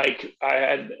 Like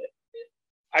I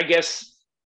guess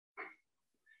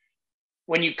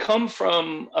when you come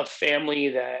from a family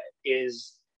that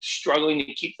is struggling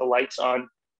to keep the lights on,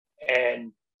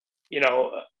 and, you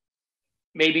know,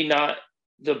 maybe not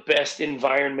the best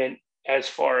environment as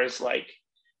far as like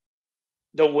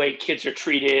the way kids are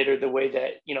treated or the way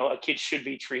that, you know, a kid should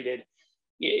be treated,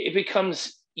 it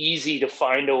becomes easy to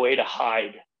find a way to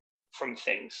hide from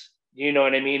things. You know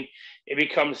what I mean? It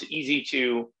becomes easy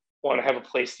to want to have a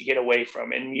place to get away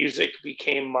from, and music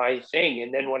became my thing.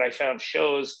 And then when I found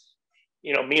shows,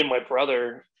 you know, me and my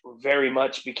brother very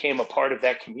much became a part of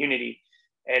that community,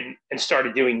 and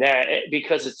started doing that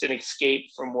because it's an escape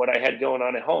from what I had going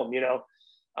on at home. You know,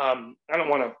 I don't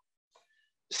want to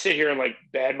sit here and like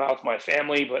badmouth my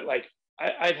family, but like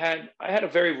I had a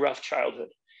very rough childhood,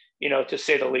 you know, to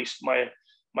say the least. My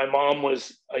mom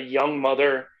was a young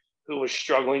mother who was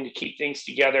struggling to keep things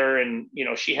together, and, you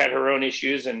know, she had her own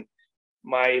issues. And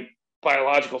my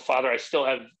biological father, I still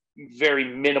have very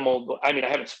minimal, I mean, I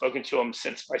haven't spoken to him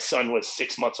since my son was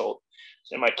 6 months old,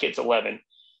 and my kid's 11.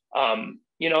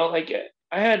 You know, like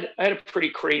I had a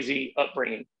pretty crazy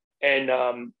upbringing,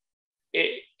 and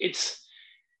it's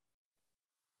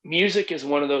music is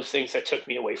one of those things that took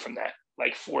me away from that,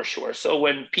 like, for sure. So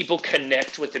when people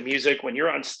connect with the music, when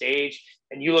you're on stage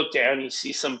and you look down, you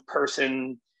see some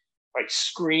person like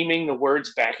screaming the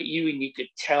words back at you, and you could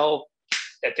tell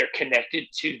that they're connected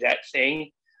to that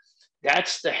thing.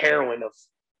 That's the heroine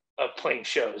of playing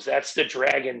shows. That's the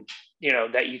dragon, you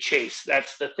know, that you chase.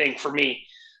 That's the thing for me,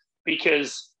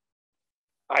 because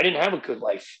I didn't have a good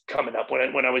life coming up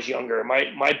when I was younger.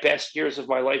 My best years of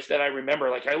my life that I remember,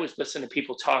 like, I always listen to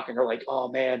people talk and they're like, oh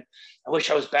man, I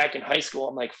wish I was back in high school.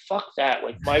 I'm like, fuck that.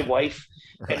 Like, my wife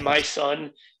Right. and my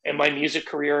son and my music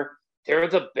career, they're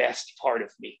the best part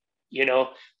of me. You know,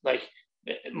 like,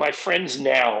 my friends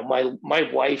now,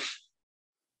 my wife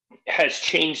has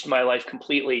changed my life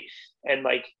completely. And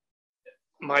like,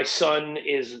 my son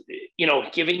is,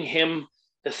 giving him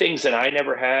the things that I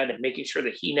never had and making sure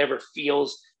that he never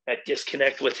feels that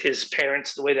disconnect with his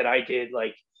parents the way that I did.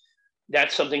 Like,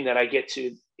 that's something that I get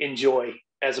to enjoy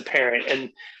as a parent. And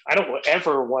I don't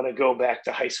ever want to go back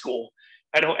to high school.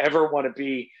 I don't ever want to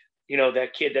be,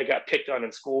 that kid that got picked on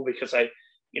in school because I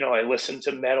listened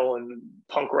to metal and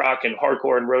punk rock and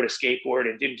hardcore and rode a skateboard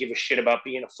and didn't give a shit about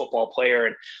being a football player.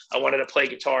 And I wanted to play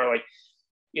guitar. Like,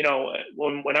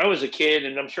 when I was a kid,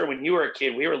 and I'm sure when you were a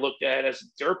kid, we were looked at as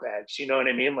dirtbags, you know what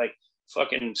I mean? Like,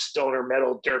 fucking stoner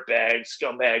metal dirtbags,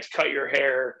 scumbags, cut your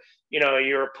hair,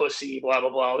 you're a pussy, blah, blah,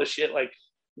 blah, all this shit. Like,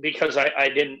 because I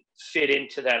didn't fit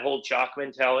into that whole jock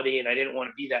mentality and I didn't want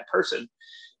to be that person. And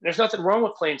there's nothing wrong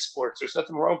with playing sports. There's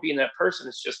nothing wrong with being that person.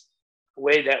 It's just the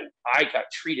way that I got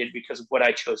treated because of what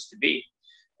I chose to be.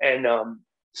 And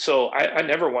so I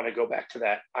never want to go back to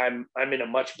that. I'm in a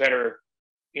much better,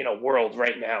 world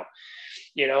right now,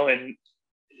 and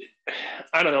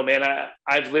I don't know, man,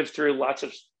 I've lived through lots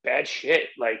of bad shit,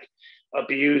 like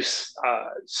abuse,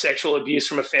 sexual abuse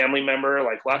from a family member,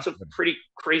 like lots of pretty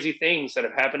crazy things that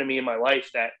have happened to me in my life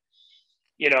that,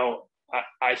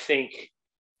 I think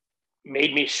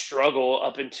made me struggle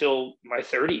up until my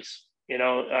 30s,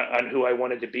 on who I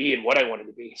wanted to be and what I wanted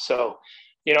to be. So,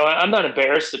 I'm not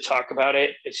embarrassed to talk about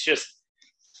it. It's just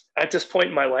at this point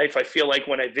in my life, I feel like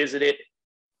when I visit it,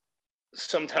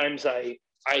 sometimes I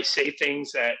say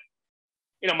things that,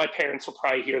 my parents will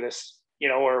probably hear this,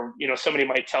 or, somebody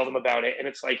might tell them about it. And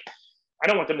it's like, I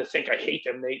don't want them to think I hate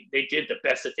them. They did the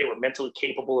best that they were mentally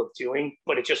capable of doing,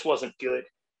 but it just wasn't good,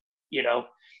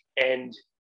 and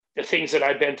the things that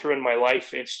I've been through in my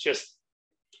life, it's just,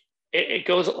 it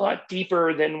goes a lot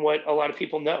deeper than what a lot of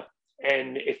people know.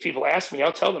 And if people ask me,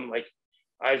 I'll tell them, like,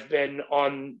 I've been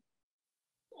on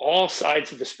all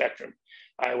sides of the spectrum.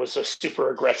 I was a super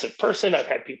aggressive person. I've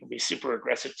had people be super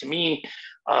aggressive to me.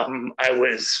 I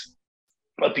was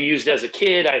abused as a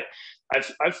kid.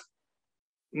 I've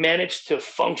managed to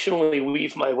functionally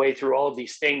weave my way through all of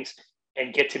these things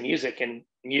and get to music. And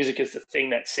music is the thing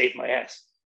that saved my ass.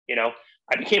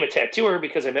 I became a tattooer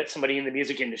because I met somebody in the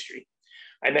music industry.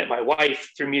 I met my wife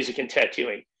through music and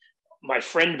tattooing. My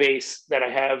friend base that I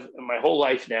have in my whole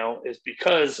life now is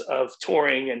because of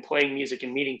touring and playing music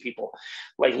and meeting people.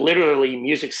 Like, literally,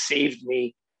 music saved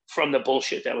me from the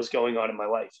bullshit that was going on in my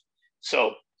life.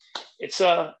 So it's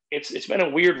been a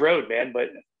weird road, man, but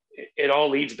it all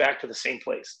leads back to the same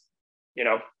place,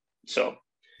 So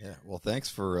yeah. Well, thanks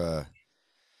for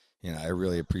I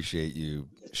really appreciate you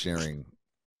sharing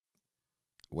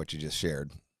what you just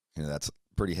shared. That's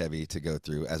pretty heavy to go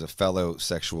through. As a fellow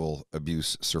sexual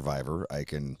abuse survivor, I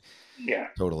can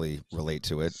totally relate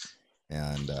to it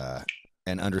and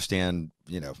understand,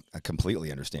 I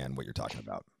completely understand what you're talking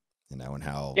about, and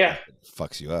how it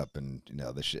fucks you up and,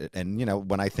 the shit. And,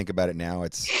 when I think about it now,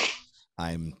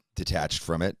 I'm detached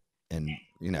from it and,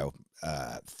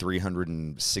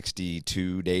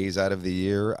 362 days out of the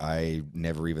year, I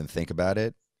never even think about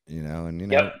it,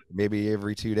 and, maybe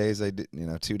every 2 days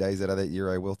 2 days out of that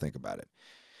year, I will think about it.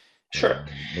 Sure.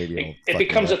 Maybe it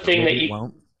becomes a thing that you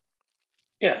won't.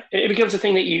 Yeah, it becomes a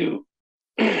thing that you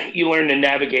you learn to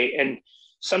navigate. And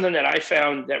something that I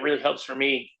found that really helps for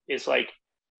me is, like,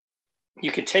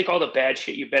 you can take all the bad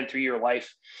shit you've been through your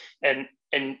life and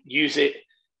use it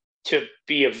to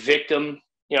be a victim.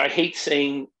 I hate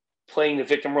saying playing the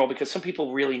victim role because some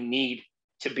people really need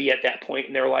to be at that point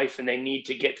in their life and they need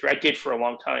to get through. I did for a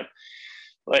long time,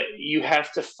 but you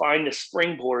have to find a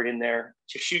springboard in there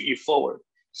to shoot you forward.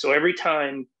 So every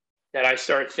time that I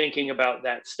start thinking about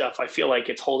that stuff, I feel like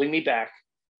it's holding me back.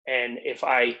 And if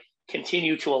I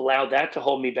continue to allow that to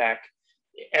hold me back,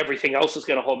 everything else is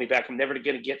going to hold me back. I'm never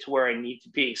going to get to where I need to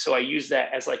be. So I use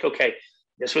that as like, okay,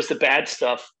 this was the bad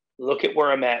stuff. Look at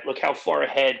where I'm at. Look how far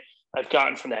ahead I've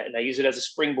gotten from that. And I use it as a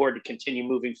springboard to continue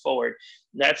moving forward.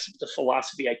 And that's the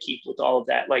philosophy I keep with all of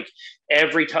that. Like,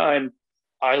 every time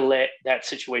I let that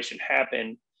situation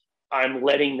happen, I'm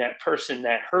letting that person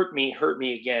that hurt me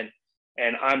again.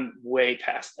 And I'm way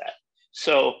past that.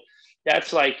 So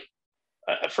that's like,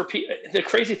 the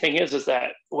crazy thing is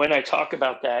that when I talk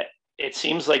about that, it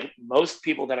seems like most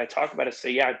people that I talk about it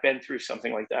say, yeah, I've been through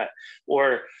something like that.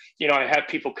 Or, I have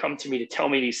people come to me to tell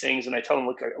me these things and I tell them,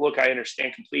 look, I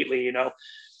understand completely,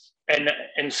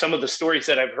 and some of the stories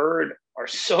that I've heard are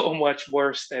so much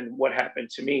worse than what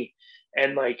happened to me.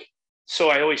 And like, so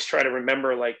I always try to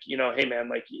remember, like, hey man,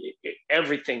 like,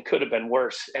 everything could have been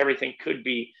worse. Everything could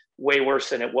be way worse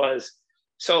than it was.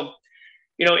 So,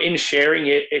 in sharing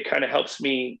it, it kind of helps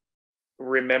me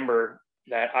remember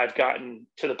that I've gotten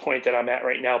to the point that I'm at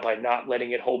right now by not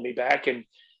letting it hold me back. And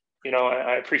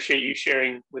I appreciate you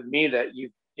sharing with me that you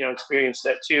experienced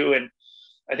that too. And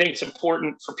I think it's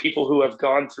important for people who have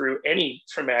gone through any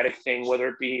traumatic thing, whether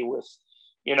it be with,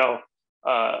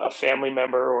 a family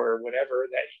member or whatever,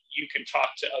 that you can talk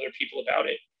to other people about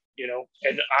it,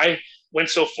 And I went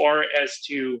so far as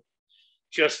to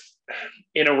just,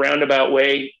 in a roundabout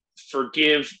way,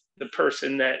 forgive the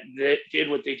person that did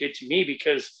what they did to me,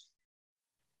 because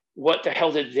what the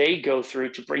hell did they go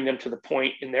through to bring them to the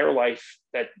point in their life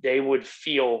that they would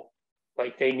feel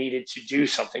like they needed to do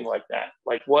something like that?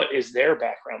 Like, what is their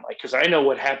background like? Because I know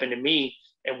what happened to me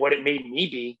and what it made me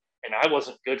be, and I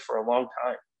wasn't good for a long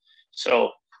time.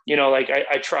 So, like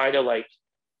I try to like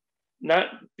not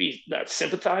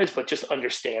sympathize, but just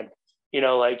understand,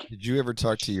 like. Did you ever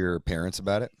talk to your parents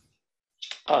about it?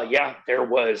 Yeah, there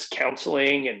was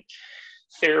counseling and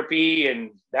therapy,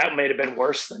 and that might have been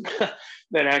worse than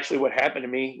than actually what happened to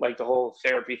me, like the whole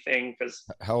therapy thing. Because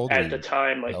How old were at you? the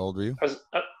time, like, How old were you? I was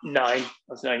 9. I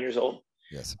was 9 years old.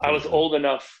 Yes. I was old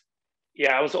enough.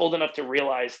 Yeah, I was old enough to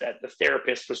realize that the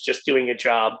therapist was just doing a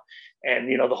job, and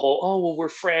the whole, oh well, we're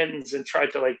friends, and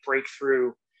tried to like break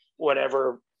through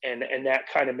whatever, and that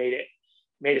kind of made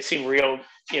it seem real,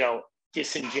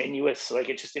 disingenuous. Like,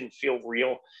 it just didn't feel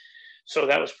real. So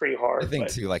that was pretty hard. I think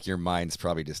too, like your mind's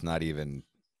probably just not even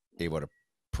able to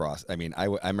process. I mean, I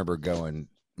remember going.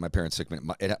 My parents took me.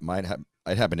 It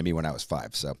happened to me when I was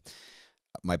 5. So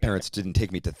my parents didn't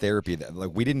take me to therapy.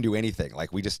 Like, we didn't do anything.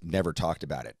 Like, we just never talked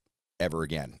about it ever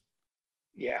again.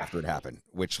 Yeah. After it happened,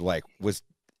 which like was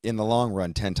in the long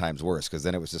run 10 times worse, because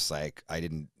then it was just like I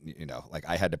didn't, like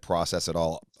I had to process it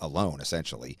all alone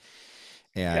essentially.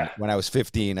 And when I was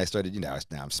 15, I started, now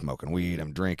I'm smoking weed,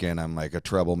 I'm drinking, I'm like a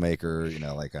troublemaker,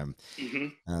 like I'm,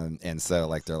 and so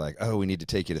like, they're like, oh, we need to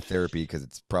take you to therapy because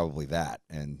it's probably that.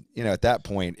 And, at that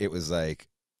point, it was like,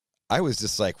 I was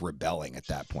just like rebelling at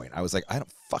that point. I was like, I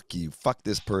don't, fuck you, fuck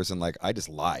this person. Like, I just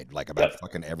lied, like about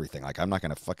fucking everything. Like, I'm not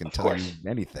going to fucking tell you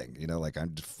anything, like,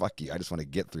 I'm just, fuck you. I just want to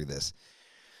get through this.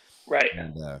 Right.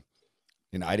 And,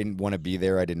 I didn't want to be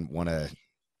there. I didn't want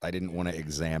to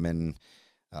examine,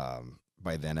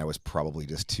 by then I was probably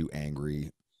just too angry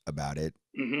about it.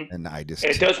 And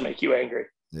it does make you angry.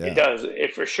 Yeah. It does.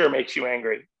 It for sure makes you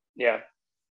angry. Yeah.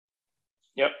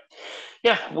 Yep.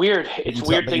 Yeah. Weird. It's a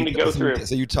weird thing to go through.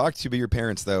 So you talked to your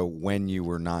parents though when you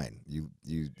were 9.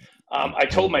 I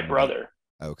told my brother.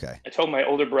 Okay. I told my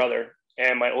older brother,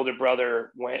 and my older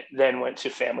brother went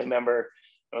to family member.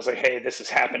 I was like, hey, this is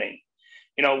happening.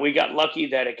 We got lucky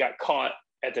that it got caught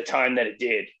at the time that it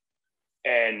did.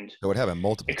 And so it happened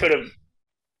multiple times.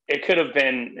 It could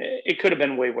have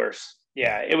been way worse.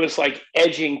 Yeah. It was like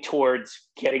edging towards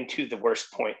getting to the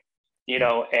worst point,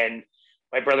 and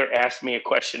my brother asked me a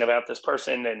question about this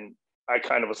person, and I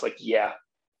kind of was like, yeah.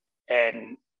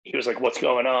 And he was like, what's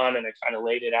going on? And I kind of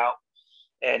laid it out,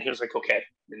 and he was like, okay.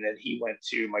 And then he went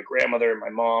to my grandmother and my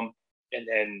mom, and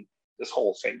then this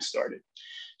whole thing started.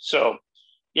 So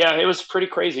yeah, it was pretty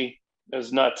crazy. It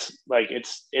was nuts. Like,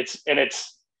 it's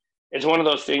one of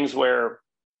those things where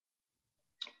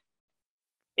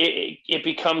it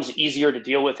becomes easier to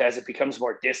deal with as it becomes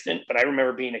more distant. But I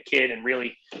remember being a kid and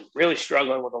really, really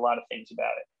struggling with a lot of things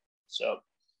about it. So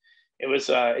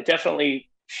it definitely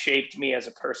shaped me as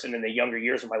a person in the younger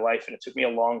years of my life. And it took me a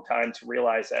long time to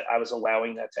realize that I was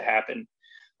allowing that to happen,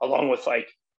 along with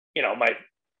like, my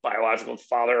biological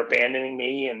father abandoning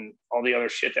me and all the other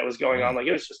shit that was going on. Like,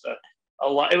 it was just a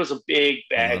lot. It was a big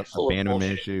bag full of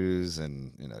abandonment issues,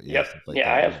 and yep.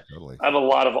 I have a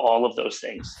lot of all of those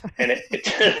things, and it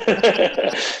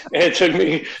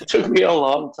took me a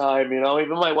long time. Even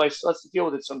my wife still has to deal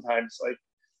with it sometimes. Like,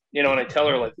 and I tell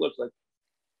her, like, look, like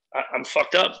I'm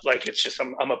fucked up. Like, it's just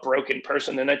I'm a broken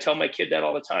person, and I tell my kid that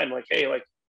all the time. Like, hey, like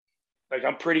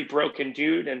I'm pretty broken,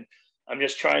 dude, and I'm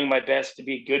just trying my best to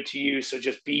be good to you. So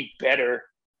just be better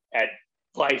at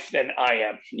life than I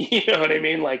am. You know what I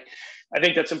mean? Like, I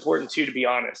think that's important too, to be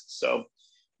honest. So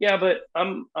yeah, but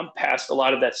I'm past a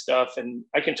lot of that stuff, and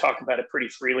I can talk about it pretty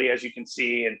freely, as you can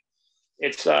see. And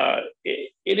it's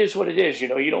it is what it is. You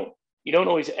don't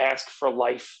always ask for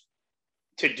life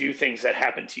to do things that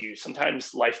happen to you.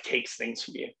 Sometimes life takes things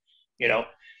from you,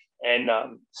 and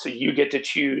so you get to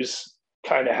choose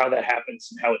kind of how that happens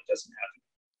and how it doesn't happen.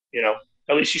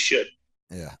 At least you should.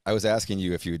 Yeah, I was asking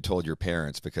you if you had told your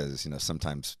parents, because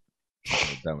sometimes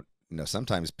people don't.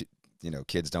 Sometimes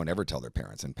kids don't ever tell their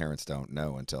parents, and parents don't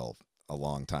know until a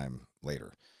long time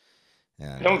later.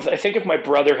 And I think if my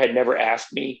brother had never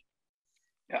asked me,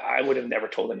 I would have never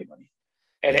told anybody,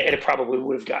 and it probably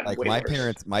would have gotten like way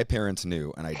worse. My parents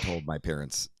knew, and I told my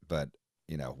parents, but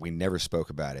we never spoke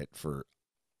about it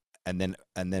and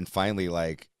then finally,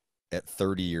 like at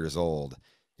 30 years old,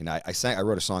 you know, I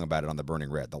wrote a song about it on the Burning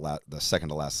Red. The second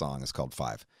to last song is called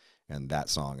 5, and that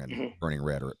song and Burning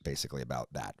Red are basically about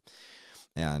that.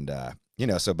 And you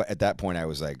know, so but at that point I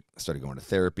was like, started going to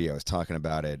therapy. I was talking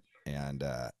about it, and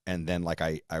then like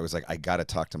I was like, I got to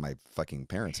talk to my fucking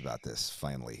parents about this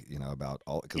finally. You know, about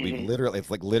all, because we literally,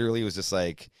 it's like literally was just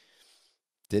like,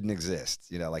 didn't exist.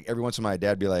 You know, like every once in a while my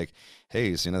dad be like,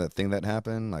 hey, so you know that thing that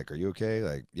happened, like, are you okay?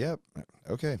 Like, yep,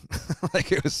 okay.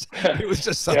 Like it was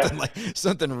just something like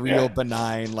something real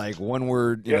benign, like one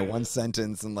word, you know, one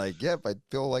sentence, and like, yep, I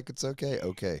feel like it's okay,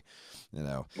 you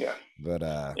know. But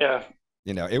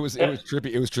you know, it was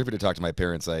trippy. It was trippy to talk to my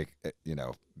parents, like, you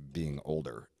know, being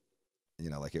older, you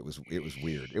know, like it was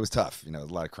weird. It was tough, you know, a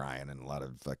lot of crying and a lot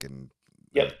of fucking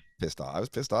pissed off. I was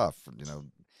pissed off, you know.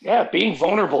 Yeah, being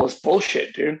vulnerable is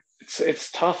bullshit, dude.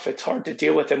 It's tough. It's hard to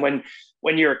deal with. And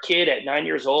when you're a kid at 9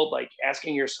 years old, like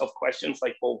asking yourself questions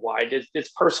like, well, why does this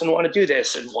person want to do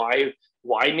this, and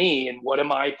why me, and what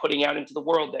am I putting out into the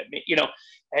world that, you know,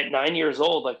 at 9 years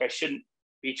old, like I shouldn't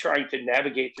be trying to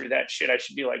navigate through that shit. I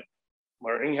should be like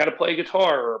learning how to play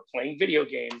guitar or playing video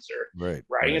games or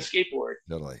riding a skateboard.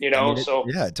 Totally. You know, I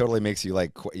mean, it totally makes you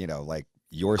like, you know, like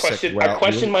your I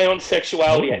question my own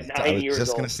sexuality at 9 years old. I was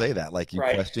just going to say that, like you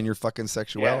question your fucking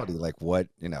sexuality, like what,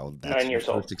 you know, that's 9 years your first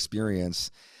old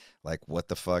experience. Like, what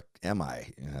the fuck am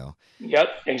I, you know? Yep,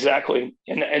 exactly.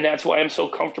 And that's why I'm so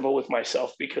comfortable with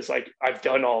myself, because like I've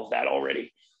done all of that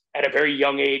already. At a very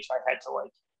young age, I had to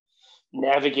like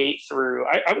navigate through,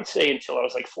 I would say until I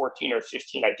was like 14 or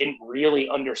 15, I didn't really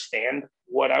understand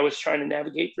what I was trying to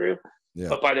navigate through.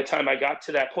 But by the time I got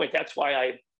to that point, that's why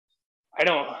I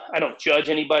don't judge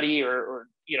anybody, or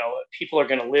you know, people are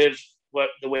going to live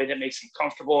the way that makes them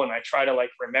comfortable. And I try to like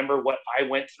remember what I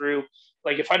went through.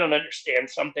 Like if I don't understand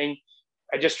something,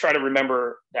 I just try to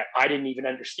remember that I didn't even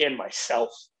understand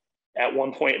myself at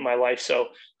one point in my life. So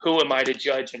who am I to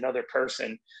judge another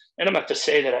person? And I'm not to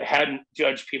say that I hadn't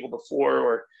judged people before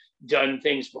or done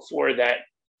things before that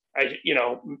I, you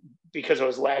know, because I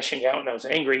was lashing out and I was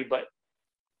angry. But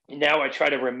now I try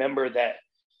to remember that,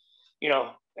 you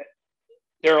know,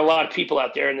 there are a lot of people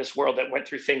out there in this world that went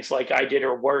through things like I did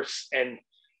or worse. And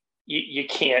you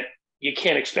can't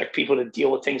expect people to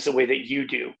deal with things the way that you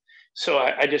do. So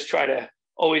I just try to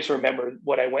always remember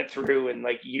what I went through and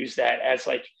like use that as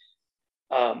like,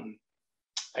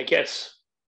 I guess,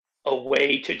 a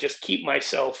way to just keep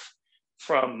myself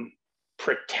from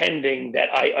pretending that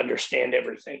I understand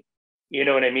everything. You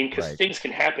know what I mean? Because things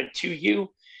can happen to you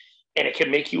and it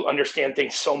can make you understand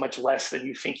things so much less than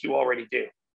you think you already do.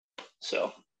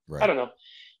 So I don't know.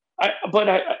 But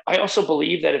I also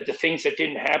believe that if the things that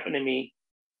didn't happen to me,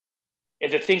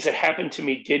 if the things that happened to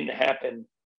me didn't happen,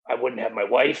 I wouldn't have my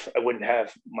wife. I wouldn't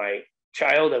have my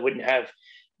child. I wouldn't have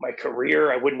my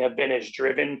career. I wouldn't have been as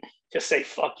driven to say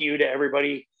fuck you to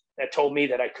everybody that told me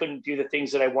that I couldn't do the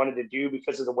things that I wanted to do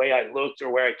because of the way I looked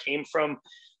or where I came from.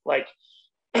 Like,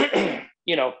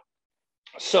 you know,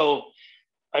 so,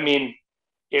 I mean,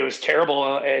 it was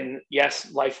terrible. And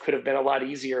yes, life could have been a lot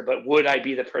easier, but would I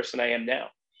be the person I am now?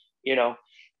 You know,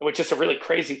 which is a really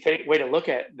crazy way to look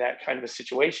at that kind of a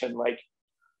situation. Like,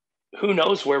 who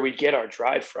knows where we get our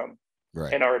drive from,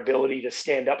 and our ability to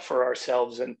stand up for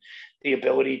ourselves and the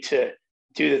ability to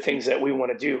do the things that we want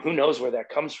to do. Who knows where that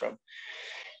comes from?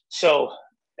 So,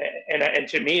 and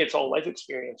to me, it's all life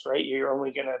experience, right? You're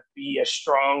only going to be as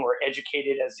strong or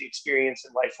educated as the experience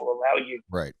in life will allow you.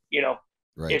 You know,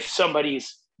 if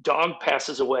somebody's dog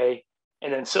passes away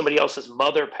and then somebody else's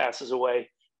mother passes away,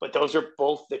 but those are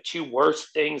both the two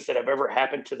worst things that have ever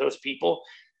happened to those people,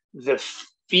 the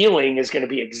feeling is going to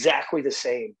be exactly the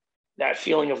same. That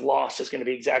feeling of loss is going to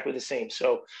be exactly the same.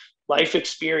 So life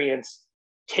experience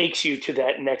takes you to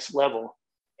that next level,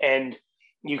 and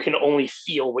you can only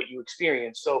feel what you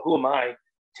experience. So who am I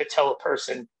to tell a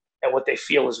person that what they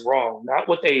feel is wrong?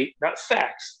 Not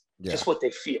facts, just what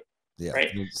they feel. Yeah, right.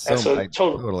 I mean, I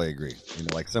totally agree. You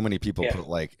know, like so many people put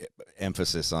like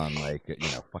emphasis on like,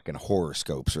 you know, fucking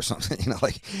horoscopes or something. You know,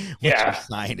 like what your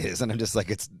sign is, and I'm just like,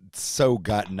 it's so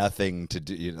got nothing to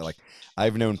do. You know, like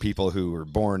I've known people who were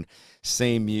born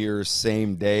same year,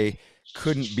 same day,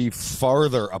 couldn't be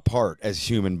farther apart as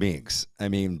human beings. I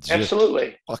mean, just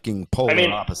absolutely fucking polar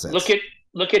opposites.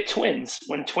 Look at twins.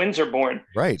 When twins are born,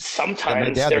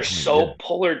 sometimes they're so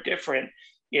polar different.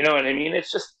 You know what I mean?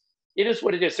 It's just, it is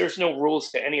what it is. There's no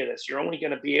rules to any of this. You're only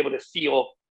going to be able to feel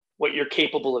what you're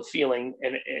capable of feeling,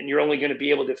 and you're only going to be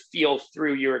able to feel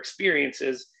through your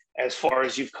experiences as far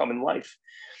as you've come in life.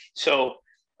 So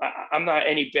I'm not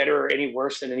any better or any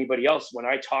worse than anybody else. When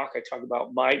I talk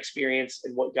about my experience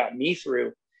and what got me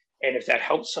through. And if that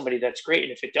helps somebody, that's great.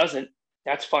 And if it doesn't,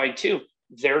 that's fine too.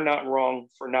 they're not wrong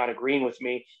for not agreeing with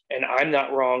me, and I'm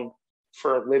not wrong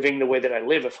for living the way that I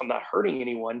live if I'm not hurting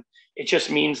anyone. It just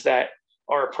means that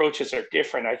our approaches are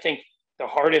different. I think the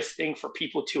hardest thing for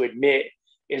people to admit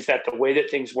is that the way that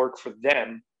things work for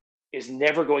them is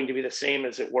never going to be the same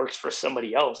as it works for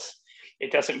somebody else.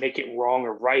 It doesn't make it wrong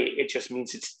or right. It just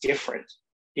means it's different.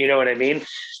 You know what I mean?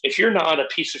 If you're not a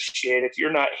piece of shit, if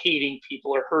you're not hating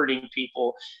people or hurting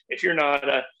people, if you're not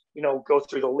go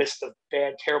through the list of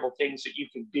bad, terrible things that you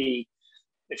can be,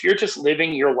 if you're just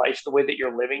living your life the way that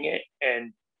you're living it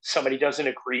and somebody doesn't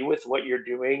agree with what you're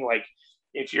doing, like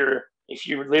if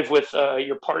you live with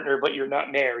your partner but you're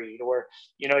not married, or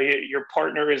your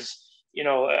partner is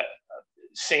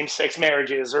same-sex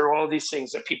marriages, or all these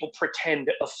things that people pretend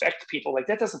affect people, like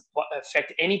that doesn't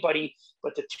affect anybody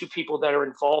but the two people that are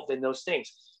involved in those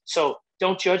things. So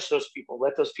don't judge those people.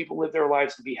 Let those people live their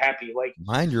lives and be happy. Like,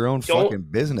 mind your own fucking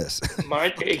business.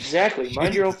 Mind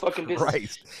your own fucking business.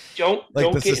 Christ. Don't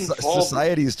get involved.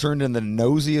 Society's turned into the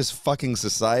nosiest fucking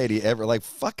society ever. Like,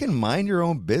 fucking mind your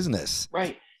own business.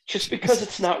 Right. Just because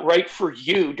it's not right for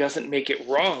you doesn't make it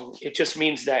wrong. It just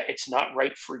means that it's not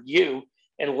right for you,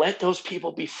 and let those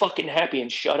people be fucking happy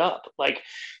and shut up. Like,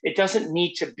 it doesn't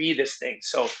need to be this thing.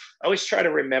 So I always try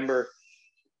to remember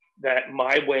that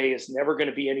my way is never going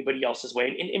to be anybody else's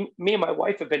way. And me and my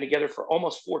wife have been together for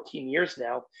almost 14 years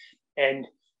now. And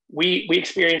we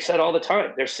experience that all the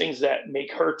time. There's things that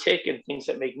make her tick and things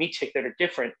that make me tick that are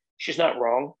different. She's not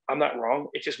wrong. I'm not wrong.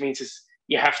 It just means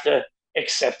you have to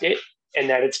accept it and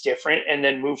that it's different, and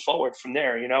then move forward from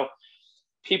there.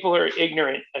 People are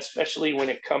ignorant, especially when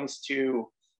it comes to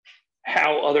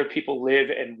how other people live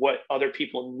and what other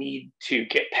people need to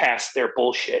get past their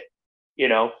bullshit,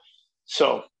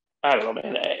 So I don't know,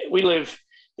 man.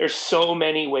 There's so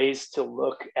many ways to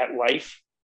look at life.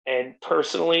 And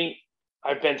personally,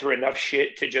 I've been through enough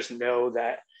shit to just know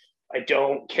that I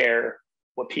don't care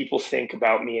what people think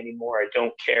about me anymore. I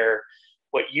don't care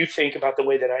what you think about the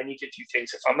way that I need to do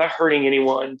things. If I'm not hurting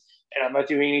anyone and I'm not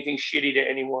doing anything shitty to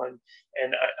anyone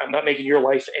and I'm not making your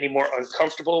life any more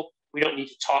uncomfortable, we don't need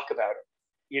to talk about it.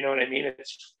 You know what I mean?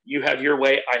 It's, you have your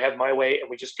way, I have my way, and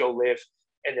we just go live,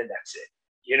 and then that's it.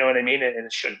 You know what I mean? And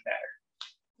it shouldn't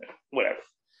matter.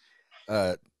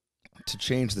 Whatever. To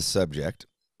change the subject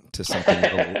to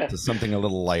something a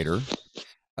little lighter.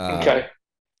 Okay.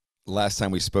 Last time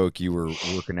we spoke, you were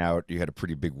working out. You had a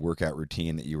pretty big workout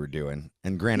routine that you were doing.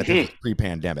 And granted, this was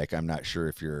pre-pandemic. I'm not sure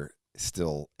if you're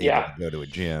still able to go to a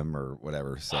gym or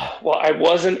whatever. So, well, I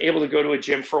wasn't able to go to a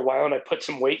gym for a while, and I put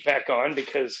some weight back on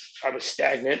because I was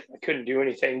stagnant. I couldn't do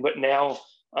anything. But now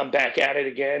I'm back at it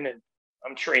again, and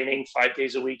I'm training 5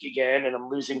 days a week again, and I'm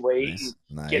losing weight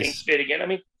and getting fit again. I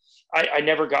mean, I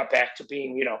never got back to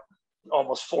being,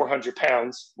 almost 400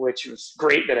 pounds, which was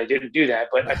great that I didn't do that,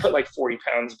 but I put like 40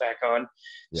 pounds back on.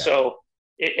 Yeah. So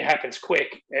it happens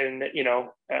quick. And,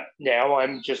 now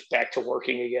I'm just back to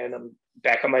working again. I'm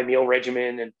back on my meal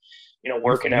regimen and,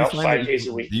 working out 5 days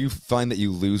a week. Do you find that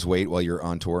you lose weight while you're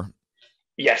on tour?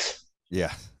 Yes.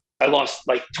 Yeah. I lost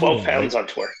like 12 pounds on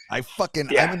tour. I'm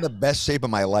in the best shape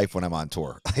of my life when I'm on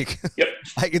tour. Like, yep.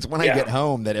 It's when I get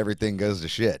home that everything goes to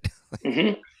shit.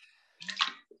 Mm-hmm.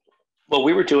 Well,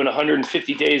 we were doing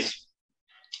 150 days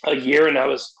a year, and I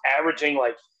was averaging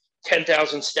like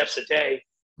 10,000 steps a day.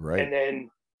 Right. And then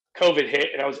COVID hit,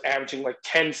 and I was averaging like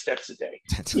 10 steps a day.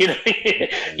 You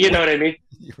know what I mean?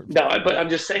 No, but I'm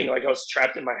just saying, like, I was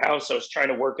trapped in my house. I was trying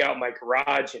to work out in my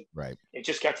garage, and it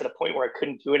just got to the point where I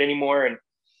couldn't do it anymore. And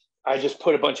I just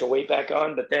put a bunch of weight back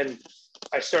on. But then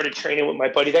I started training with my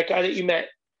buddy, that guy that you met,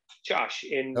 Josh,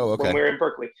 when we were in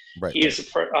Berkeley. Right. He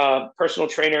is a personal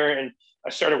trainer, and I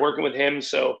started working with him.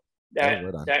 So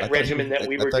that regimen that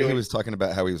we were doing. I thought he was talking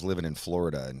about how he was living in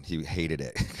Florida and he hated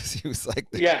it because he was like,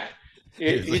 he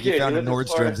found a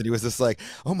Nordstrom's and he was just like,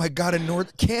 oh my God,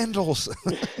 candles.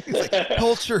 He's like,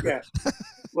 culture. Yeah.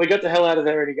 Well, he got the hell out of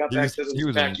there and he got back to the He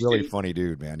was a really funny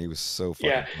dude, man. He was so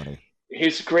fucking funny.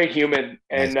 He's a great human.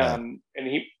 And, and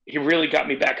he really got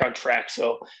me back on track.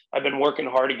 So I've been working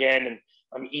hard again, and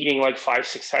I'm eating like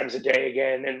 5-6 times a day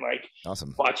again. And like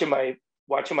awesome. watching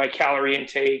my calorie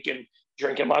intake and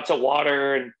drinking lots of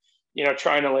water, and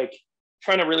trying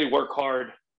to really work hard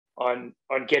on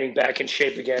getting back in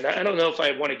shape again. I don't know if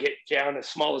I want to get down as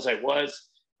small as I was,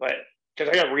 but because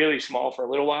I got really small for a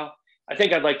little while, I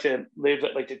think I'd like to live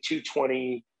at like the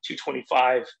 220,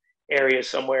 225 area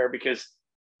somewhere, because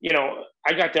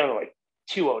I got down to like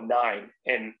 209,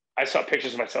 and I saw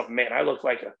pictures of myself. Man, I look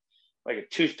like a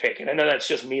toothpick, and I know that's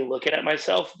just me looking at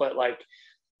myself, but like,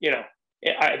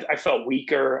 I felt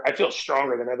weaker. I feel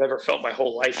stronger than I've ever felt my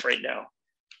whole life right now.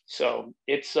 So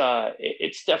it's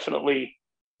definitely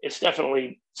it's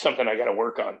definitely something I got to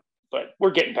work on, but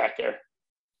we're getting back there.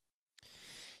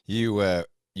 You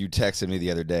texted me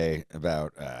the other day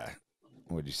about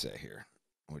what did you say here?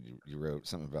 What you wrote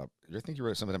something about? I think you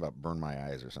wrote something about "Burn My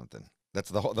Eyes" or something. That's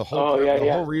the whole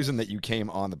whole reason that you came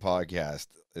on the podcast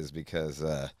is because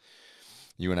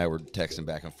you and I were texting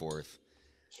back and forth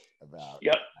about.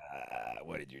 Yep.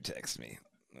 What did you text me?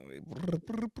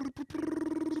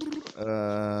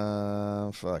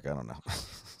 Fuck, I don't know.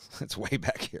 It's way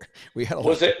back here. We had a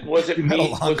was it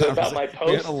about my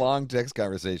post? We had a long text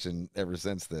conversation ever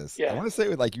since this. Yeah. I want to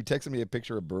say like you texted me a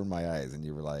picture of "Burn My Eyes" and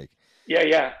you were like,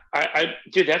 yeah. I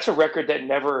dude, that's a record that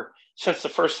never, since the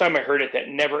first time I heard it, that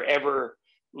never ever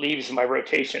leaves my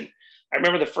rotation. I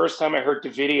remember the first time I heard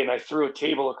Davidian, I threw a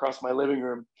table across my living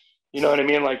room. You know what I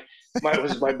mean? Like it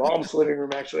was my mom's living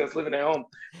room. Actually, I was living at home,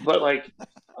 but like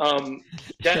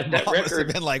that must record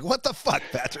have been like, what the fuck,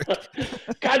 Patrick?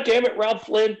 God damn it, ROBB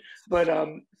FLYNN. But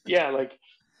yeah, like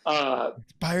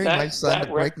inspiring my son to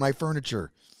break my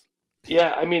furniture.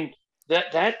 Yeah, I mean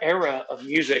that era of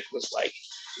music was like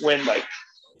when like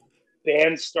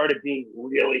bands started being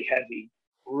really heavy,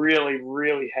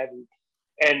 really heavy.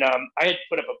 And I had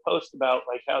put up a post about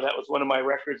like how that was one of my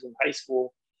records in high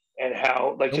school, and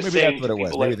how like just maybe saying that's what it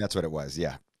was. Like, maybe that's what it was.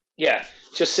 Yeah. Yeah,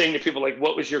 just saying to people like,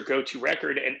 what was your go-to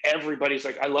record? And everybody's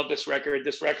like, I love this record,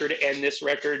 and this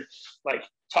record, like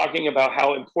talking about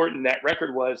how important that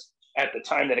record was at the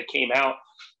time that it came out.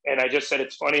 And I just said,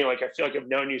 it's funny, like I feel like I've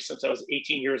known you since I was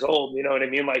 18 years old. You know what I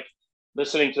mean? Like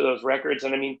listening to those records.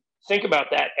 And I mean, think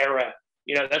about that era.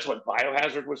 You know, that's when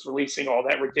Biohazard was releasing all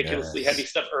that ridiculously heavy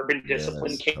stuff. Urban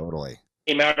Discipline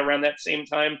came out around that same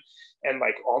time, and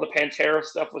like all the Pantera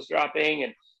stuff was dropping,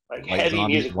 and like heavy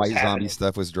music. White Zombie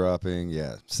stuff was dropping.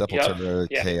 Yeah, Sepultura,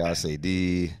 Chaos AD,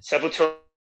 Sepultura,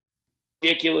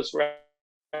 ridiculous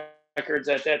records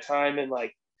at that time, and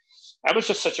like that was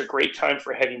just such a great time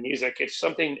for heavy music. It's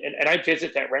something, and I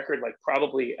visit that record like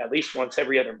probably at least once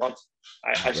every other month.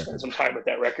 I spend some time with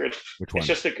that record. Which one? It's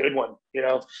just a good one, you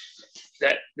know.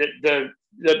 That the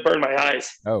Burn My Eyes.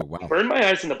 Oh wow. Burn My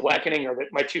Eyes and The Blackening are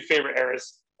my two favorite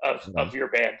eras of your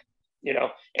band, you know.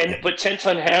 And but 10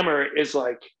 Ton Hammer is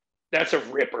like, that's a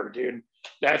ripper, dude.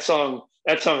 That song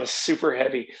is super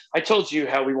heavy. I told you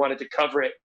how we wanted to cover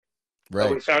it. Right.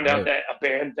 We found out that a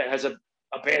band that has a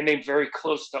band name very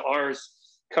close to ours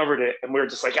covered it, and we were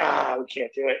just like, we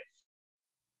can't do it.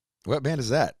 What band is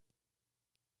that?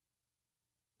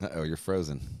 Uh-oh, you're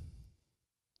frozen.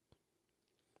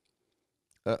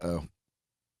 Uh-oh.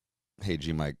 Hey,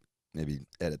 G-Mike, maybe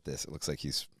edit this. It looks like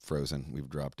he's frozen. We've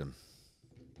dropped him.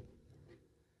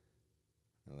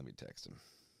 Let me text him.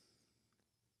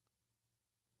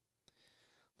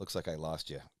 Looks like I lost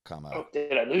you. Come out. Oh,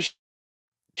 did I lose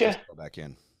you? Go back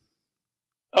in.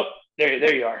 Oh,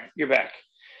 there you are. You're back.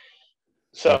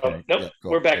 So, nope, yeah,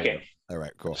 cool. We're back in. All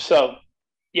right, cool. So,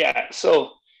 yeah,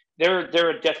 so they're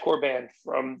a deathcore band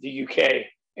from the UK,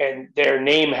 and their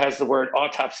name has the word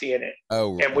autopsy in it.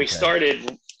 Oh, and we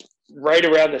started right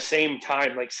around the same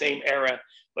time, like same era,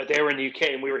 but they were in the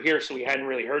UK and we were here, so we hadn't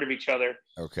really heard of each other.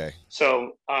 Okay.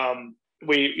 So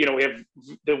we have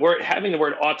having the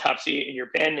word autopsy in your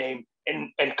band name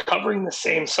and covering the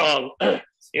same song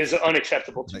is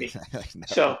unacceptable to me. No,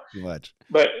 so too much.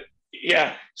 But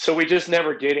yeah, so we just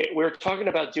never did it. We were talking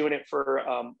about doing it for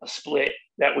a split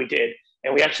that we did,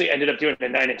 and we actually ended up doing a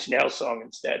 9 Inch Nails song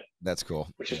instead. That's cool.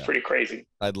 Which is pretty crazy.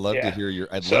 I'd love to hear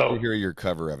your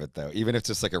cover of it though, even if it's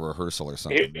just like a rehearsal or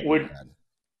something.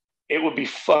 It would be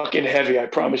fucking heavy. I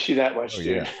promise you that much,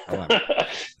 dude. Yeah.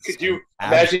 Could you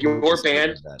imagine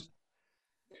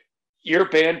your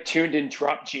band tuned in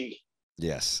drop G?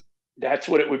 Yes. That's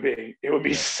what it would be. It would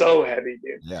be so heavy,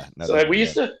 dude. Yeah. No, so we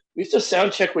used to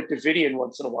sound check with Davidian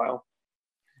once in a while,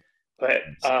 but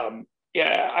I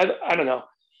don't know.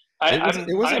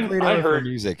 It was a great era for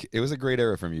music. It was a great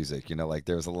era for music. You know, like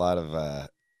there was a lot of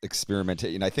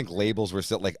experimentation. I think labels were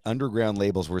still like underground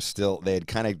labels were still, they had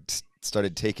kind of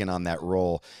started taking on that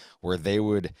role where they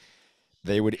would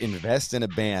invest in a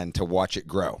band to watch it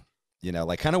grow. You know,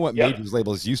 like kind of what majors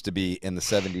labels used to be in the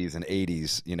 70s and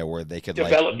 80s, you know, where they could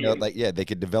develop they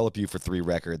could develop you for 3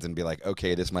 records and be like,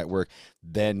 okay, this might work.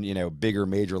 Then, you know, bigger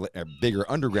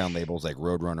underground labels like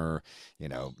Roadrunner, you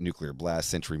know, Nuclear Blast,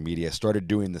 Century Media started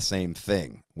doing the same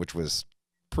thing, which was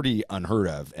pretty unheard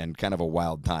of and kind of a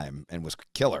wild time and was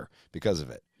killer because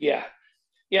of it. Yeah.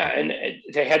 Yeah. And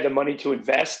they had the money to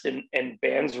invest, and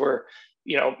bands were,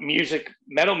 you know,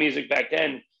 metal music back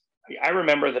then. I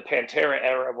remember the Pantera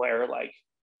era where like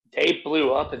they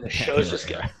blew up and the shows just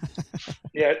got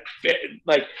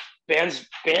like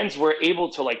bands were able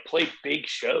to like play big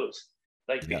shows,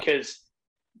 like because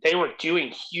they were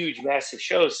doing huge, massive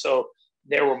shows. So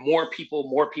there were more people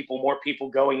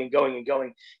going and going and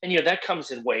going. And, you know, that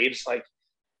comes in waves,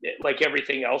 like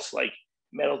everything else. Like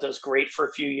metal does great for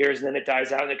a few years and then it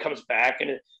dies out and it comes back.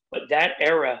 But that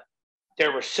era,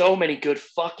 there were so many good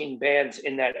fucking bands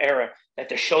in that era that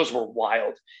the shows were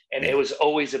wild, and it was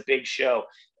always a big show.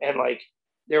 And like,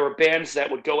 there were bands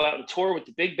that would go out and tour with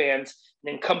the big bands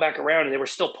and then come back around, and they were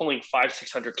still pulling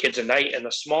 500-600 kids a night in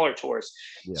the smaller tours.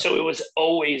 Yeah. So it was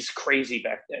always crazy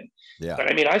back then. Yeah. But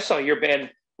I mean, I saw your band,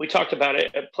 we talked about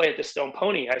it, play at the Stone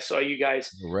Pony. I saw you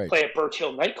guys play at Birch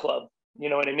Hill nightclub. You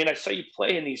know what I mean? I saw you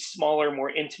play in these smaller,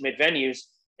 more intimate venues,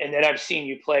 and then I've seen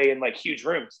you play in like huge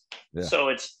rooms. Yeah.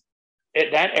 So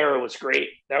that era was great.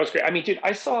 That was great. I mean, dude,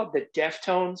 I saw the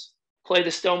Deftones play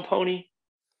the Stone Pony.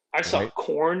 I saw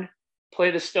Korn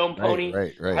play the Stone Pony.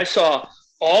 Right. I saw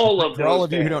all of those. For all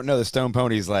of you who don't know, the Stone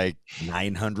Pony's like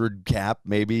 900 cap,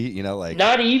 maybe, you know, like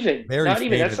not even.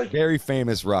 That's like very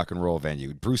famous rock and roll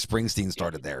venue. Bruce Springsteen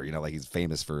started there, you know, like he's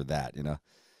famous for that, you know.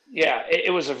 Yeah,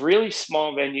 it was a really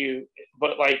small venue,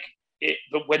 but like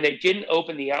when they didn't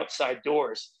open the outside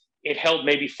doors, it held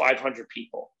maybe 500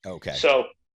 people. Okay. So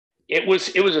it was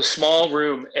a small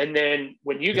room, and then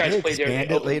when you guys played there,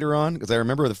 it later on, because I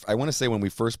remember I want to say when we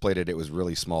first played it, it was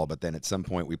really small, but then at some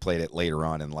point we played it later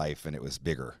on in life, and it was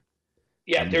bigger.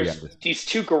 Yeah, there's these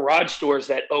two garage doors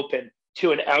that open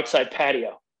to an outside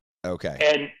patio. Okay.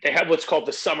 And they have what's called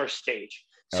the summer stage.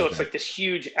 So it's like this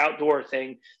huge outdoor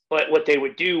thing. But what they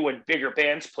would do when bigger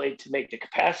bands played to make the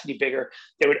capacity bigger,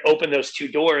 they would open those two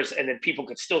doors, and then people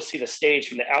could still see the stage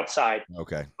from the outside.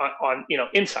 Okay. On you know,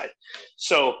 inside.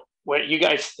 So when you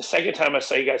guys, the second time I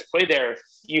saw you guys play there,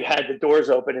 you had the doors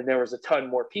open and there was a ton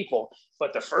more people.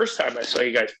 But the first time I saw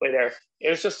you guys play there,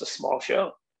 it was just a small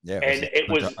show. Yeah. It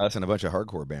was us and a bunch of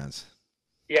hardcore bands.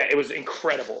 Yeah, it was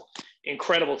incredible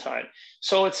time.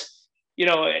 So it's, you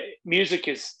know, music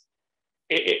is,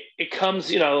 it comes,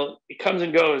 you know, it comes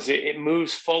and goes. It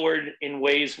moves forward in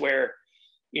ways where,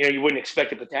 you know, you wouldn't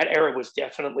expect it. But that era was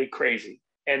definitely crazy.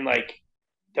 And like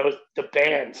the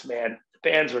bands, man, the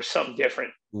bands were something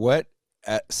different. What,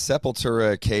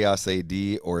 Sepultura Chaos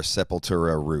AD or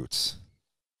Sepultura Roots?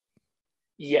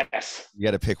 Yes. You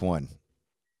got to pick one.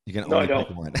 You can only pick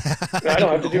one. I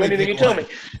don't have to do anything you tell me.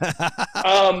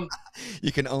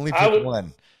 You can only pick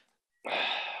one.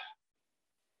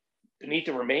 Beneath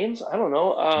the Remains? I don't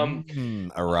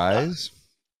know. Arise?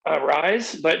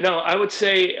 Arise. But no, I would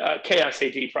say Chaos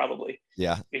AD probably.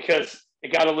 Yeah. Because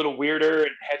it got a little weirder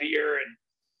and heavier, and,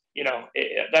 you know,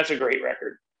 that's a great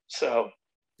record. So.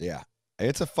 Yeah.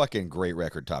 It's a fucking great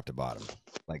record top to bottom.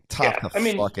 Like top to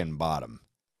fucking bottom.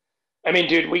 I mean,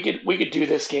 dude, we could do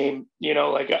this game, you know,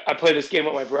 like I play this game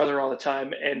with my brother all the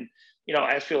time, and, you know,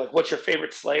 I ask people like, what's your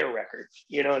favorite Slayer record?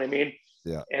 You know what I mean?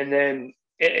 Yeah. And then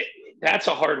that's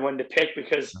a hard one to pick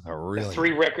because the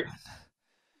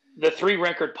three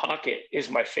record pocket is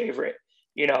my favorite.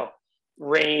 You know,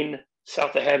 Rain,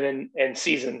 South of Heaven, and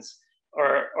Seasons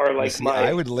are like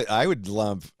I would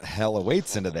lump Hell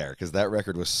Awaits into there because that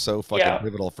record was so fucking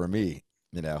pivotal for me.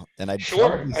 You know, and I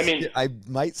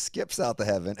might skip South of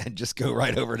Heaven and just go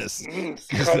right over to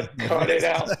cut it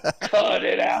out. Cut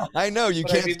it out. I know you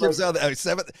can't skip South of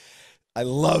Heaven. I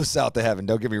love South of Heaven.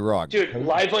 Don't get me wrong, dude.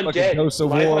 Live Undead.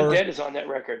 Undead is on that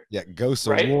record. Yeah, Ghosts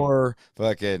of War.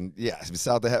 Fucking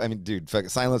South of Heaven. I mean, dude, fucking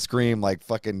Silent Scream. Like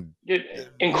fucking, dude,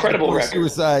 incredible record.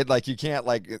 Suicide. Like you can't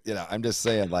I'm just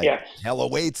saying Hell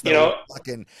Awaits. Though, you know,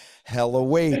 fucking Hell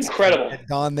Awaits. Incredible. At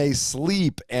Dawn They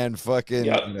Sleep and fucking.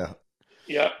 Yep. You know.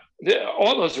 Yeah,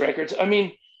 all those records. I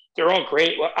mean, they're all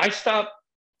great. Well, I stopped.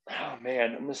 Oh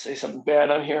man, I'm gonna say something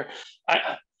bad on here.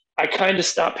 I kind of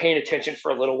stopped paying attention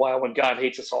for a little while when God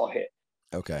Hates Us All hit.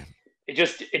 Okay.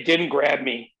 It didn't grab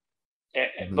me.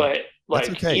 But like,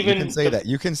 that's okay. You can say that.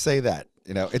 You can say that.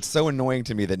 You know, it's so annoying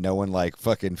to me that no one like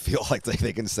fucking feel like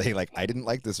they can say like I didn't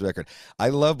like this record. I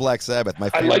love Black Sabbath, my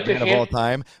favorite band of all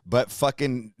time, but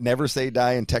fucking Never Say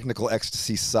Die and Technical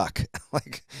Ecstasy suck.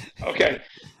 Like, okay,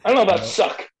 I don't know about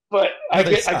suck, but I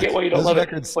get why you don't love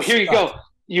it. Well, here you go.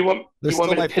 They're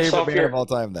still my favorite band of all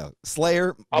time, though.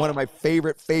 Slayer, one of my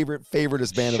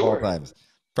favoriteest band of all times.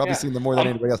 Probably seen them more than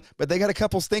anybody else, but they got a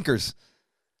couple stinkers.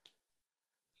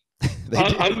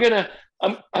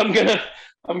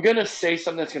 I'm gonna say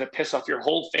something that's gonna piss off your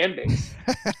whole fan base.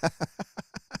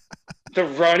 The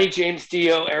Ronnie James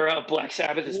Dio era of Black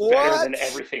Sabbath is better than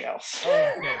everything else.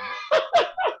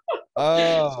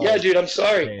 Oh, yeah, dude. I'm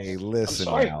sorry. Hey, listen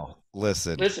now.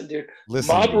 Listen, dude.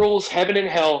 Mob Rules, Heaven and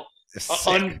Hell.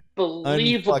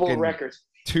 Unbelievable records.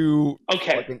 Two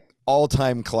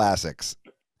all-time classics.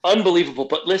 Unbelievable,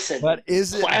 but listen. But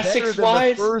is it classics better than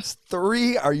the first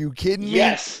three? Are you kidding me?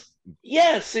 Yes.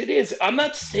 Yes, it is. I'm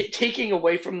not taking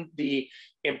away from the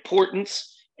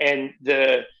importance and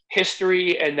the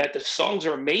history, and that the songs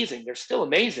are amazing. They're still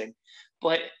amazing,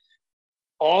 but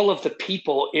all of the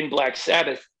people in Black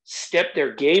Sabbath stepped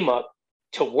their game up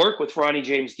to work with Ronnie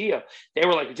James Dio. They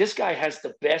were like, this guy has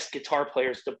the best guitar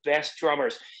players, the best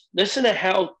drummers. Listen to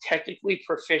how technically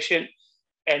proficient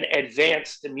and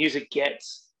advanced the music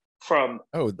gets from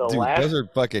Oh, the dude, last. those are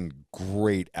fucking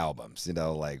great albums. You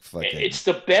know, like fucking It's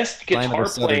the best Climb of the guitar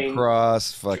Southern playing,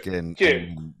 Cross, fucking I dude.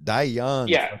 mean, Die Young,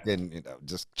 Yeah, fucking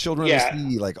just Children of the yeah.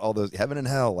 Sea, like all those Heaven and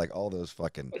Hell, like all those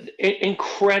fucking.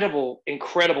 Incredible,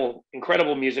 incredible,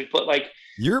 incredible music. But like,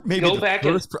 You're maybe go the back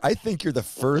and first. I think you're the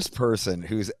first person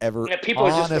who's ever yeah, people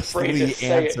are just afraid to honestly say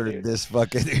it, answered dude. this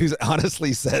fucking. Who's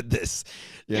honestly said this.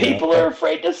 You know, People are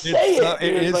afraid to say it's, it.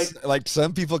 it Dude. is like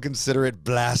some people consider it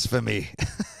blasphemy.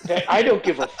 I don't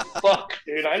give a fuck,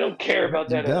 dude. I don't care about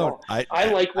You that at don't. all. I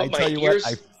like I what my tell you ears.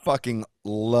 what, I fucking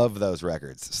love those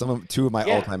records. Two of my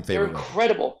Yeah, all-time they're favorite records.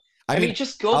 incredible. I mean,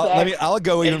 just go I'll, back. I'll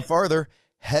go even and- farther.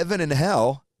 Heaven and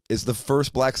Hell is the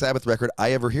first Black Sabbath record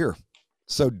I ever hear.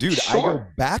 So, dude, I go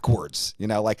Sure. backwards. You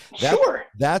know, like that, Sure.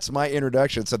 that's my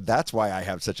introduction. So that's why I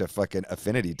have such a fucking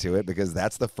affinity to it, because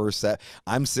that's the first set.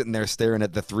 I'm sitting there staring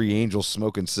at the three angels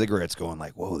smoking cigarettes, going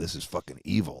like, "Whoa, this is fucking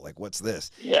evil. Like, what's this?"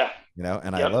 Yeah. You know,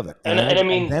 and I Yep. love it. And I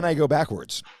mean, then I go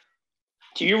backwards.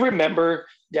 do you remember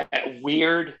that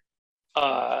weird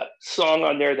song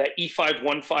on there, that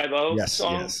E5150 Yes,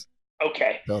 song? yes,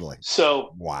 Okay. totally.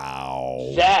 So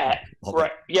Wow. that, Hold on.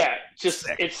 right? Yeah. Just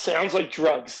Sick. it sounds like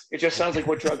drugs. It just sounds like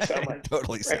what drugs sound like.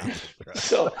 Totally Right? sounds like that.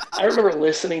 So I remember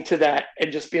listening to that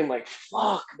and just being like,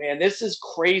 fuck, man, this is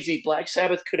crazy. Black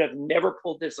Sabbath could have never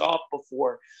pulled this off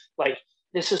before. Like,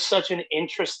 this is such an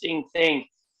interesting thing.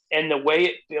 And the way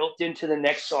it built into the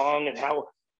next song, and how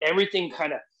everything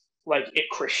kind of like it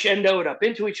crescendoed up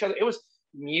into each other. It was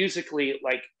musically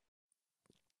like,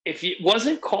 if it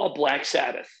wasn't called Black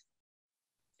Sabbath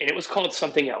and it was called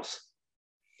something else,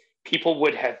 people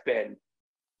would have been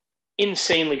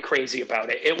insanely crazy about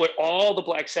it. It would, all the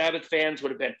Black Sabbath fans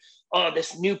would have been, oh,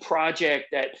 this new project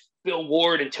that Bill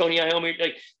Ward and Tony Iommi,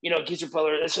 like, you know, Geezer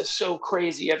Butler, this is so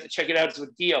crazy. You have to check it out. It's a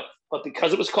deal. But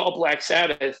because it was called Black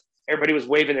Sabbath, everybody was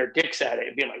waving their dicks at it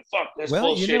and being like, fuck this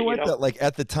bullshit. You know what? Like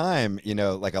at the time, you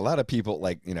know, like a lot of people,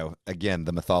 like, you know, again,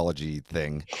 the mythology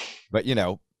thing, but you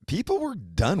know, people were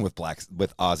done with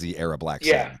Ozzy era Black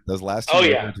Sabbath. Those last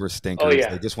two records were stinkers.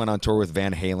 They just went on tour with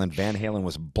Van Halen. Van Halen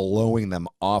was blowing them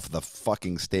off the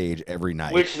fucking stage every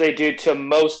night, which they did to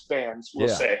most bands, we'll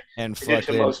say. And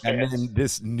and then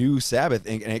this new Sabbath,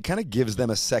 and it kind of gives them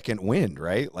a second wind,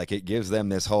 right? Like it gives them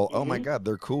this whole, oh my God,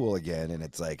 they're cool again, and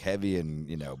it's like heavy and,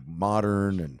 you know,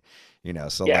 modern, and you know,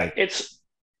 so like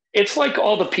it's like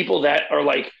all the people that are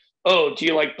like, oh, do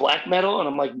you like black metal? And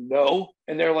I'm like, no.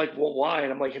 And they're like, well, why?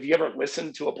 And I'm like, have you ever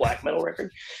listened to a black metal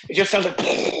record? It just sounds like,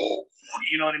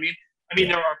 you know what I mean? I mean,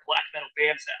 there are black metal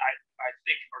bands that I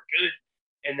think are good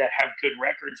and that have good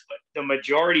records, but the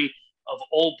majority of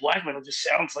old black metal just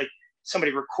sounds like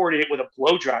somebody recorded it with a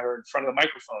blow dryer in front of the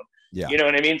microphone. Yeah. You know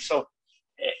what I mean? So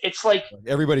it's like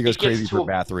everybody goes crazy for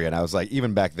Bathory, and I was like,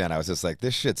 even back then, I was just like,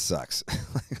 this shit sucks.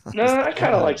 No, I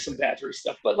kind of like some Bathory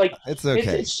stuff, but like it's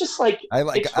okay. It's just like I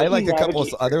like a couple.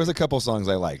 There was a couple songs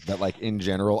I liked, but like in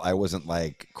general, I wasn't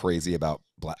like crazy about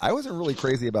black. I wasn't really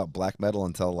crazy about black metal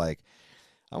until like,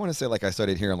 I want to say like I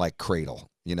started hearing like Cradle.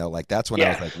 You know, like that's when I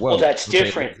was like, whoa, well, that's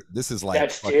different. This is like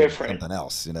that's different. Something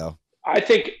else. You know. I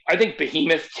think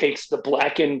Behemoth takes the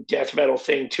blackened death metal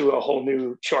thing to a whole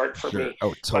new chart for me.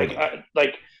 Oh, totally.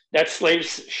 Like that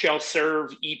Slaves Shall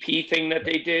Serve EP thing that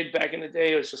they did back in the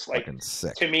day, it was just like,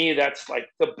 to me, that's like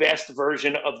the best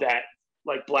version of that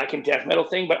like blackened death metal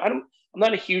thing. But I'm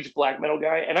not a huge black metal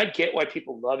guy, and I get why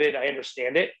people love it. I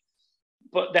understand it,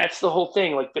 but that's the whole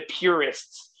thing. Like the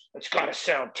purists, it's got to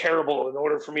sound terrible in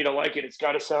order for me to like it. It's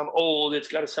got to sound old. It's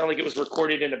got to sound like it was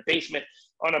recorded in a basement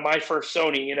on a My First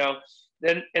Sony, you know.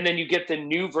 Then you get the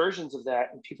new versions of that,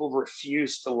 and people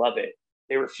refuse to love it.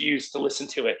 They refuse to listen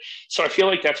to it. So I feel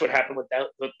like that's what happened with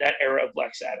that era of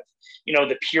Black Sabbath. You know,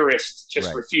 the purists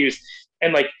just refused.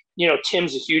 And like, you know,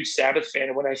 Tim's a huge Sabbath fan,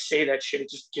 and when I say that shit, it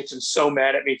just gets him so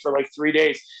mad at me for like 3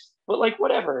 days. But like,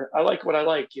 whatever. I like what I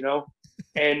like, you know.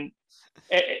 And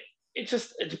it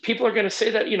just, people are going to say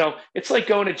that, you know, it's like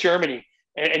going to Germany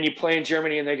and you play in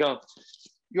Germany and they go,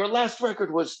 your last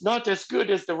record was not as good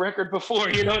as the record before.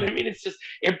 You know what I mean? It's just,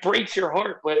 it breaks your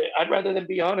heart, but I'd rather them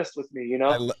be honest with me, you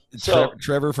know?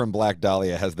 Trevor from Black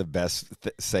Dahlia has the best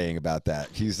saying about that.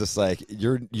 He's just like,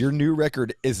 your new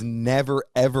record is never,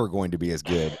 ever going to be as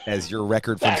good as your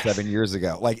record from 7 years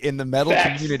ago. Like in the metal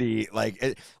community,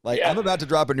 I'm about to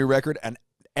drop a new record and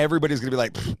everybody's gonna be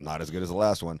like, not as good as the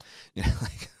last one. You know,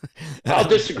 like, I'll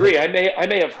disagree. I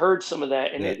may have heard some of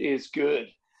that, and yeah. it is good.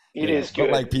 It Yeah, is but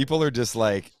good. like people are just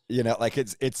like, you know, like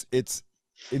it's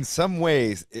in some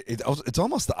ways it's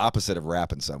almost the opposite of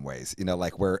rap in some ways, you know,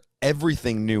 like where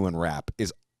everything new in rap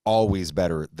is always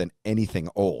better than anything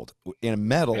old. In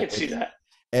metal, I can see that.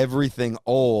 everything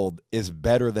old is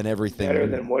better than everything Better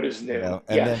new, than what is new. you know?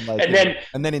 And Yeah. then like And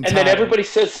then in then time, everybody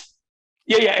says,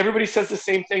 yeah, everybody says the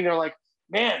same thing. They're like,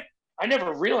 man, I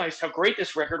never realized how great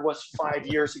this record was 5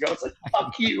 years ago. It's like,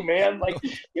 fuck you, man. Like,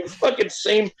 it was fucking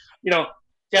same, you know,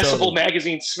 Decibel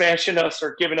magazine smashing us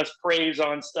or giving us praise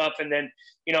on stuff. And then,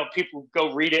 you know, people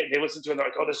go read it and they listen to it and they're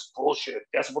like, oh, this is bullshit.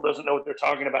 Decibel doesn't know what they're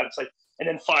talking about. It's like, and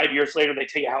then 5 years later, they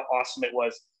tell you how awesome it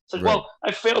was. It's like, well,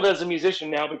 I failed as a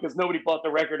musician now because nobody bought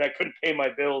the record. I couldn't pay my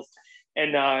bills.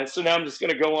 And so now I'm just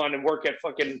going to go on and work at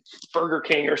fucking Burger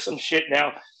King or some shit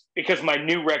now because my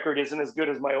new record isn't as good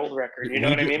as my old record. You know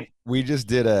what I mean? We just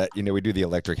did we do the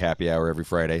Electric Happy Hour every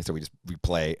Friday. So we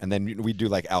play, and then we do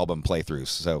like album playthroughs.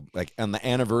 So like on the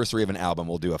anniversary of an album,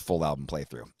 we'll do a full album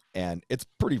playthrough. And it's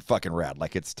pretty fucking rad.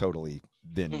 Like it's totally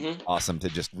been awesome to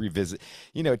just revisit.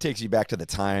 You know, it takes you back to the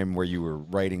time where you were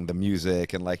writing the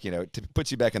music and like, you know, to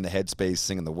put you back in the headspace,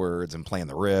 singing the words and playing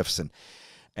the riffs.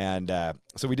 And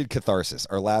so we did Catharsis.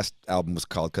 Our last album was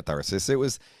called Catharsis.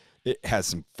 It has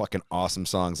some fucking awesome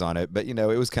songs on it, but you know,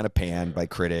 it was kind of panned by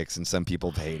critics and some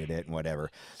people hated it and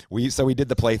whatever. So we did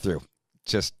the playthrough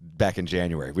just back in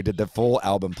January. We did the full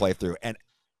album playthrough, and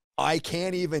I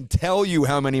can't even tell you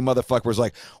how many motherfuckers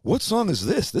like, what song is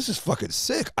this? This is fucking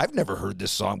sick. I've never heard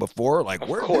this song before. Like,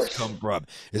 where did this come from?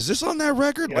 Is this on that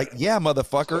record? Yeah. Like, yeah,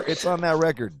 motherfucker, it's on that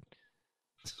record.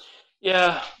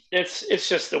 Yeah, it's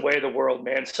just the way of the world,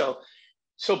 man. So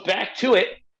back to it.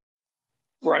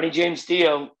 Ronnie James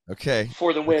Dio. Okay.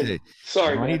 For the win. Okay.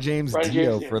 Sorry, Ronnie man. James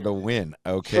Dio for the win.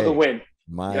 Okay. For the win.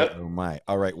 Oh my.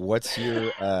 All right. What's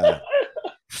your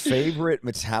favorite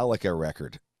Metallica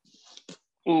record?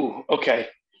 Ooh, okay.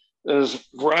 There's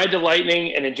Ride the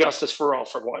Lightning and Injustice for All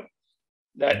for one.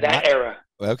 That era.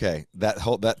 Okay. That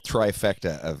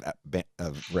trifecta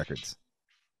of records.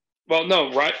 Well,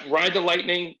 no, Ride the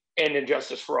Lightning and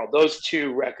Injustice for All. Those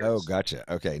two records. Oh,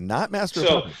 gotcha. Okay. Not Master of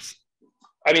Puppets.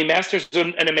 I mean, Master's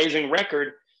an amazing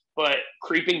record, but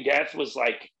Creeping Death was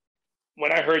like,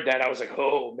 when I heard that, I was like,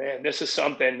 oh man, this is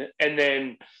something. And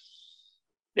then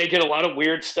they did a lot of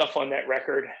weird stuff on that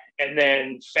record. And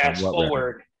then fast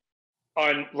forward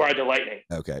on Ride the Lightning.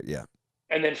 Okay, yeah.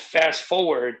 And then fast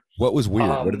forward. What was weird?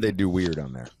 What did they do weird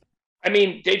on there? I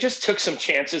mean, they just took some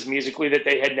chances musically that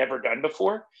they had never done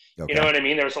before. Okay. You know what I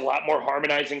mean? There was a lot more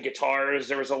harmonizing guitars.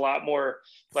 There was a lot more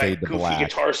like goofy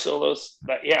guitar solos.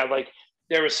 But yeah, like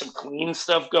there was some clean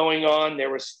stuff going on. There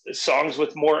was songs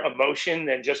with more emotion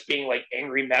than just being like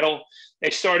angry metal. They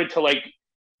started to like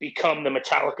become the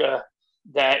Metallica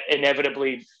that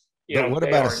inevitably, you know, what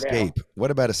about Escape? Now.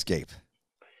 What about Escape?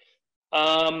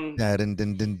 Yeah,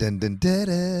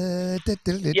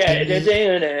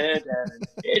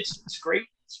 it's great.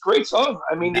 It's a great song.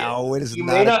 I mean, no, it is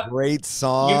not a great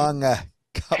song.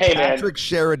 Hey, Patrick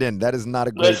Sheridan, that is not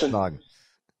a great song.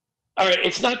 All right,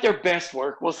 it's not their best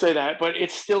work, we'll say that, but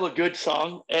it's still a good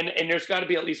song, and there's got to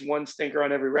be at least one stinker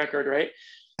on every record, right?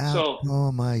 Out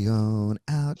on my own,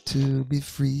 out to be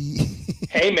free.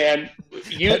 Hey, man,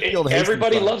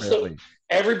 everybody loves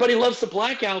the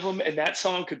Black Album, and that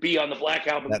song could be on the Black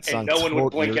Album, and no one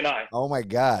would blink an eye. Oh my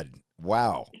God!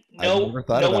 Wow, no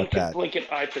one could blink an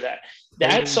eye for that.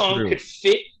 That song could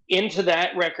fit into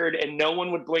that record, and no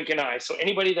one would blink an eye. So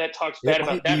anybody that talks bad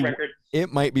about that record, it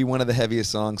might be one of the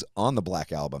heaviest songs on the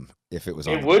Black Album if it was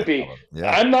on. It would be.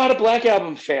 Yeah. I'm not a Black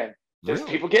Album fan. If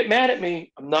people get mad at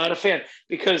me, I'm not a fan,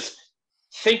 because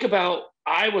think about,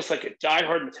 I was like a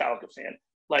diehard Metallica fan.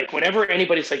 Like whenever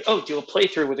anybody's like, oh, do a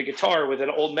playthrough with a guitar with an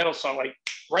old metal song, like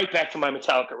right back to my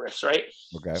Metallica riffs, right?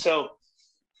 Okay. So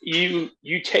you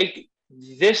take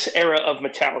this era of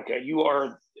Metallica,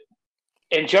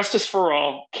 and Justice for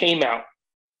All came out,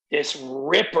 this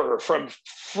ripper from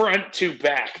front to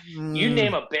back. You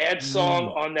name a bad song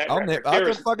on that record. I'll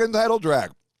the fucking title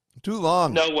track. Too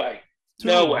long. No way.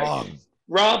 No way.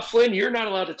 ROBB FLYNN, you're not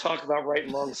allowed to talk about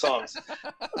writing long songs.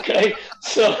 Okay?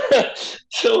 So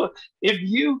if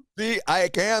you... See, I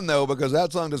can, though, because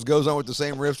that song just goes on with the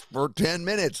same riffs for 10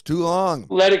 minutes. Too long.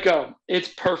 Let it go. It's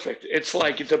perfect. It's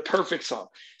a perfect song.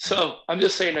 So I'm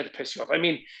just saying that to piss you off. I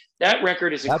mean, that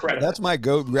record is incredible. That's my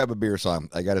go grab a beer song,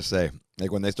 I got to say.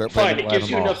 Like when they start playing. Fine, it gives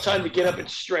you enough time to get up and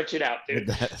stretch it out, dude.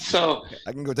 So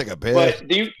I can go take a piss.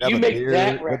 But you make beer,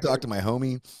 that record. Go talk to my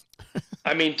homie.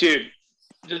 I mean, dude,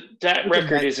 that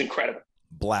record is incredible.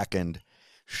 Blackened,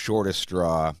 Shortest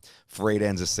Straw, Frayed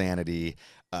Ends of Sanity.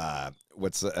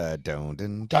 What's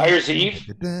Dyer's Eve.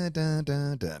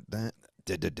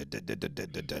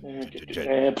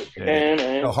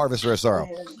 Oh, Harvest of Sorrow.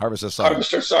 Harvest of Sorrow.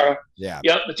 Harvest of Sorrow. Yeah.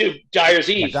 Yep, but dude, Dyer's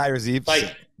Yeah, Eve. Dyer's Eve.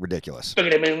 Like, ridiculous. I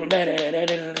mean,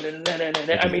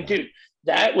 dude,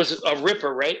 that was a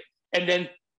ripper, right? And then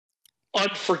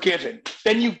Unforgiven.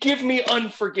 Then you give me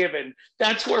Unforgiven.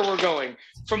 That's where we're going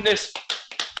from this.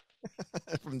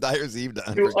 From Dyer's Eve to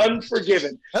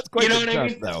Unforgiven. That's quite the jump, I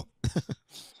mean? though.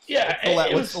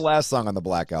 Yeah. What's the last song on the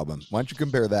Black Album? Why don't you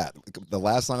compare that? The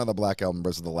last song on the Black Album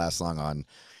versus the last song on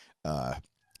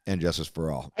And Justice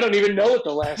for All. I don't even know what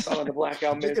the last song on the Black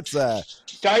Album is. It's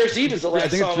Dyer's Eve is the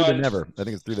last song Through on the Never. I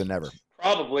think it's Through the Never.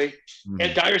 Probably. Mm-hmm.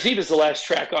 And Dyer's Eve is the last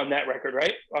track on that record,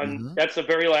 right? That's the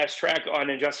very last track on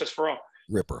And Justice for All.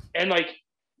 Ripper. And like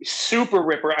super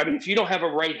ripper. I mean, if you don't have a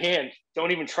right hand,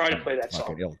 don't even try to play that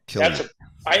song. It'll kill you.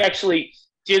 I actually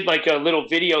did like a little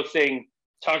video thing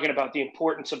talking about the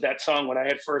importance of that song when I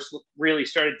had first really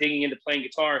started digging into playing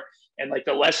guitar and like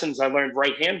the lessons I learned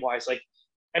right hand wise. Like,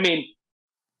 I mean,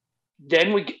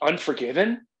 then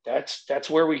Unforgiven, that's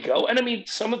where we go. And I mean,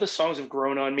 some of the songs have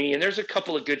grown on me, and there's a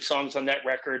couple of good songs on that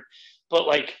record, but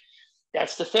like,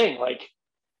 that's the thing. Like,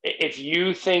 if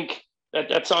you think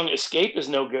that song Escape is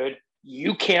no good,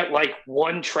 you can't like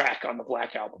one track on the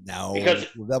Black Album. No, because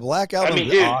the Black Album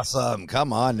is awesome.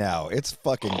 Come on now. It's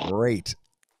fucking great.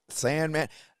 Sandman,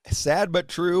 Sad But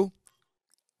True.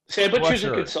 Sad But True is a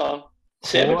good song.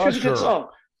 Sad But True is a good song.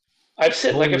 I've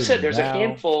said, like I've said, there's a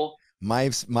handful.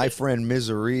 My Friend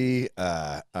Misery.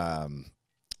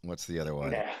 What's the other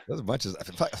one? There's a bunch of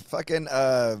fucking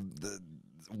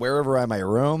Wherever I Might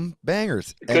Roam,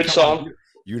 bangers. Good song.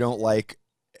 You don't like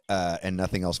And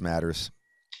Nothing Else Matters.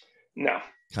 No.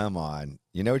 Come on.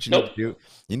 You know what you need to do?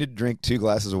 You need to drink 2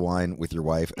 glasses of wine with your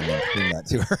wife and then sing that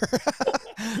to her.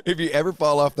 If you ever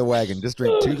fall off the wagon, just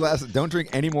drink 2 glasses. Don't drink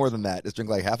any more than that. Just drink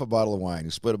like half a bottle of wine. You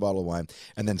split a bottle of wine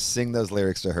and then sing those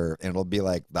lyrics to her, and it'll be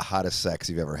like the hottest sex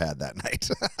you've ever had that night.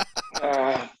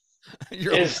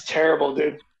 It's terrible,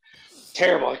 dude.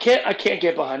 Terrible. I can't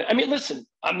get behind it. I mean, listen,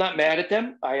 I'm not mad at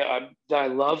them. I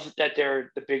love that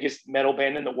they're the biggest metal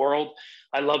band in the world.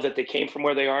 I love that they came from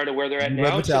where they are to where they're at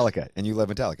now. Love Metallica, and you love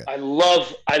Metallica. I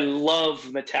love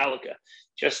Metallica.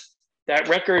 Just that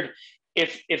record.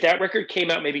 If that record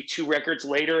came out maybe 2 records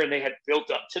later and they had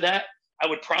built up to that, I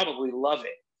would probably love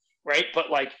it, right? But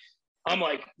like, I'm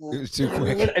like, it was too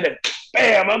quick, and then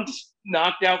bam, I'm just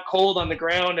knocked out cold on the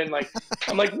ground, and like,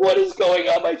 I'm like, what is going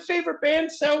on? My favorite band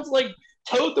sounds like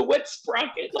Toad the Wet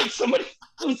Sprocket. Like somebody,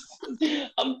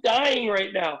 I'm dying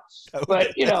right now.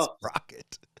 But you know,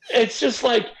 Sprocket. It's just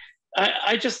like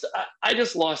I just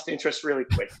lost interest really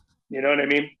quick. You know what I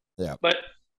mean? Yeah. But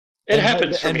it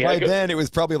happens for me. And by then, it was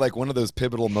probably like one of those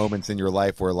pivotal moments in your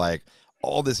life where like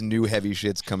all this new heavy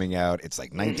shit's coming out. It's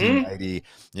like 1990.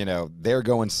 You know, they're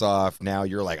going soft. Now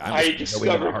you're like, I'm just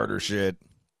going into harder shit.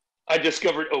 I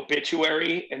discovered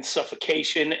Obituary and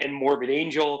Suffocation and Morbid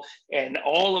Angel and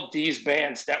all of these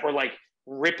bands that were like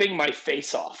ripping my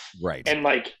face off. Right. And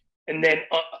like, and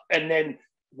then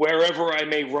Wherever I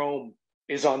May Roam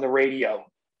is on the radio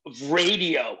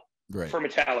right. for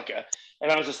Metallica.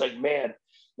 And I was just like, man,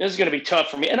 this is going to be tough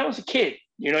for me. And I was a kid,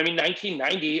 you know what I mean?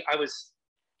 1990, I was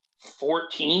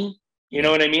 14, you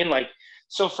know what I mean? Like,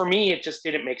 so for me, it just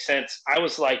didn't make sense. I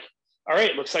was like, all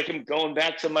right, looks like I'm going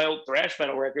back to my old thrash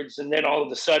metal records. And then all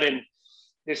of a sudden,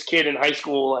 this kid in high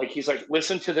school, like, he's like,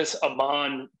 listen to this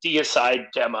Amon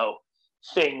Deicide demo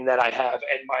thing that I have.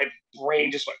 And my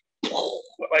brain just went,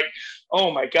 like,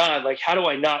 oh my God, like, how do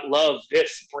I not love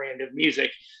this brand of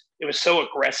music? It was so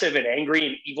aggressive and angry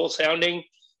and evil sounding.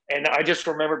 And I just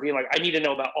remember being like, I need to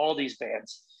know about all these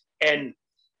bands. And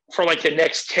for like the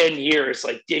next 10 years,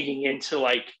 like digging into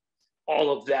like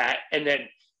all of that. And then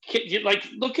like,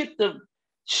 look at the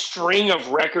string of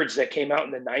records that came out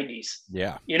in the 90s.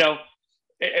 Yeah. You know,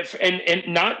 and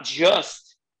not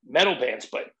just metal bands,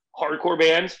 but hardcore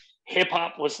bands. Hip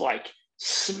hop was like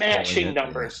smashing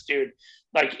numbers, dude.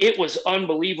 Like, it was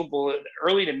unbelievable.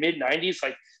 Early to mid 90s,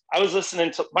 like, I was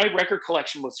listening to, my record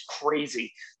collection was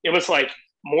crazy. It was like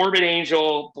Morbid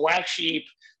Angel, Black Sheep,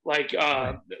 like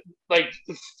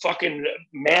fucking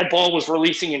Madball was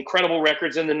releasing incredible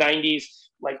records in the 90s,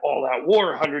 like All Out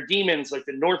War, 100 Demons, like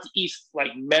the Northeast,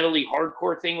 like metally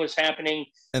hardcore thing was happening.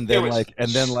 And then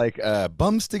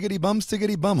bum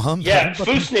stiggity bum hum. Yeah,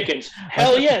 Foosnickens.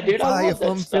 Hell yeah, dude. I love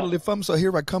that stuff. So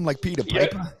here I come like Peter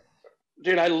Piper.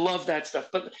 Dude, I love that stuff.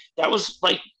 But that was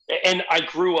like, and I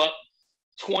grew up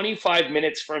 25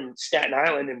 minutes from Staten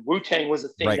Island, and Wu-Tang was a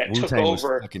thing that took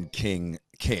over. Fucking king.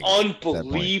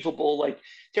 Unbelievable. Like,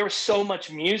 there was so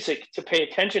much music to pay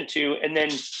attention to, and then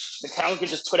Metallica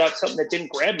just put out something that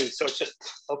didn't grab me. So it's just,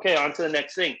 okay, on to the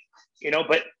next thing, you know,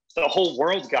 but the whole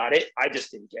world got it. I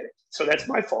just didn't get it. So that's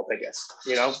my fault, I guess,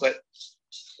 you know, but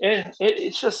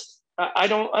it's just, I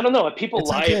don't know. People It's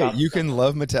lie okay. about You stuff. can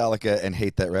love Metallica and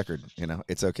hate that record. You know,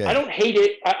 it's okay. I don't hate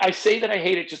it. I say that I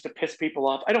hate it just to piss people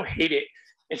off. I don't hate it.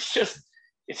 It's just,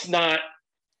 it's not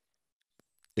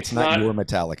your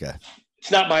Metallica.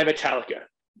 It's not my Metallica.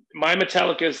 My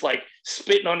Metallica is like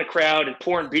spitting on the crowd and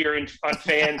pouring beer on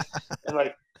fans and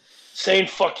like saying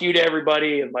fuck you to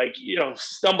everybody and like, you know,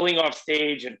 stumbling off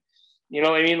stage and, you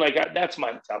know what I mean? Like that's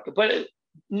my Metallica. But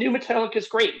new Metallica is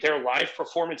great. Their live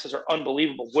performances are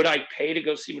unbelievable. Would I pay to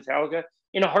go see Metallica?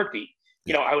 In a heartbeat.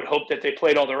 You know, I would hope that they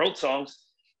played all their old songs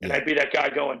and I'd be that guy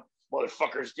going,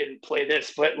 motherfuckers didn't play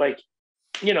this. But like,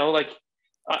 you know, like,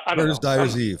 I don't know.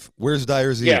 Dyer's Eve? Where's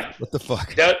Dyer's Eve? Yeah. What the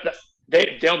fuck?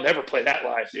 They'll never play that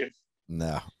live, dude.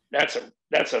 No. That's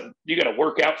a you got to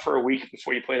work out for a week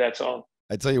before you play that song.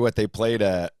 I tell you what, they played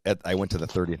I went to the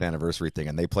 30th anniversary thing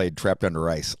and they played Trapped Under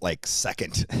Ice like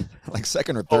second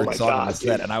or third song on the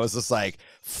set, and I was just like,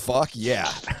 fuck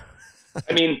yeah.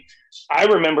 I mean, I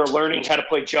remember learning how to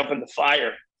play Jump in the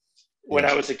Fire when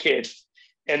I was a kid,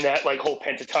 and that like whole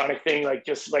pentatonic thing, like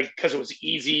just like because it was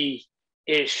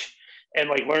easy-ish, and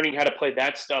like learning how to play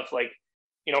that stuff, like,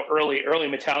 you know, early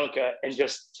Metallica, and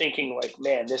just thinking like,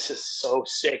 man, this is so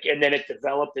sick. And then it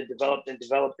developed and developed and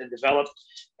developed and developed.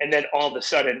 And then all of a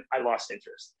sudden I lost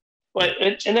interest. But,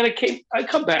 and then I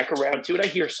come back around to it. I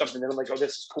hear something and I'm like, oh,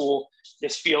 this is cool.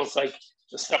 This feels like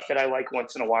the stuff that I like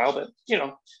once in a while. But, you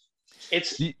know,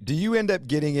 it's. Do you end up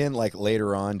getting in like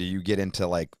later on? Do you get into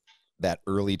like that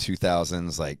early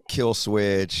 2000s, like Kill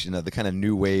Switch, you know, the kind of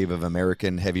new wave of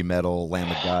American heavy metal, Lamb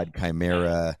of God,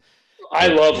 Chimera? I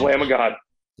love Lamb of God.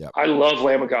 Yep. I love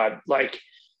Lamb of God. Like,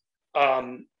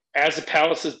 As the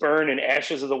Palaces Burn and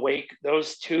Ashes of the Wake,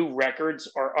 those two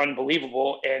records are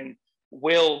unbelievable. And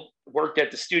Will worked at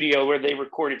the studio where they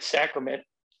recorded Sacrament.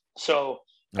 So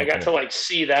I got to like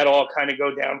see that all kind of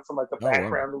go down from like the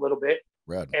background a little bit.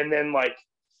 Rad. And then like,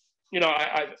 you know,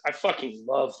 I fucking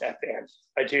love that band.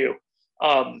 I do.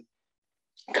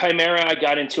 Chimera, I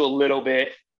got into a little bit.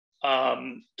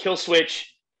 Kill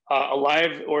Switch,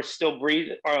 Alive or Still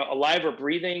Breathe, Alive or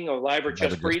Breathing, or Alive or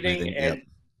Just Breathing, and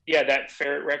that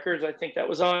Ferret Records, I think that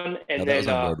was on, and then that was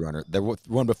on Roadrunner. The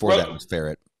one before that was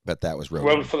Ferret, but that was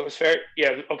Roadrunner. Before that was Ferret,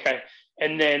 yeah, okay,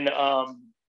 and then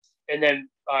End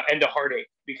of Heartache,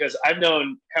 because I've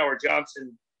known Howard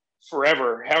Johnson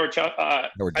forever. Howard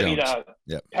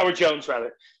Jones,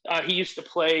 rather. He used to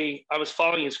play. I was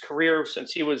following his career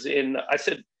since he was in.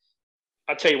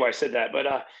 I'll tell you why I said that, but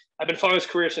I've been following his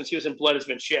career since he was in Blood Has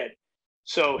Been Shed.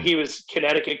 So he was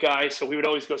Connecticut guy. So we would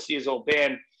always go see his old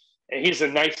band, and he's the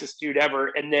nicest dude ever.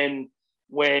 And then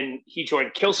when he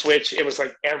joined Kill Switch, it was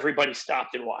like everybody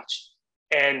stopped and watched.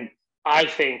 And I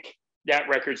think that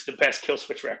record's the best Kill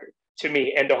Switch record to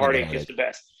me. End of Heartache is the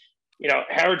best. You know,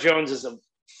 Howard Jones is a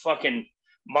fucking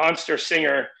monster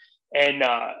singer, and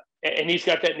he's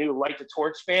got that new Light the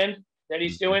Torch band that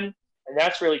he's doing, and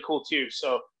that's really cool too.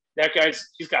 So that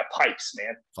he's got pipes,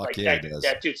 man. Fuck yeah,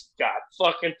 that dude's got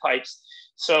fucking pipes.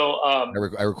 So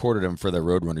I recorded him for the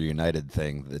Roadrunner United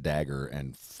thing, the Dagger,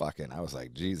 and fucking I was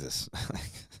like, Jesus.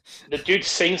 The dude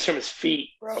sings from his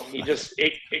feet, bro. He just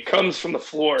it comes from the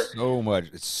floor. So much.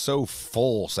 It's so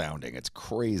full sounding. It's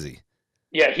crazy.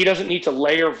 Yeah, he doesn't need to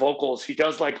layer vocals. He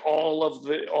does like all of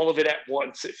it at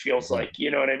once. It feels like,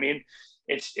 you know what I mean?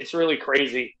 It's really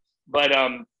crazy. But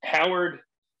Howard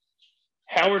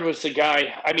was the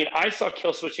guy. I mean, I saw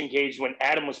Kill Switch Engage when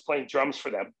Adam was playing drums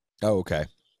for them. Oh, okay.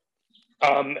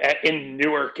 In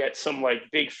Newark at some like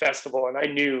big festival, and I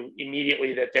knew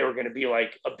immediately that they were going to be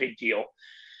like a big deal.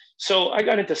 So I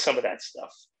got into some of that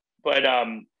stuff. But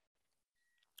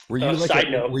were you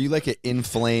like an In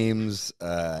Flames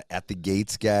At the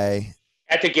Gates guy?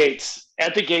 At the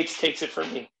Gates takes it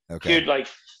from me. Okay. Dude, like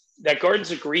that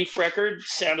Gardens of Grief record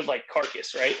sounded like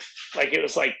Carcass, right? Like it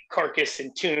was like Carcass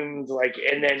Entombed, like,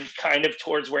 and then kind of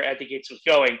towards where At the Gates was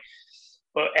going.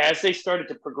 But as they started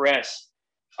to progress,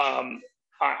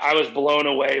 I was blown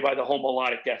away by the whole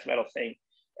melodic death metal thing,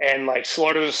 and like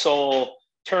Slaughter the Soul,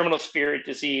 Terminal Spirit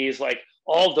Disease, like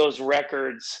all those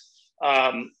records.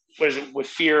 What is it? With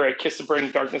Fear, I Kiss the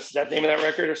Burning Darkness. Is that the name of that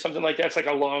record or something like that? It's like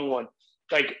a long one.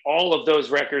 Like all of those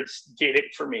records did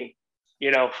it for me,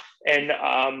 you know? And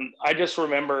I just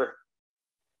remember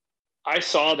I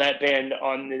saw that band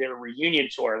on their reunion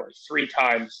tour like 3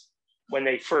 times when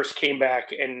they first came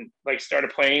back and like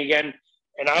started playing again.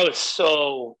 And I was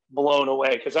so blown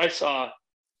away because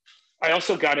I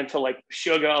also got into like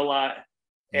Sugar a lot,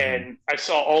 And I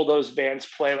saw all those bands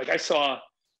play. Like I saw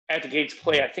At the Gates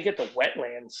play, I think at the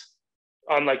Wetlands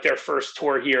on like their first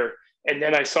tour here. And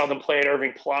then I saw them play at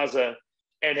Irving Plaza,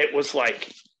 and it was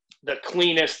like the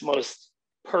cleanest, most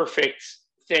perfect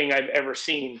thing I've ever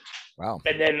seen. Wow.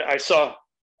 And then I saw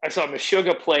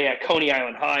Meshuggah play at Coney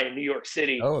Island High in New York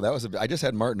City. Oh, that was I just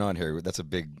had Martin on here. That's a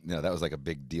big, that was like a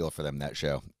big deal for them, that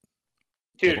show.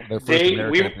 Dude, their first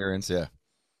American appearance, yeah.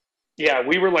 Yeah,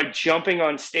 we were like jumping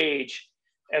on stage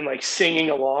and like singing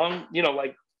along,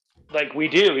 like we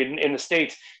do in the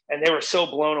States. And they were so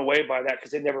blown away by that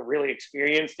because they'd never really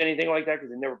experienced anything like that because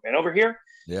they'd never been over here.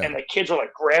 Yeah. And like kids were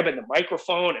like grabbing the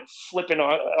microphone and flipping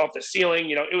off the ceiling.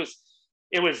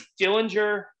 It was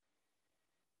Dillinger.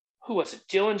 Who was it?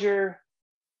 Dillinger,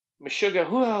 Meshuggah.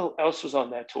 Who else was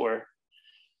on that tour?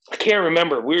 I can't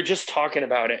remember. We were just talking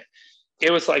about it.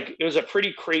 It was a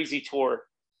pretty crazy tour.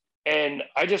 And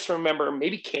I just remember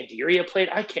maybe Candiria played.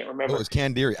 I can't remember. Oh, it was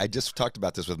Candiria. I just talked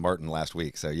about this with Martin last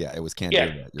week. So yeah, it was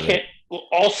Candiria. Yeah,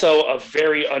 also a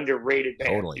very underrated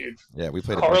band. Totally. Dude. Yeah, we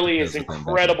played. Carly is an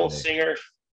incredible singer.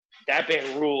 That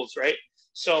band rules, right?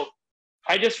 So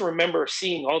I just remember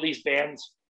seeing all these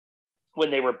bands when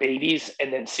they were babies,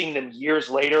 and then seeing them years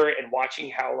later and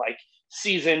watching how like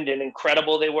seasoned and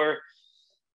incredible they were.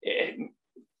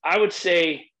 I would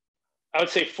say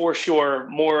for sure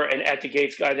more an At the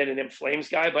Gates guy than an In Flames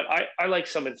guy, but I like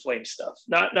some In Flames stuff.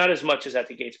 Not as much as At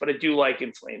the Gates, but I do like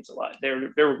In Flames a lot. They're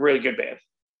a really good band.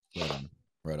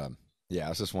 Right on. Yeah, I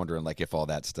was just wondering like if all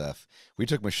that stuff. We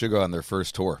took Meshuggah on their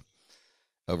first tour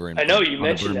over in. I know you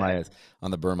mentioned that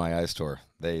on the Burn My Eyes tour.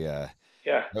 They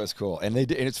yeah, that was cool. And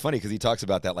and it's funny because he talks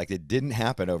about that like it didn't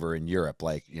happen over in Europe.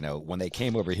 Like when they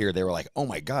came over here, they were like, oh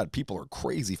my God, people are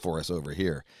crazy for us over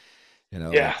here.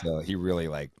 Yeah. So he really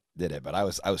like did it, but I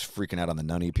was freaking out on the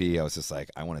Nun EP. I was just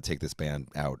like, I want to take this band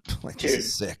out. Like, dude, this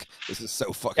is sick. This is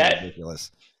so fucking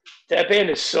ridiculous. That band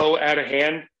is so out of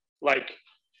hand. Like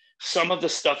some of the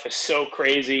stuff is so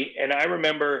crazy. And I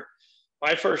remember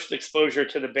my first exposure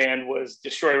to the band was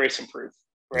Destroy, Race, and Proof.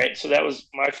 Right. So that was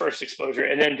my first exposure.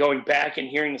 And then going back and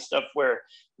hearing the stuff where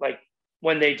like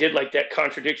when they did like that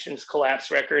Contradictions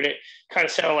Collapse record, it kind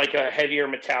of sounded like a heavier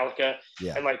Metallica.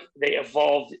 Yeah. And like they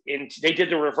did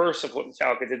the reverse of what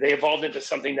Metallica did. They evolved into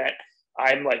something that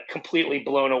I'm like completely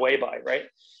blown away by. Right.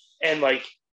 And like,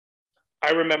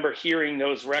 I remember hearing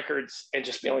those records and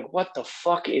just being like, what the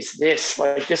fuck is this?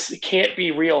 Like this can't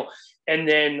be real. And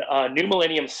then New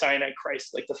Millennium Cyanide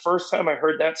Christ, like the first time I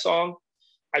heard that song,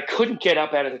 I couldn't get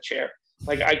up out of the chair.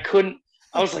 Like I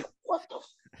was like, what the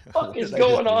fuck is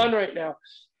going on right now?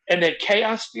 And then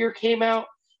Chaos Sphere came out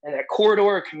and that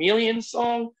Corridor of Chameleon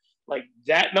song, like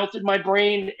that melted my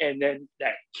brain. And then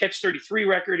that Catch 33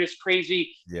 record is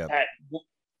crazy. Yeah.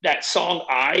 That song,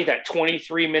 that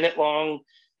 23-minute long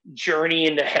journey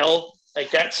into hell,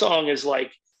 like that song is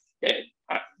like,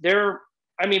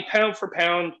 pound for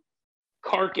pound,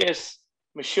 Carcass,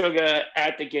 Meshuggah,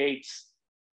 At the Gates,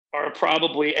 are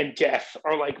probably, and Death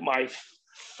are like my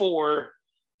four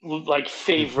like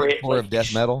favorite. Four of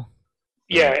death metal?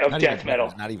 Yeah, of death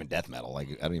metal. Not even death metal. Like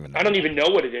I don't even know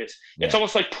what it is. Yeah. It's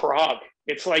almost like prog.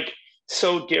 It's like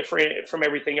so different from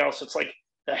everything else. It's like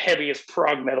the heaviest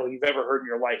prog metal you've ever heard in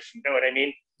your life. You know what I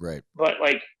mean? Right. But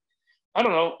like, I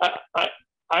don't know.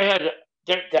 I had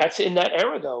that's in that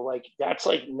era though. Like that's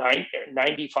like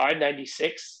 95,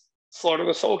 96. Slaughter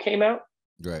the Soul came out.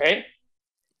 Right.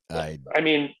 I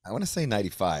want to say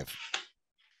 95.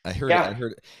 I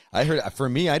heard for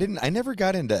me, I never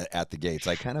got into At the Gates.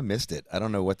 I kind of missed it. I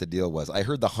don't know what the deal was. I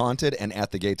heard The Haunted and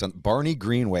At the Gates on Barney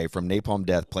Greenway from Napalm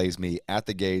Death plays me At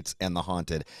the Gates and The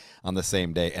Haunted on the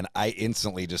same day. And I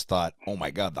instantly just thought, oh my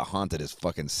God, The Haunted is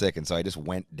fucking sick. And so I just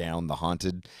went down the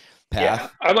Haunted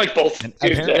path. Yeah, I like both. And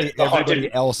apparently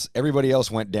everybody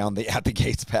else went down the At the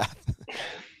Gates path.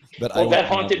 But that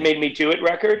Haunted Made Me Do It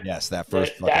record. Yes, that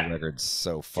first fucking record's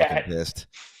so fucking pissed.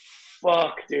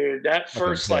 Fuck, dude, that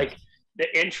first like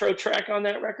the intro track on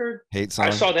that record. Hate Song. I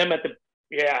saw them at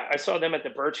the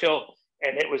Birch Hill,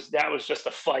 and that was just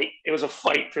a fight. It was a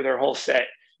fight for their whole set.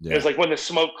 Yeah. It was like when the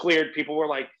smoke cleared, people were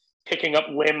like picking up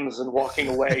limbs and walking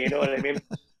away. You know what I mean?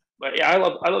 But yeah, I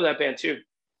love that band too.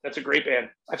 That's a great band.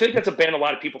 I think that's a band a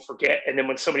lot of people forget, and then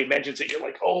when somebody mentions it, you're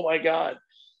like, oh my God.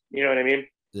 You know what I mean?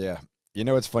 Yeah. You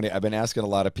know, it's funny. I've been asking a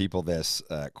lot of people this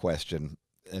question,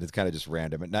 and it's kind of just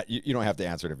random. And you don't have to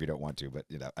answer it if you don't want to, but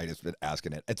I just been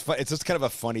asking it. It's fun. It's just kind of a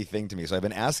funny thing to me. So I've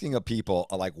been asking people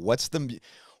like, what's the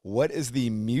what is the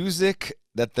music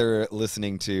that they're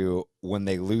listening to when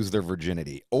they lose their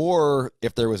virginity? Or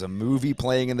if there was a movie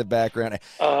playing in the background.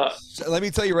 So let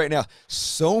me tell you right now,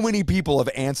 so many people have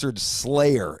answered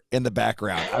Slayer in the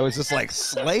background. I was just like,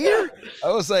 Slayer?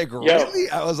 I was like, really?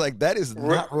 I was like, that is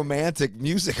not romantic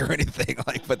music or anything.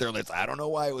 Like, but they're like, I don't know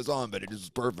why it was on, but it is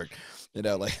perfect. You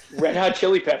know, like Red Hot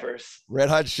Chili Peppers. Red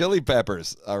Hot Chili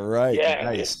Peppers. All right. Yeah.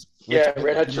 Nice. Yeah,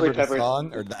 Red Hot Chili Peppers. The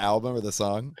song or the album or the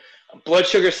song? Blood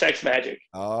Sugar Sex Magic.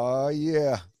 Oh,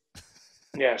 yeah.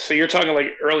 Yeah, so you're talking like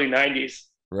early 90s.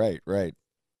 Right.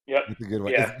 Yep. That's a good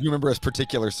one. Yeah. You remember a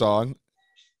particular song?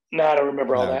 No, I don't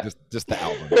remember all that. Just the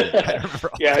album.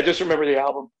 I just remember the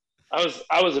album. I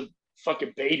was a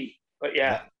fucking baby, but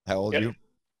yeah. How old are you?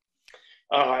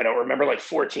 Oh, I don't remember, like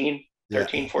 14,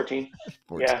 13, 14.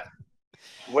 14. Yeah.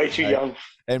 Way too young.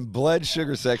 And Blood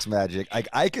Sugar Sex Magic.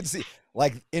 I could see,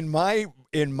 like, in my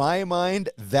mind,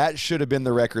 that should have been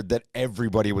the record that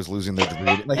everybody was losing their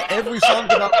virginity. Like, every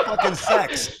song's about fucking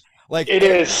sex. Like, it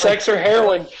is sex or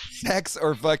heroin. Sex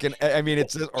or fucking, I mean,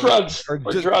 it's just, drugs or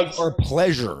just, drugs or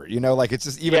pleasure, you know, like, it's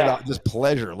just even about just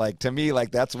pleasure. Like, to me,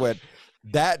 like,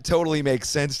 that totally makes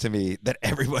sense to me, that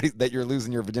that you're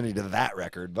losing your virginity to that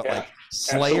record. But like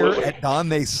Slayer, absolutely. At Dawn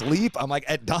They Sleep, I'm like,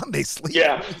 at Dawn They Sleep.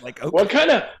 Yeah. Like,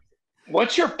 okay.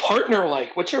 What's your partner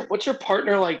like? What's your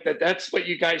partner like that's what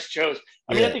you guys chose?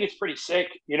 I mean, I think it's pretty sick.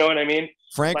 You know what I mean?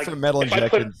 Frank from Metal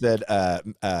Injection said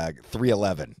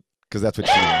 311. Because that's what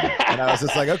she wanted. And I was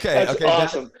just like, okay, that's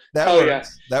awesome. That works. Yeah.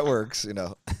 That works, you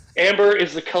know. Amber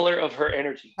is the color of her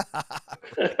energy.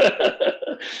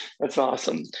 That's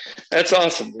awesome. That's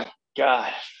awesome.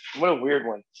 God, what a weird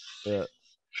one. Yeah.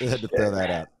 I had to throw that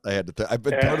out.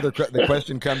 But part of the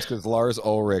question comes because Lars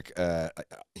Ulrich,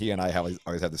 he and I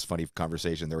always have this funny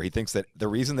conversation there where he thinks that the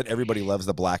reason that everybody loves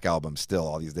the Black Album still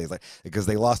all these days, like, because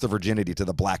they lost their virginity to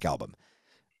the Black Album.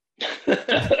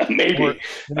 Maybe.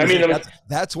 I mean,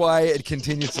 that's why it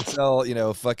continues to sell, you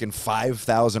know, fucking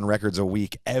 5,000 records a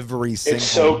week every single. It's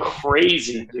so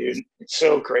crazy, dude. It's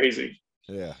so crazy.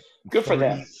 Yeah. Good for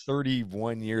them.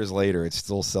 31 years later, it's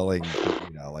still selling,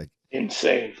 you know, like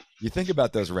insane. You think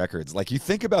about those records, like you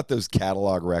think about those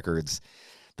catalog records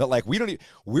that, like,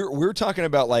 we're talking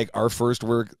about, like, our first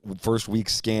week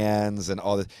scans and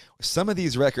all this. Some of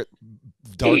these records,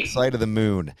 Dark Side of the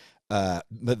Moon,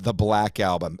 the Black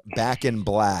Album, Back in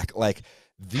Black, like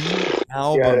these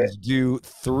albums do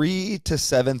 3,000 to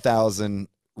 7,000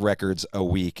 records a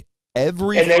week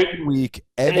every week.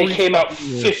 And they came out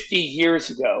 50 years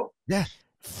ago. Yeah.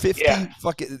 50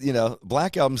 fucking, you know,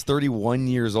 Black Album's 31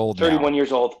 years old 31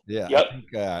 years old. Yeah. Yep.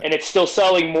 And it's still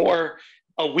selling more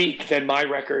a week than my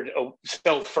record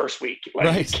sold first week. Like,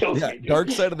 right. It kills me, dude. Dark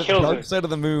Side of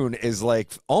the Moon is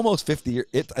like almost 50 years.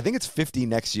 I think it's 50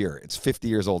 next year. It's 50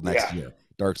 years old next year.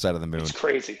 Dark Side of the Moon. It's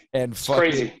crazy. And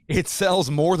crazy. It sells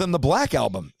more than the Black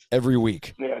Album every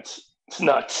week. Yeah, it's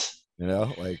nuts. You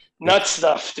know, like nuts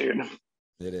stuff, dude.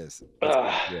 It is.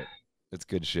 It's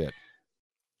good shit.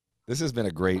 This has been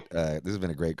a great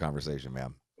conversation,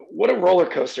 man. What a roller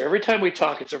coaster. Every time we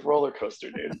talk, it's a roller coaster,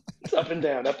 dude. It's up and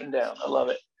down, up and down. I love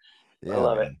it. Yeah, I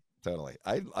love it. Totally.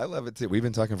 I love it too. We've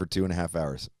been talking for 2.5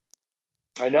 hours.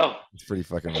 I know. It's pretty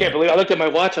fucking. I can't believe. I looked at my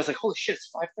watch. I was like, "Holy shit, it's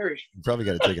 5:30." You probably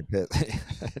got to take a piss.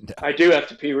 No. I do have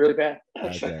to pee really bad.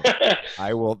 Okay.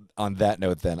 I will. On that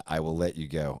note, then I will let you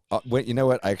go. Wait, you know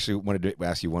what? I actually wanted to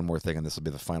ask you one more thing, and this will be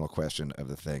the final question of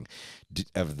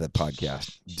the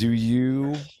podcast. Do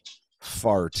you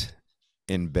fart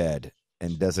in bed,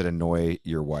 and does it annoy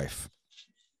your wife?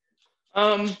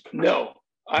 No.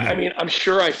 I mean, I'm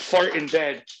sure I fart in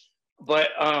bed,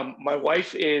 but my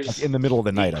wife is like in the middle of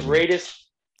the night. Greatest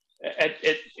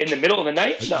in the middle of the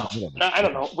night? No, I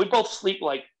don't know. We both sleep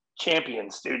like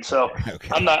champions, dude. So okay.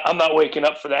 I'm not waking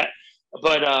up for that.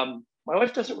 But my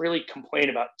wife doesn't really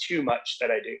complain about too much that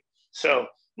I do. So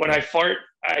when I fart,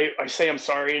 I say I'm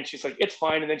sorry, and she's like, "It's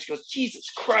fine." And then she goes, "Jesus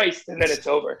Christ," and then it's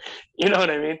over. You know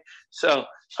what I mean? So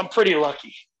I'm pretty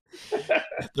lucky.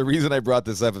 The reason I brought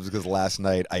this up is because last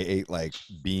night I ate like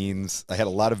beans. I had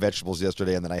a lot of vegetables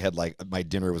yesterday, and then I had like my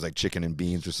dinner was like chicken and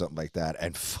beans or something like that.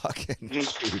 And fucking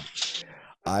dude,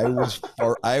 I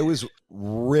was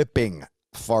ripping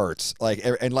farts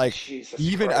Jesus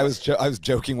even Christ. I was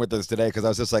joking with this today because I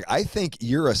was just like, I think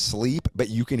you're asleep, but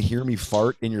you can hear me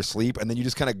fart in your sleep, and then you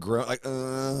just kind of groan like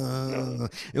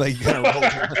like you kind of roll.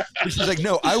 She's like,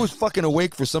 no, I was fucking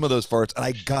awake for some of those farts, and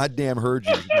I goddamn heard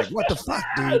you. She's like, what the fuck,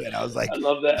 dude? And I was like, I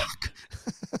love that.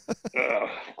 Oh,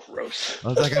 gross. I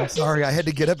was like, I'm sorry, I had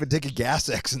to get up and take a gas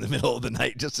X in the middle of the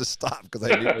night just to stop because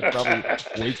I knew it would probably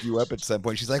wake you up at some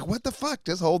point. She's like, what the fuck?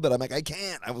 Just hold it. I'm like, I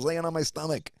can't. I was laying on my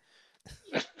stomach.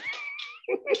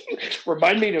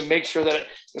 Remind me to make sure that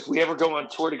if we ever go on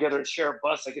tour together and share a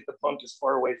bus, I get the bunk as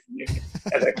far away from you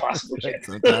as I possibly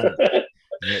can.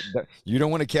 You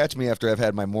don't want to catch me after I've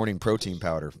had my morning protein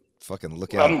powder. Fucking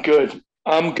look out.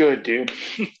 I'm good, dude.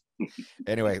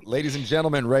 Anyway, ladies and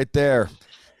gentlemen, right there,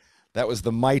 that was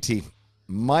the mighty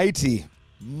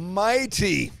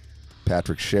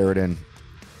Patrick Sheridan,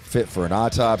 fit for an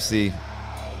autopsy.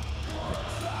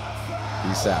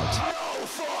 Peace out.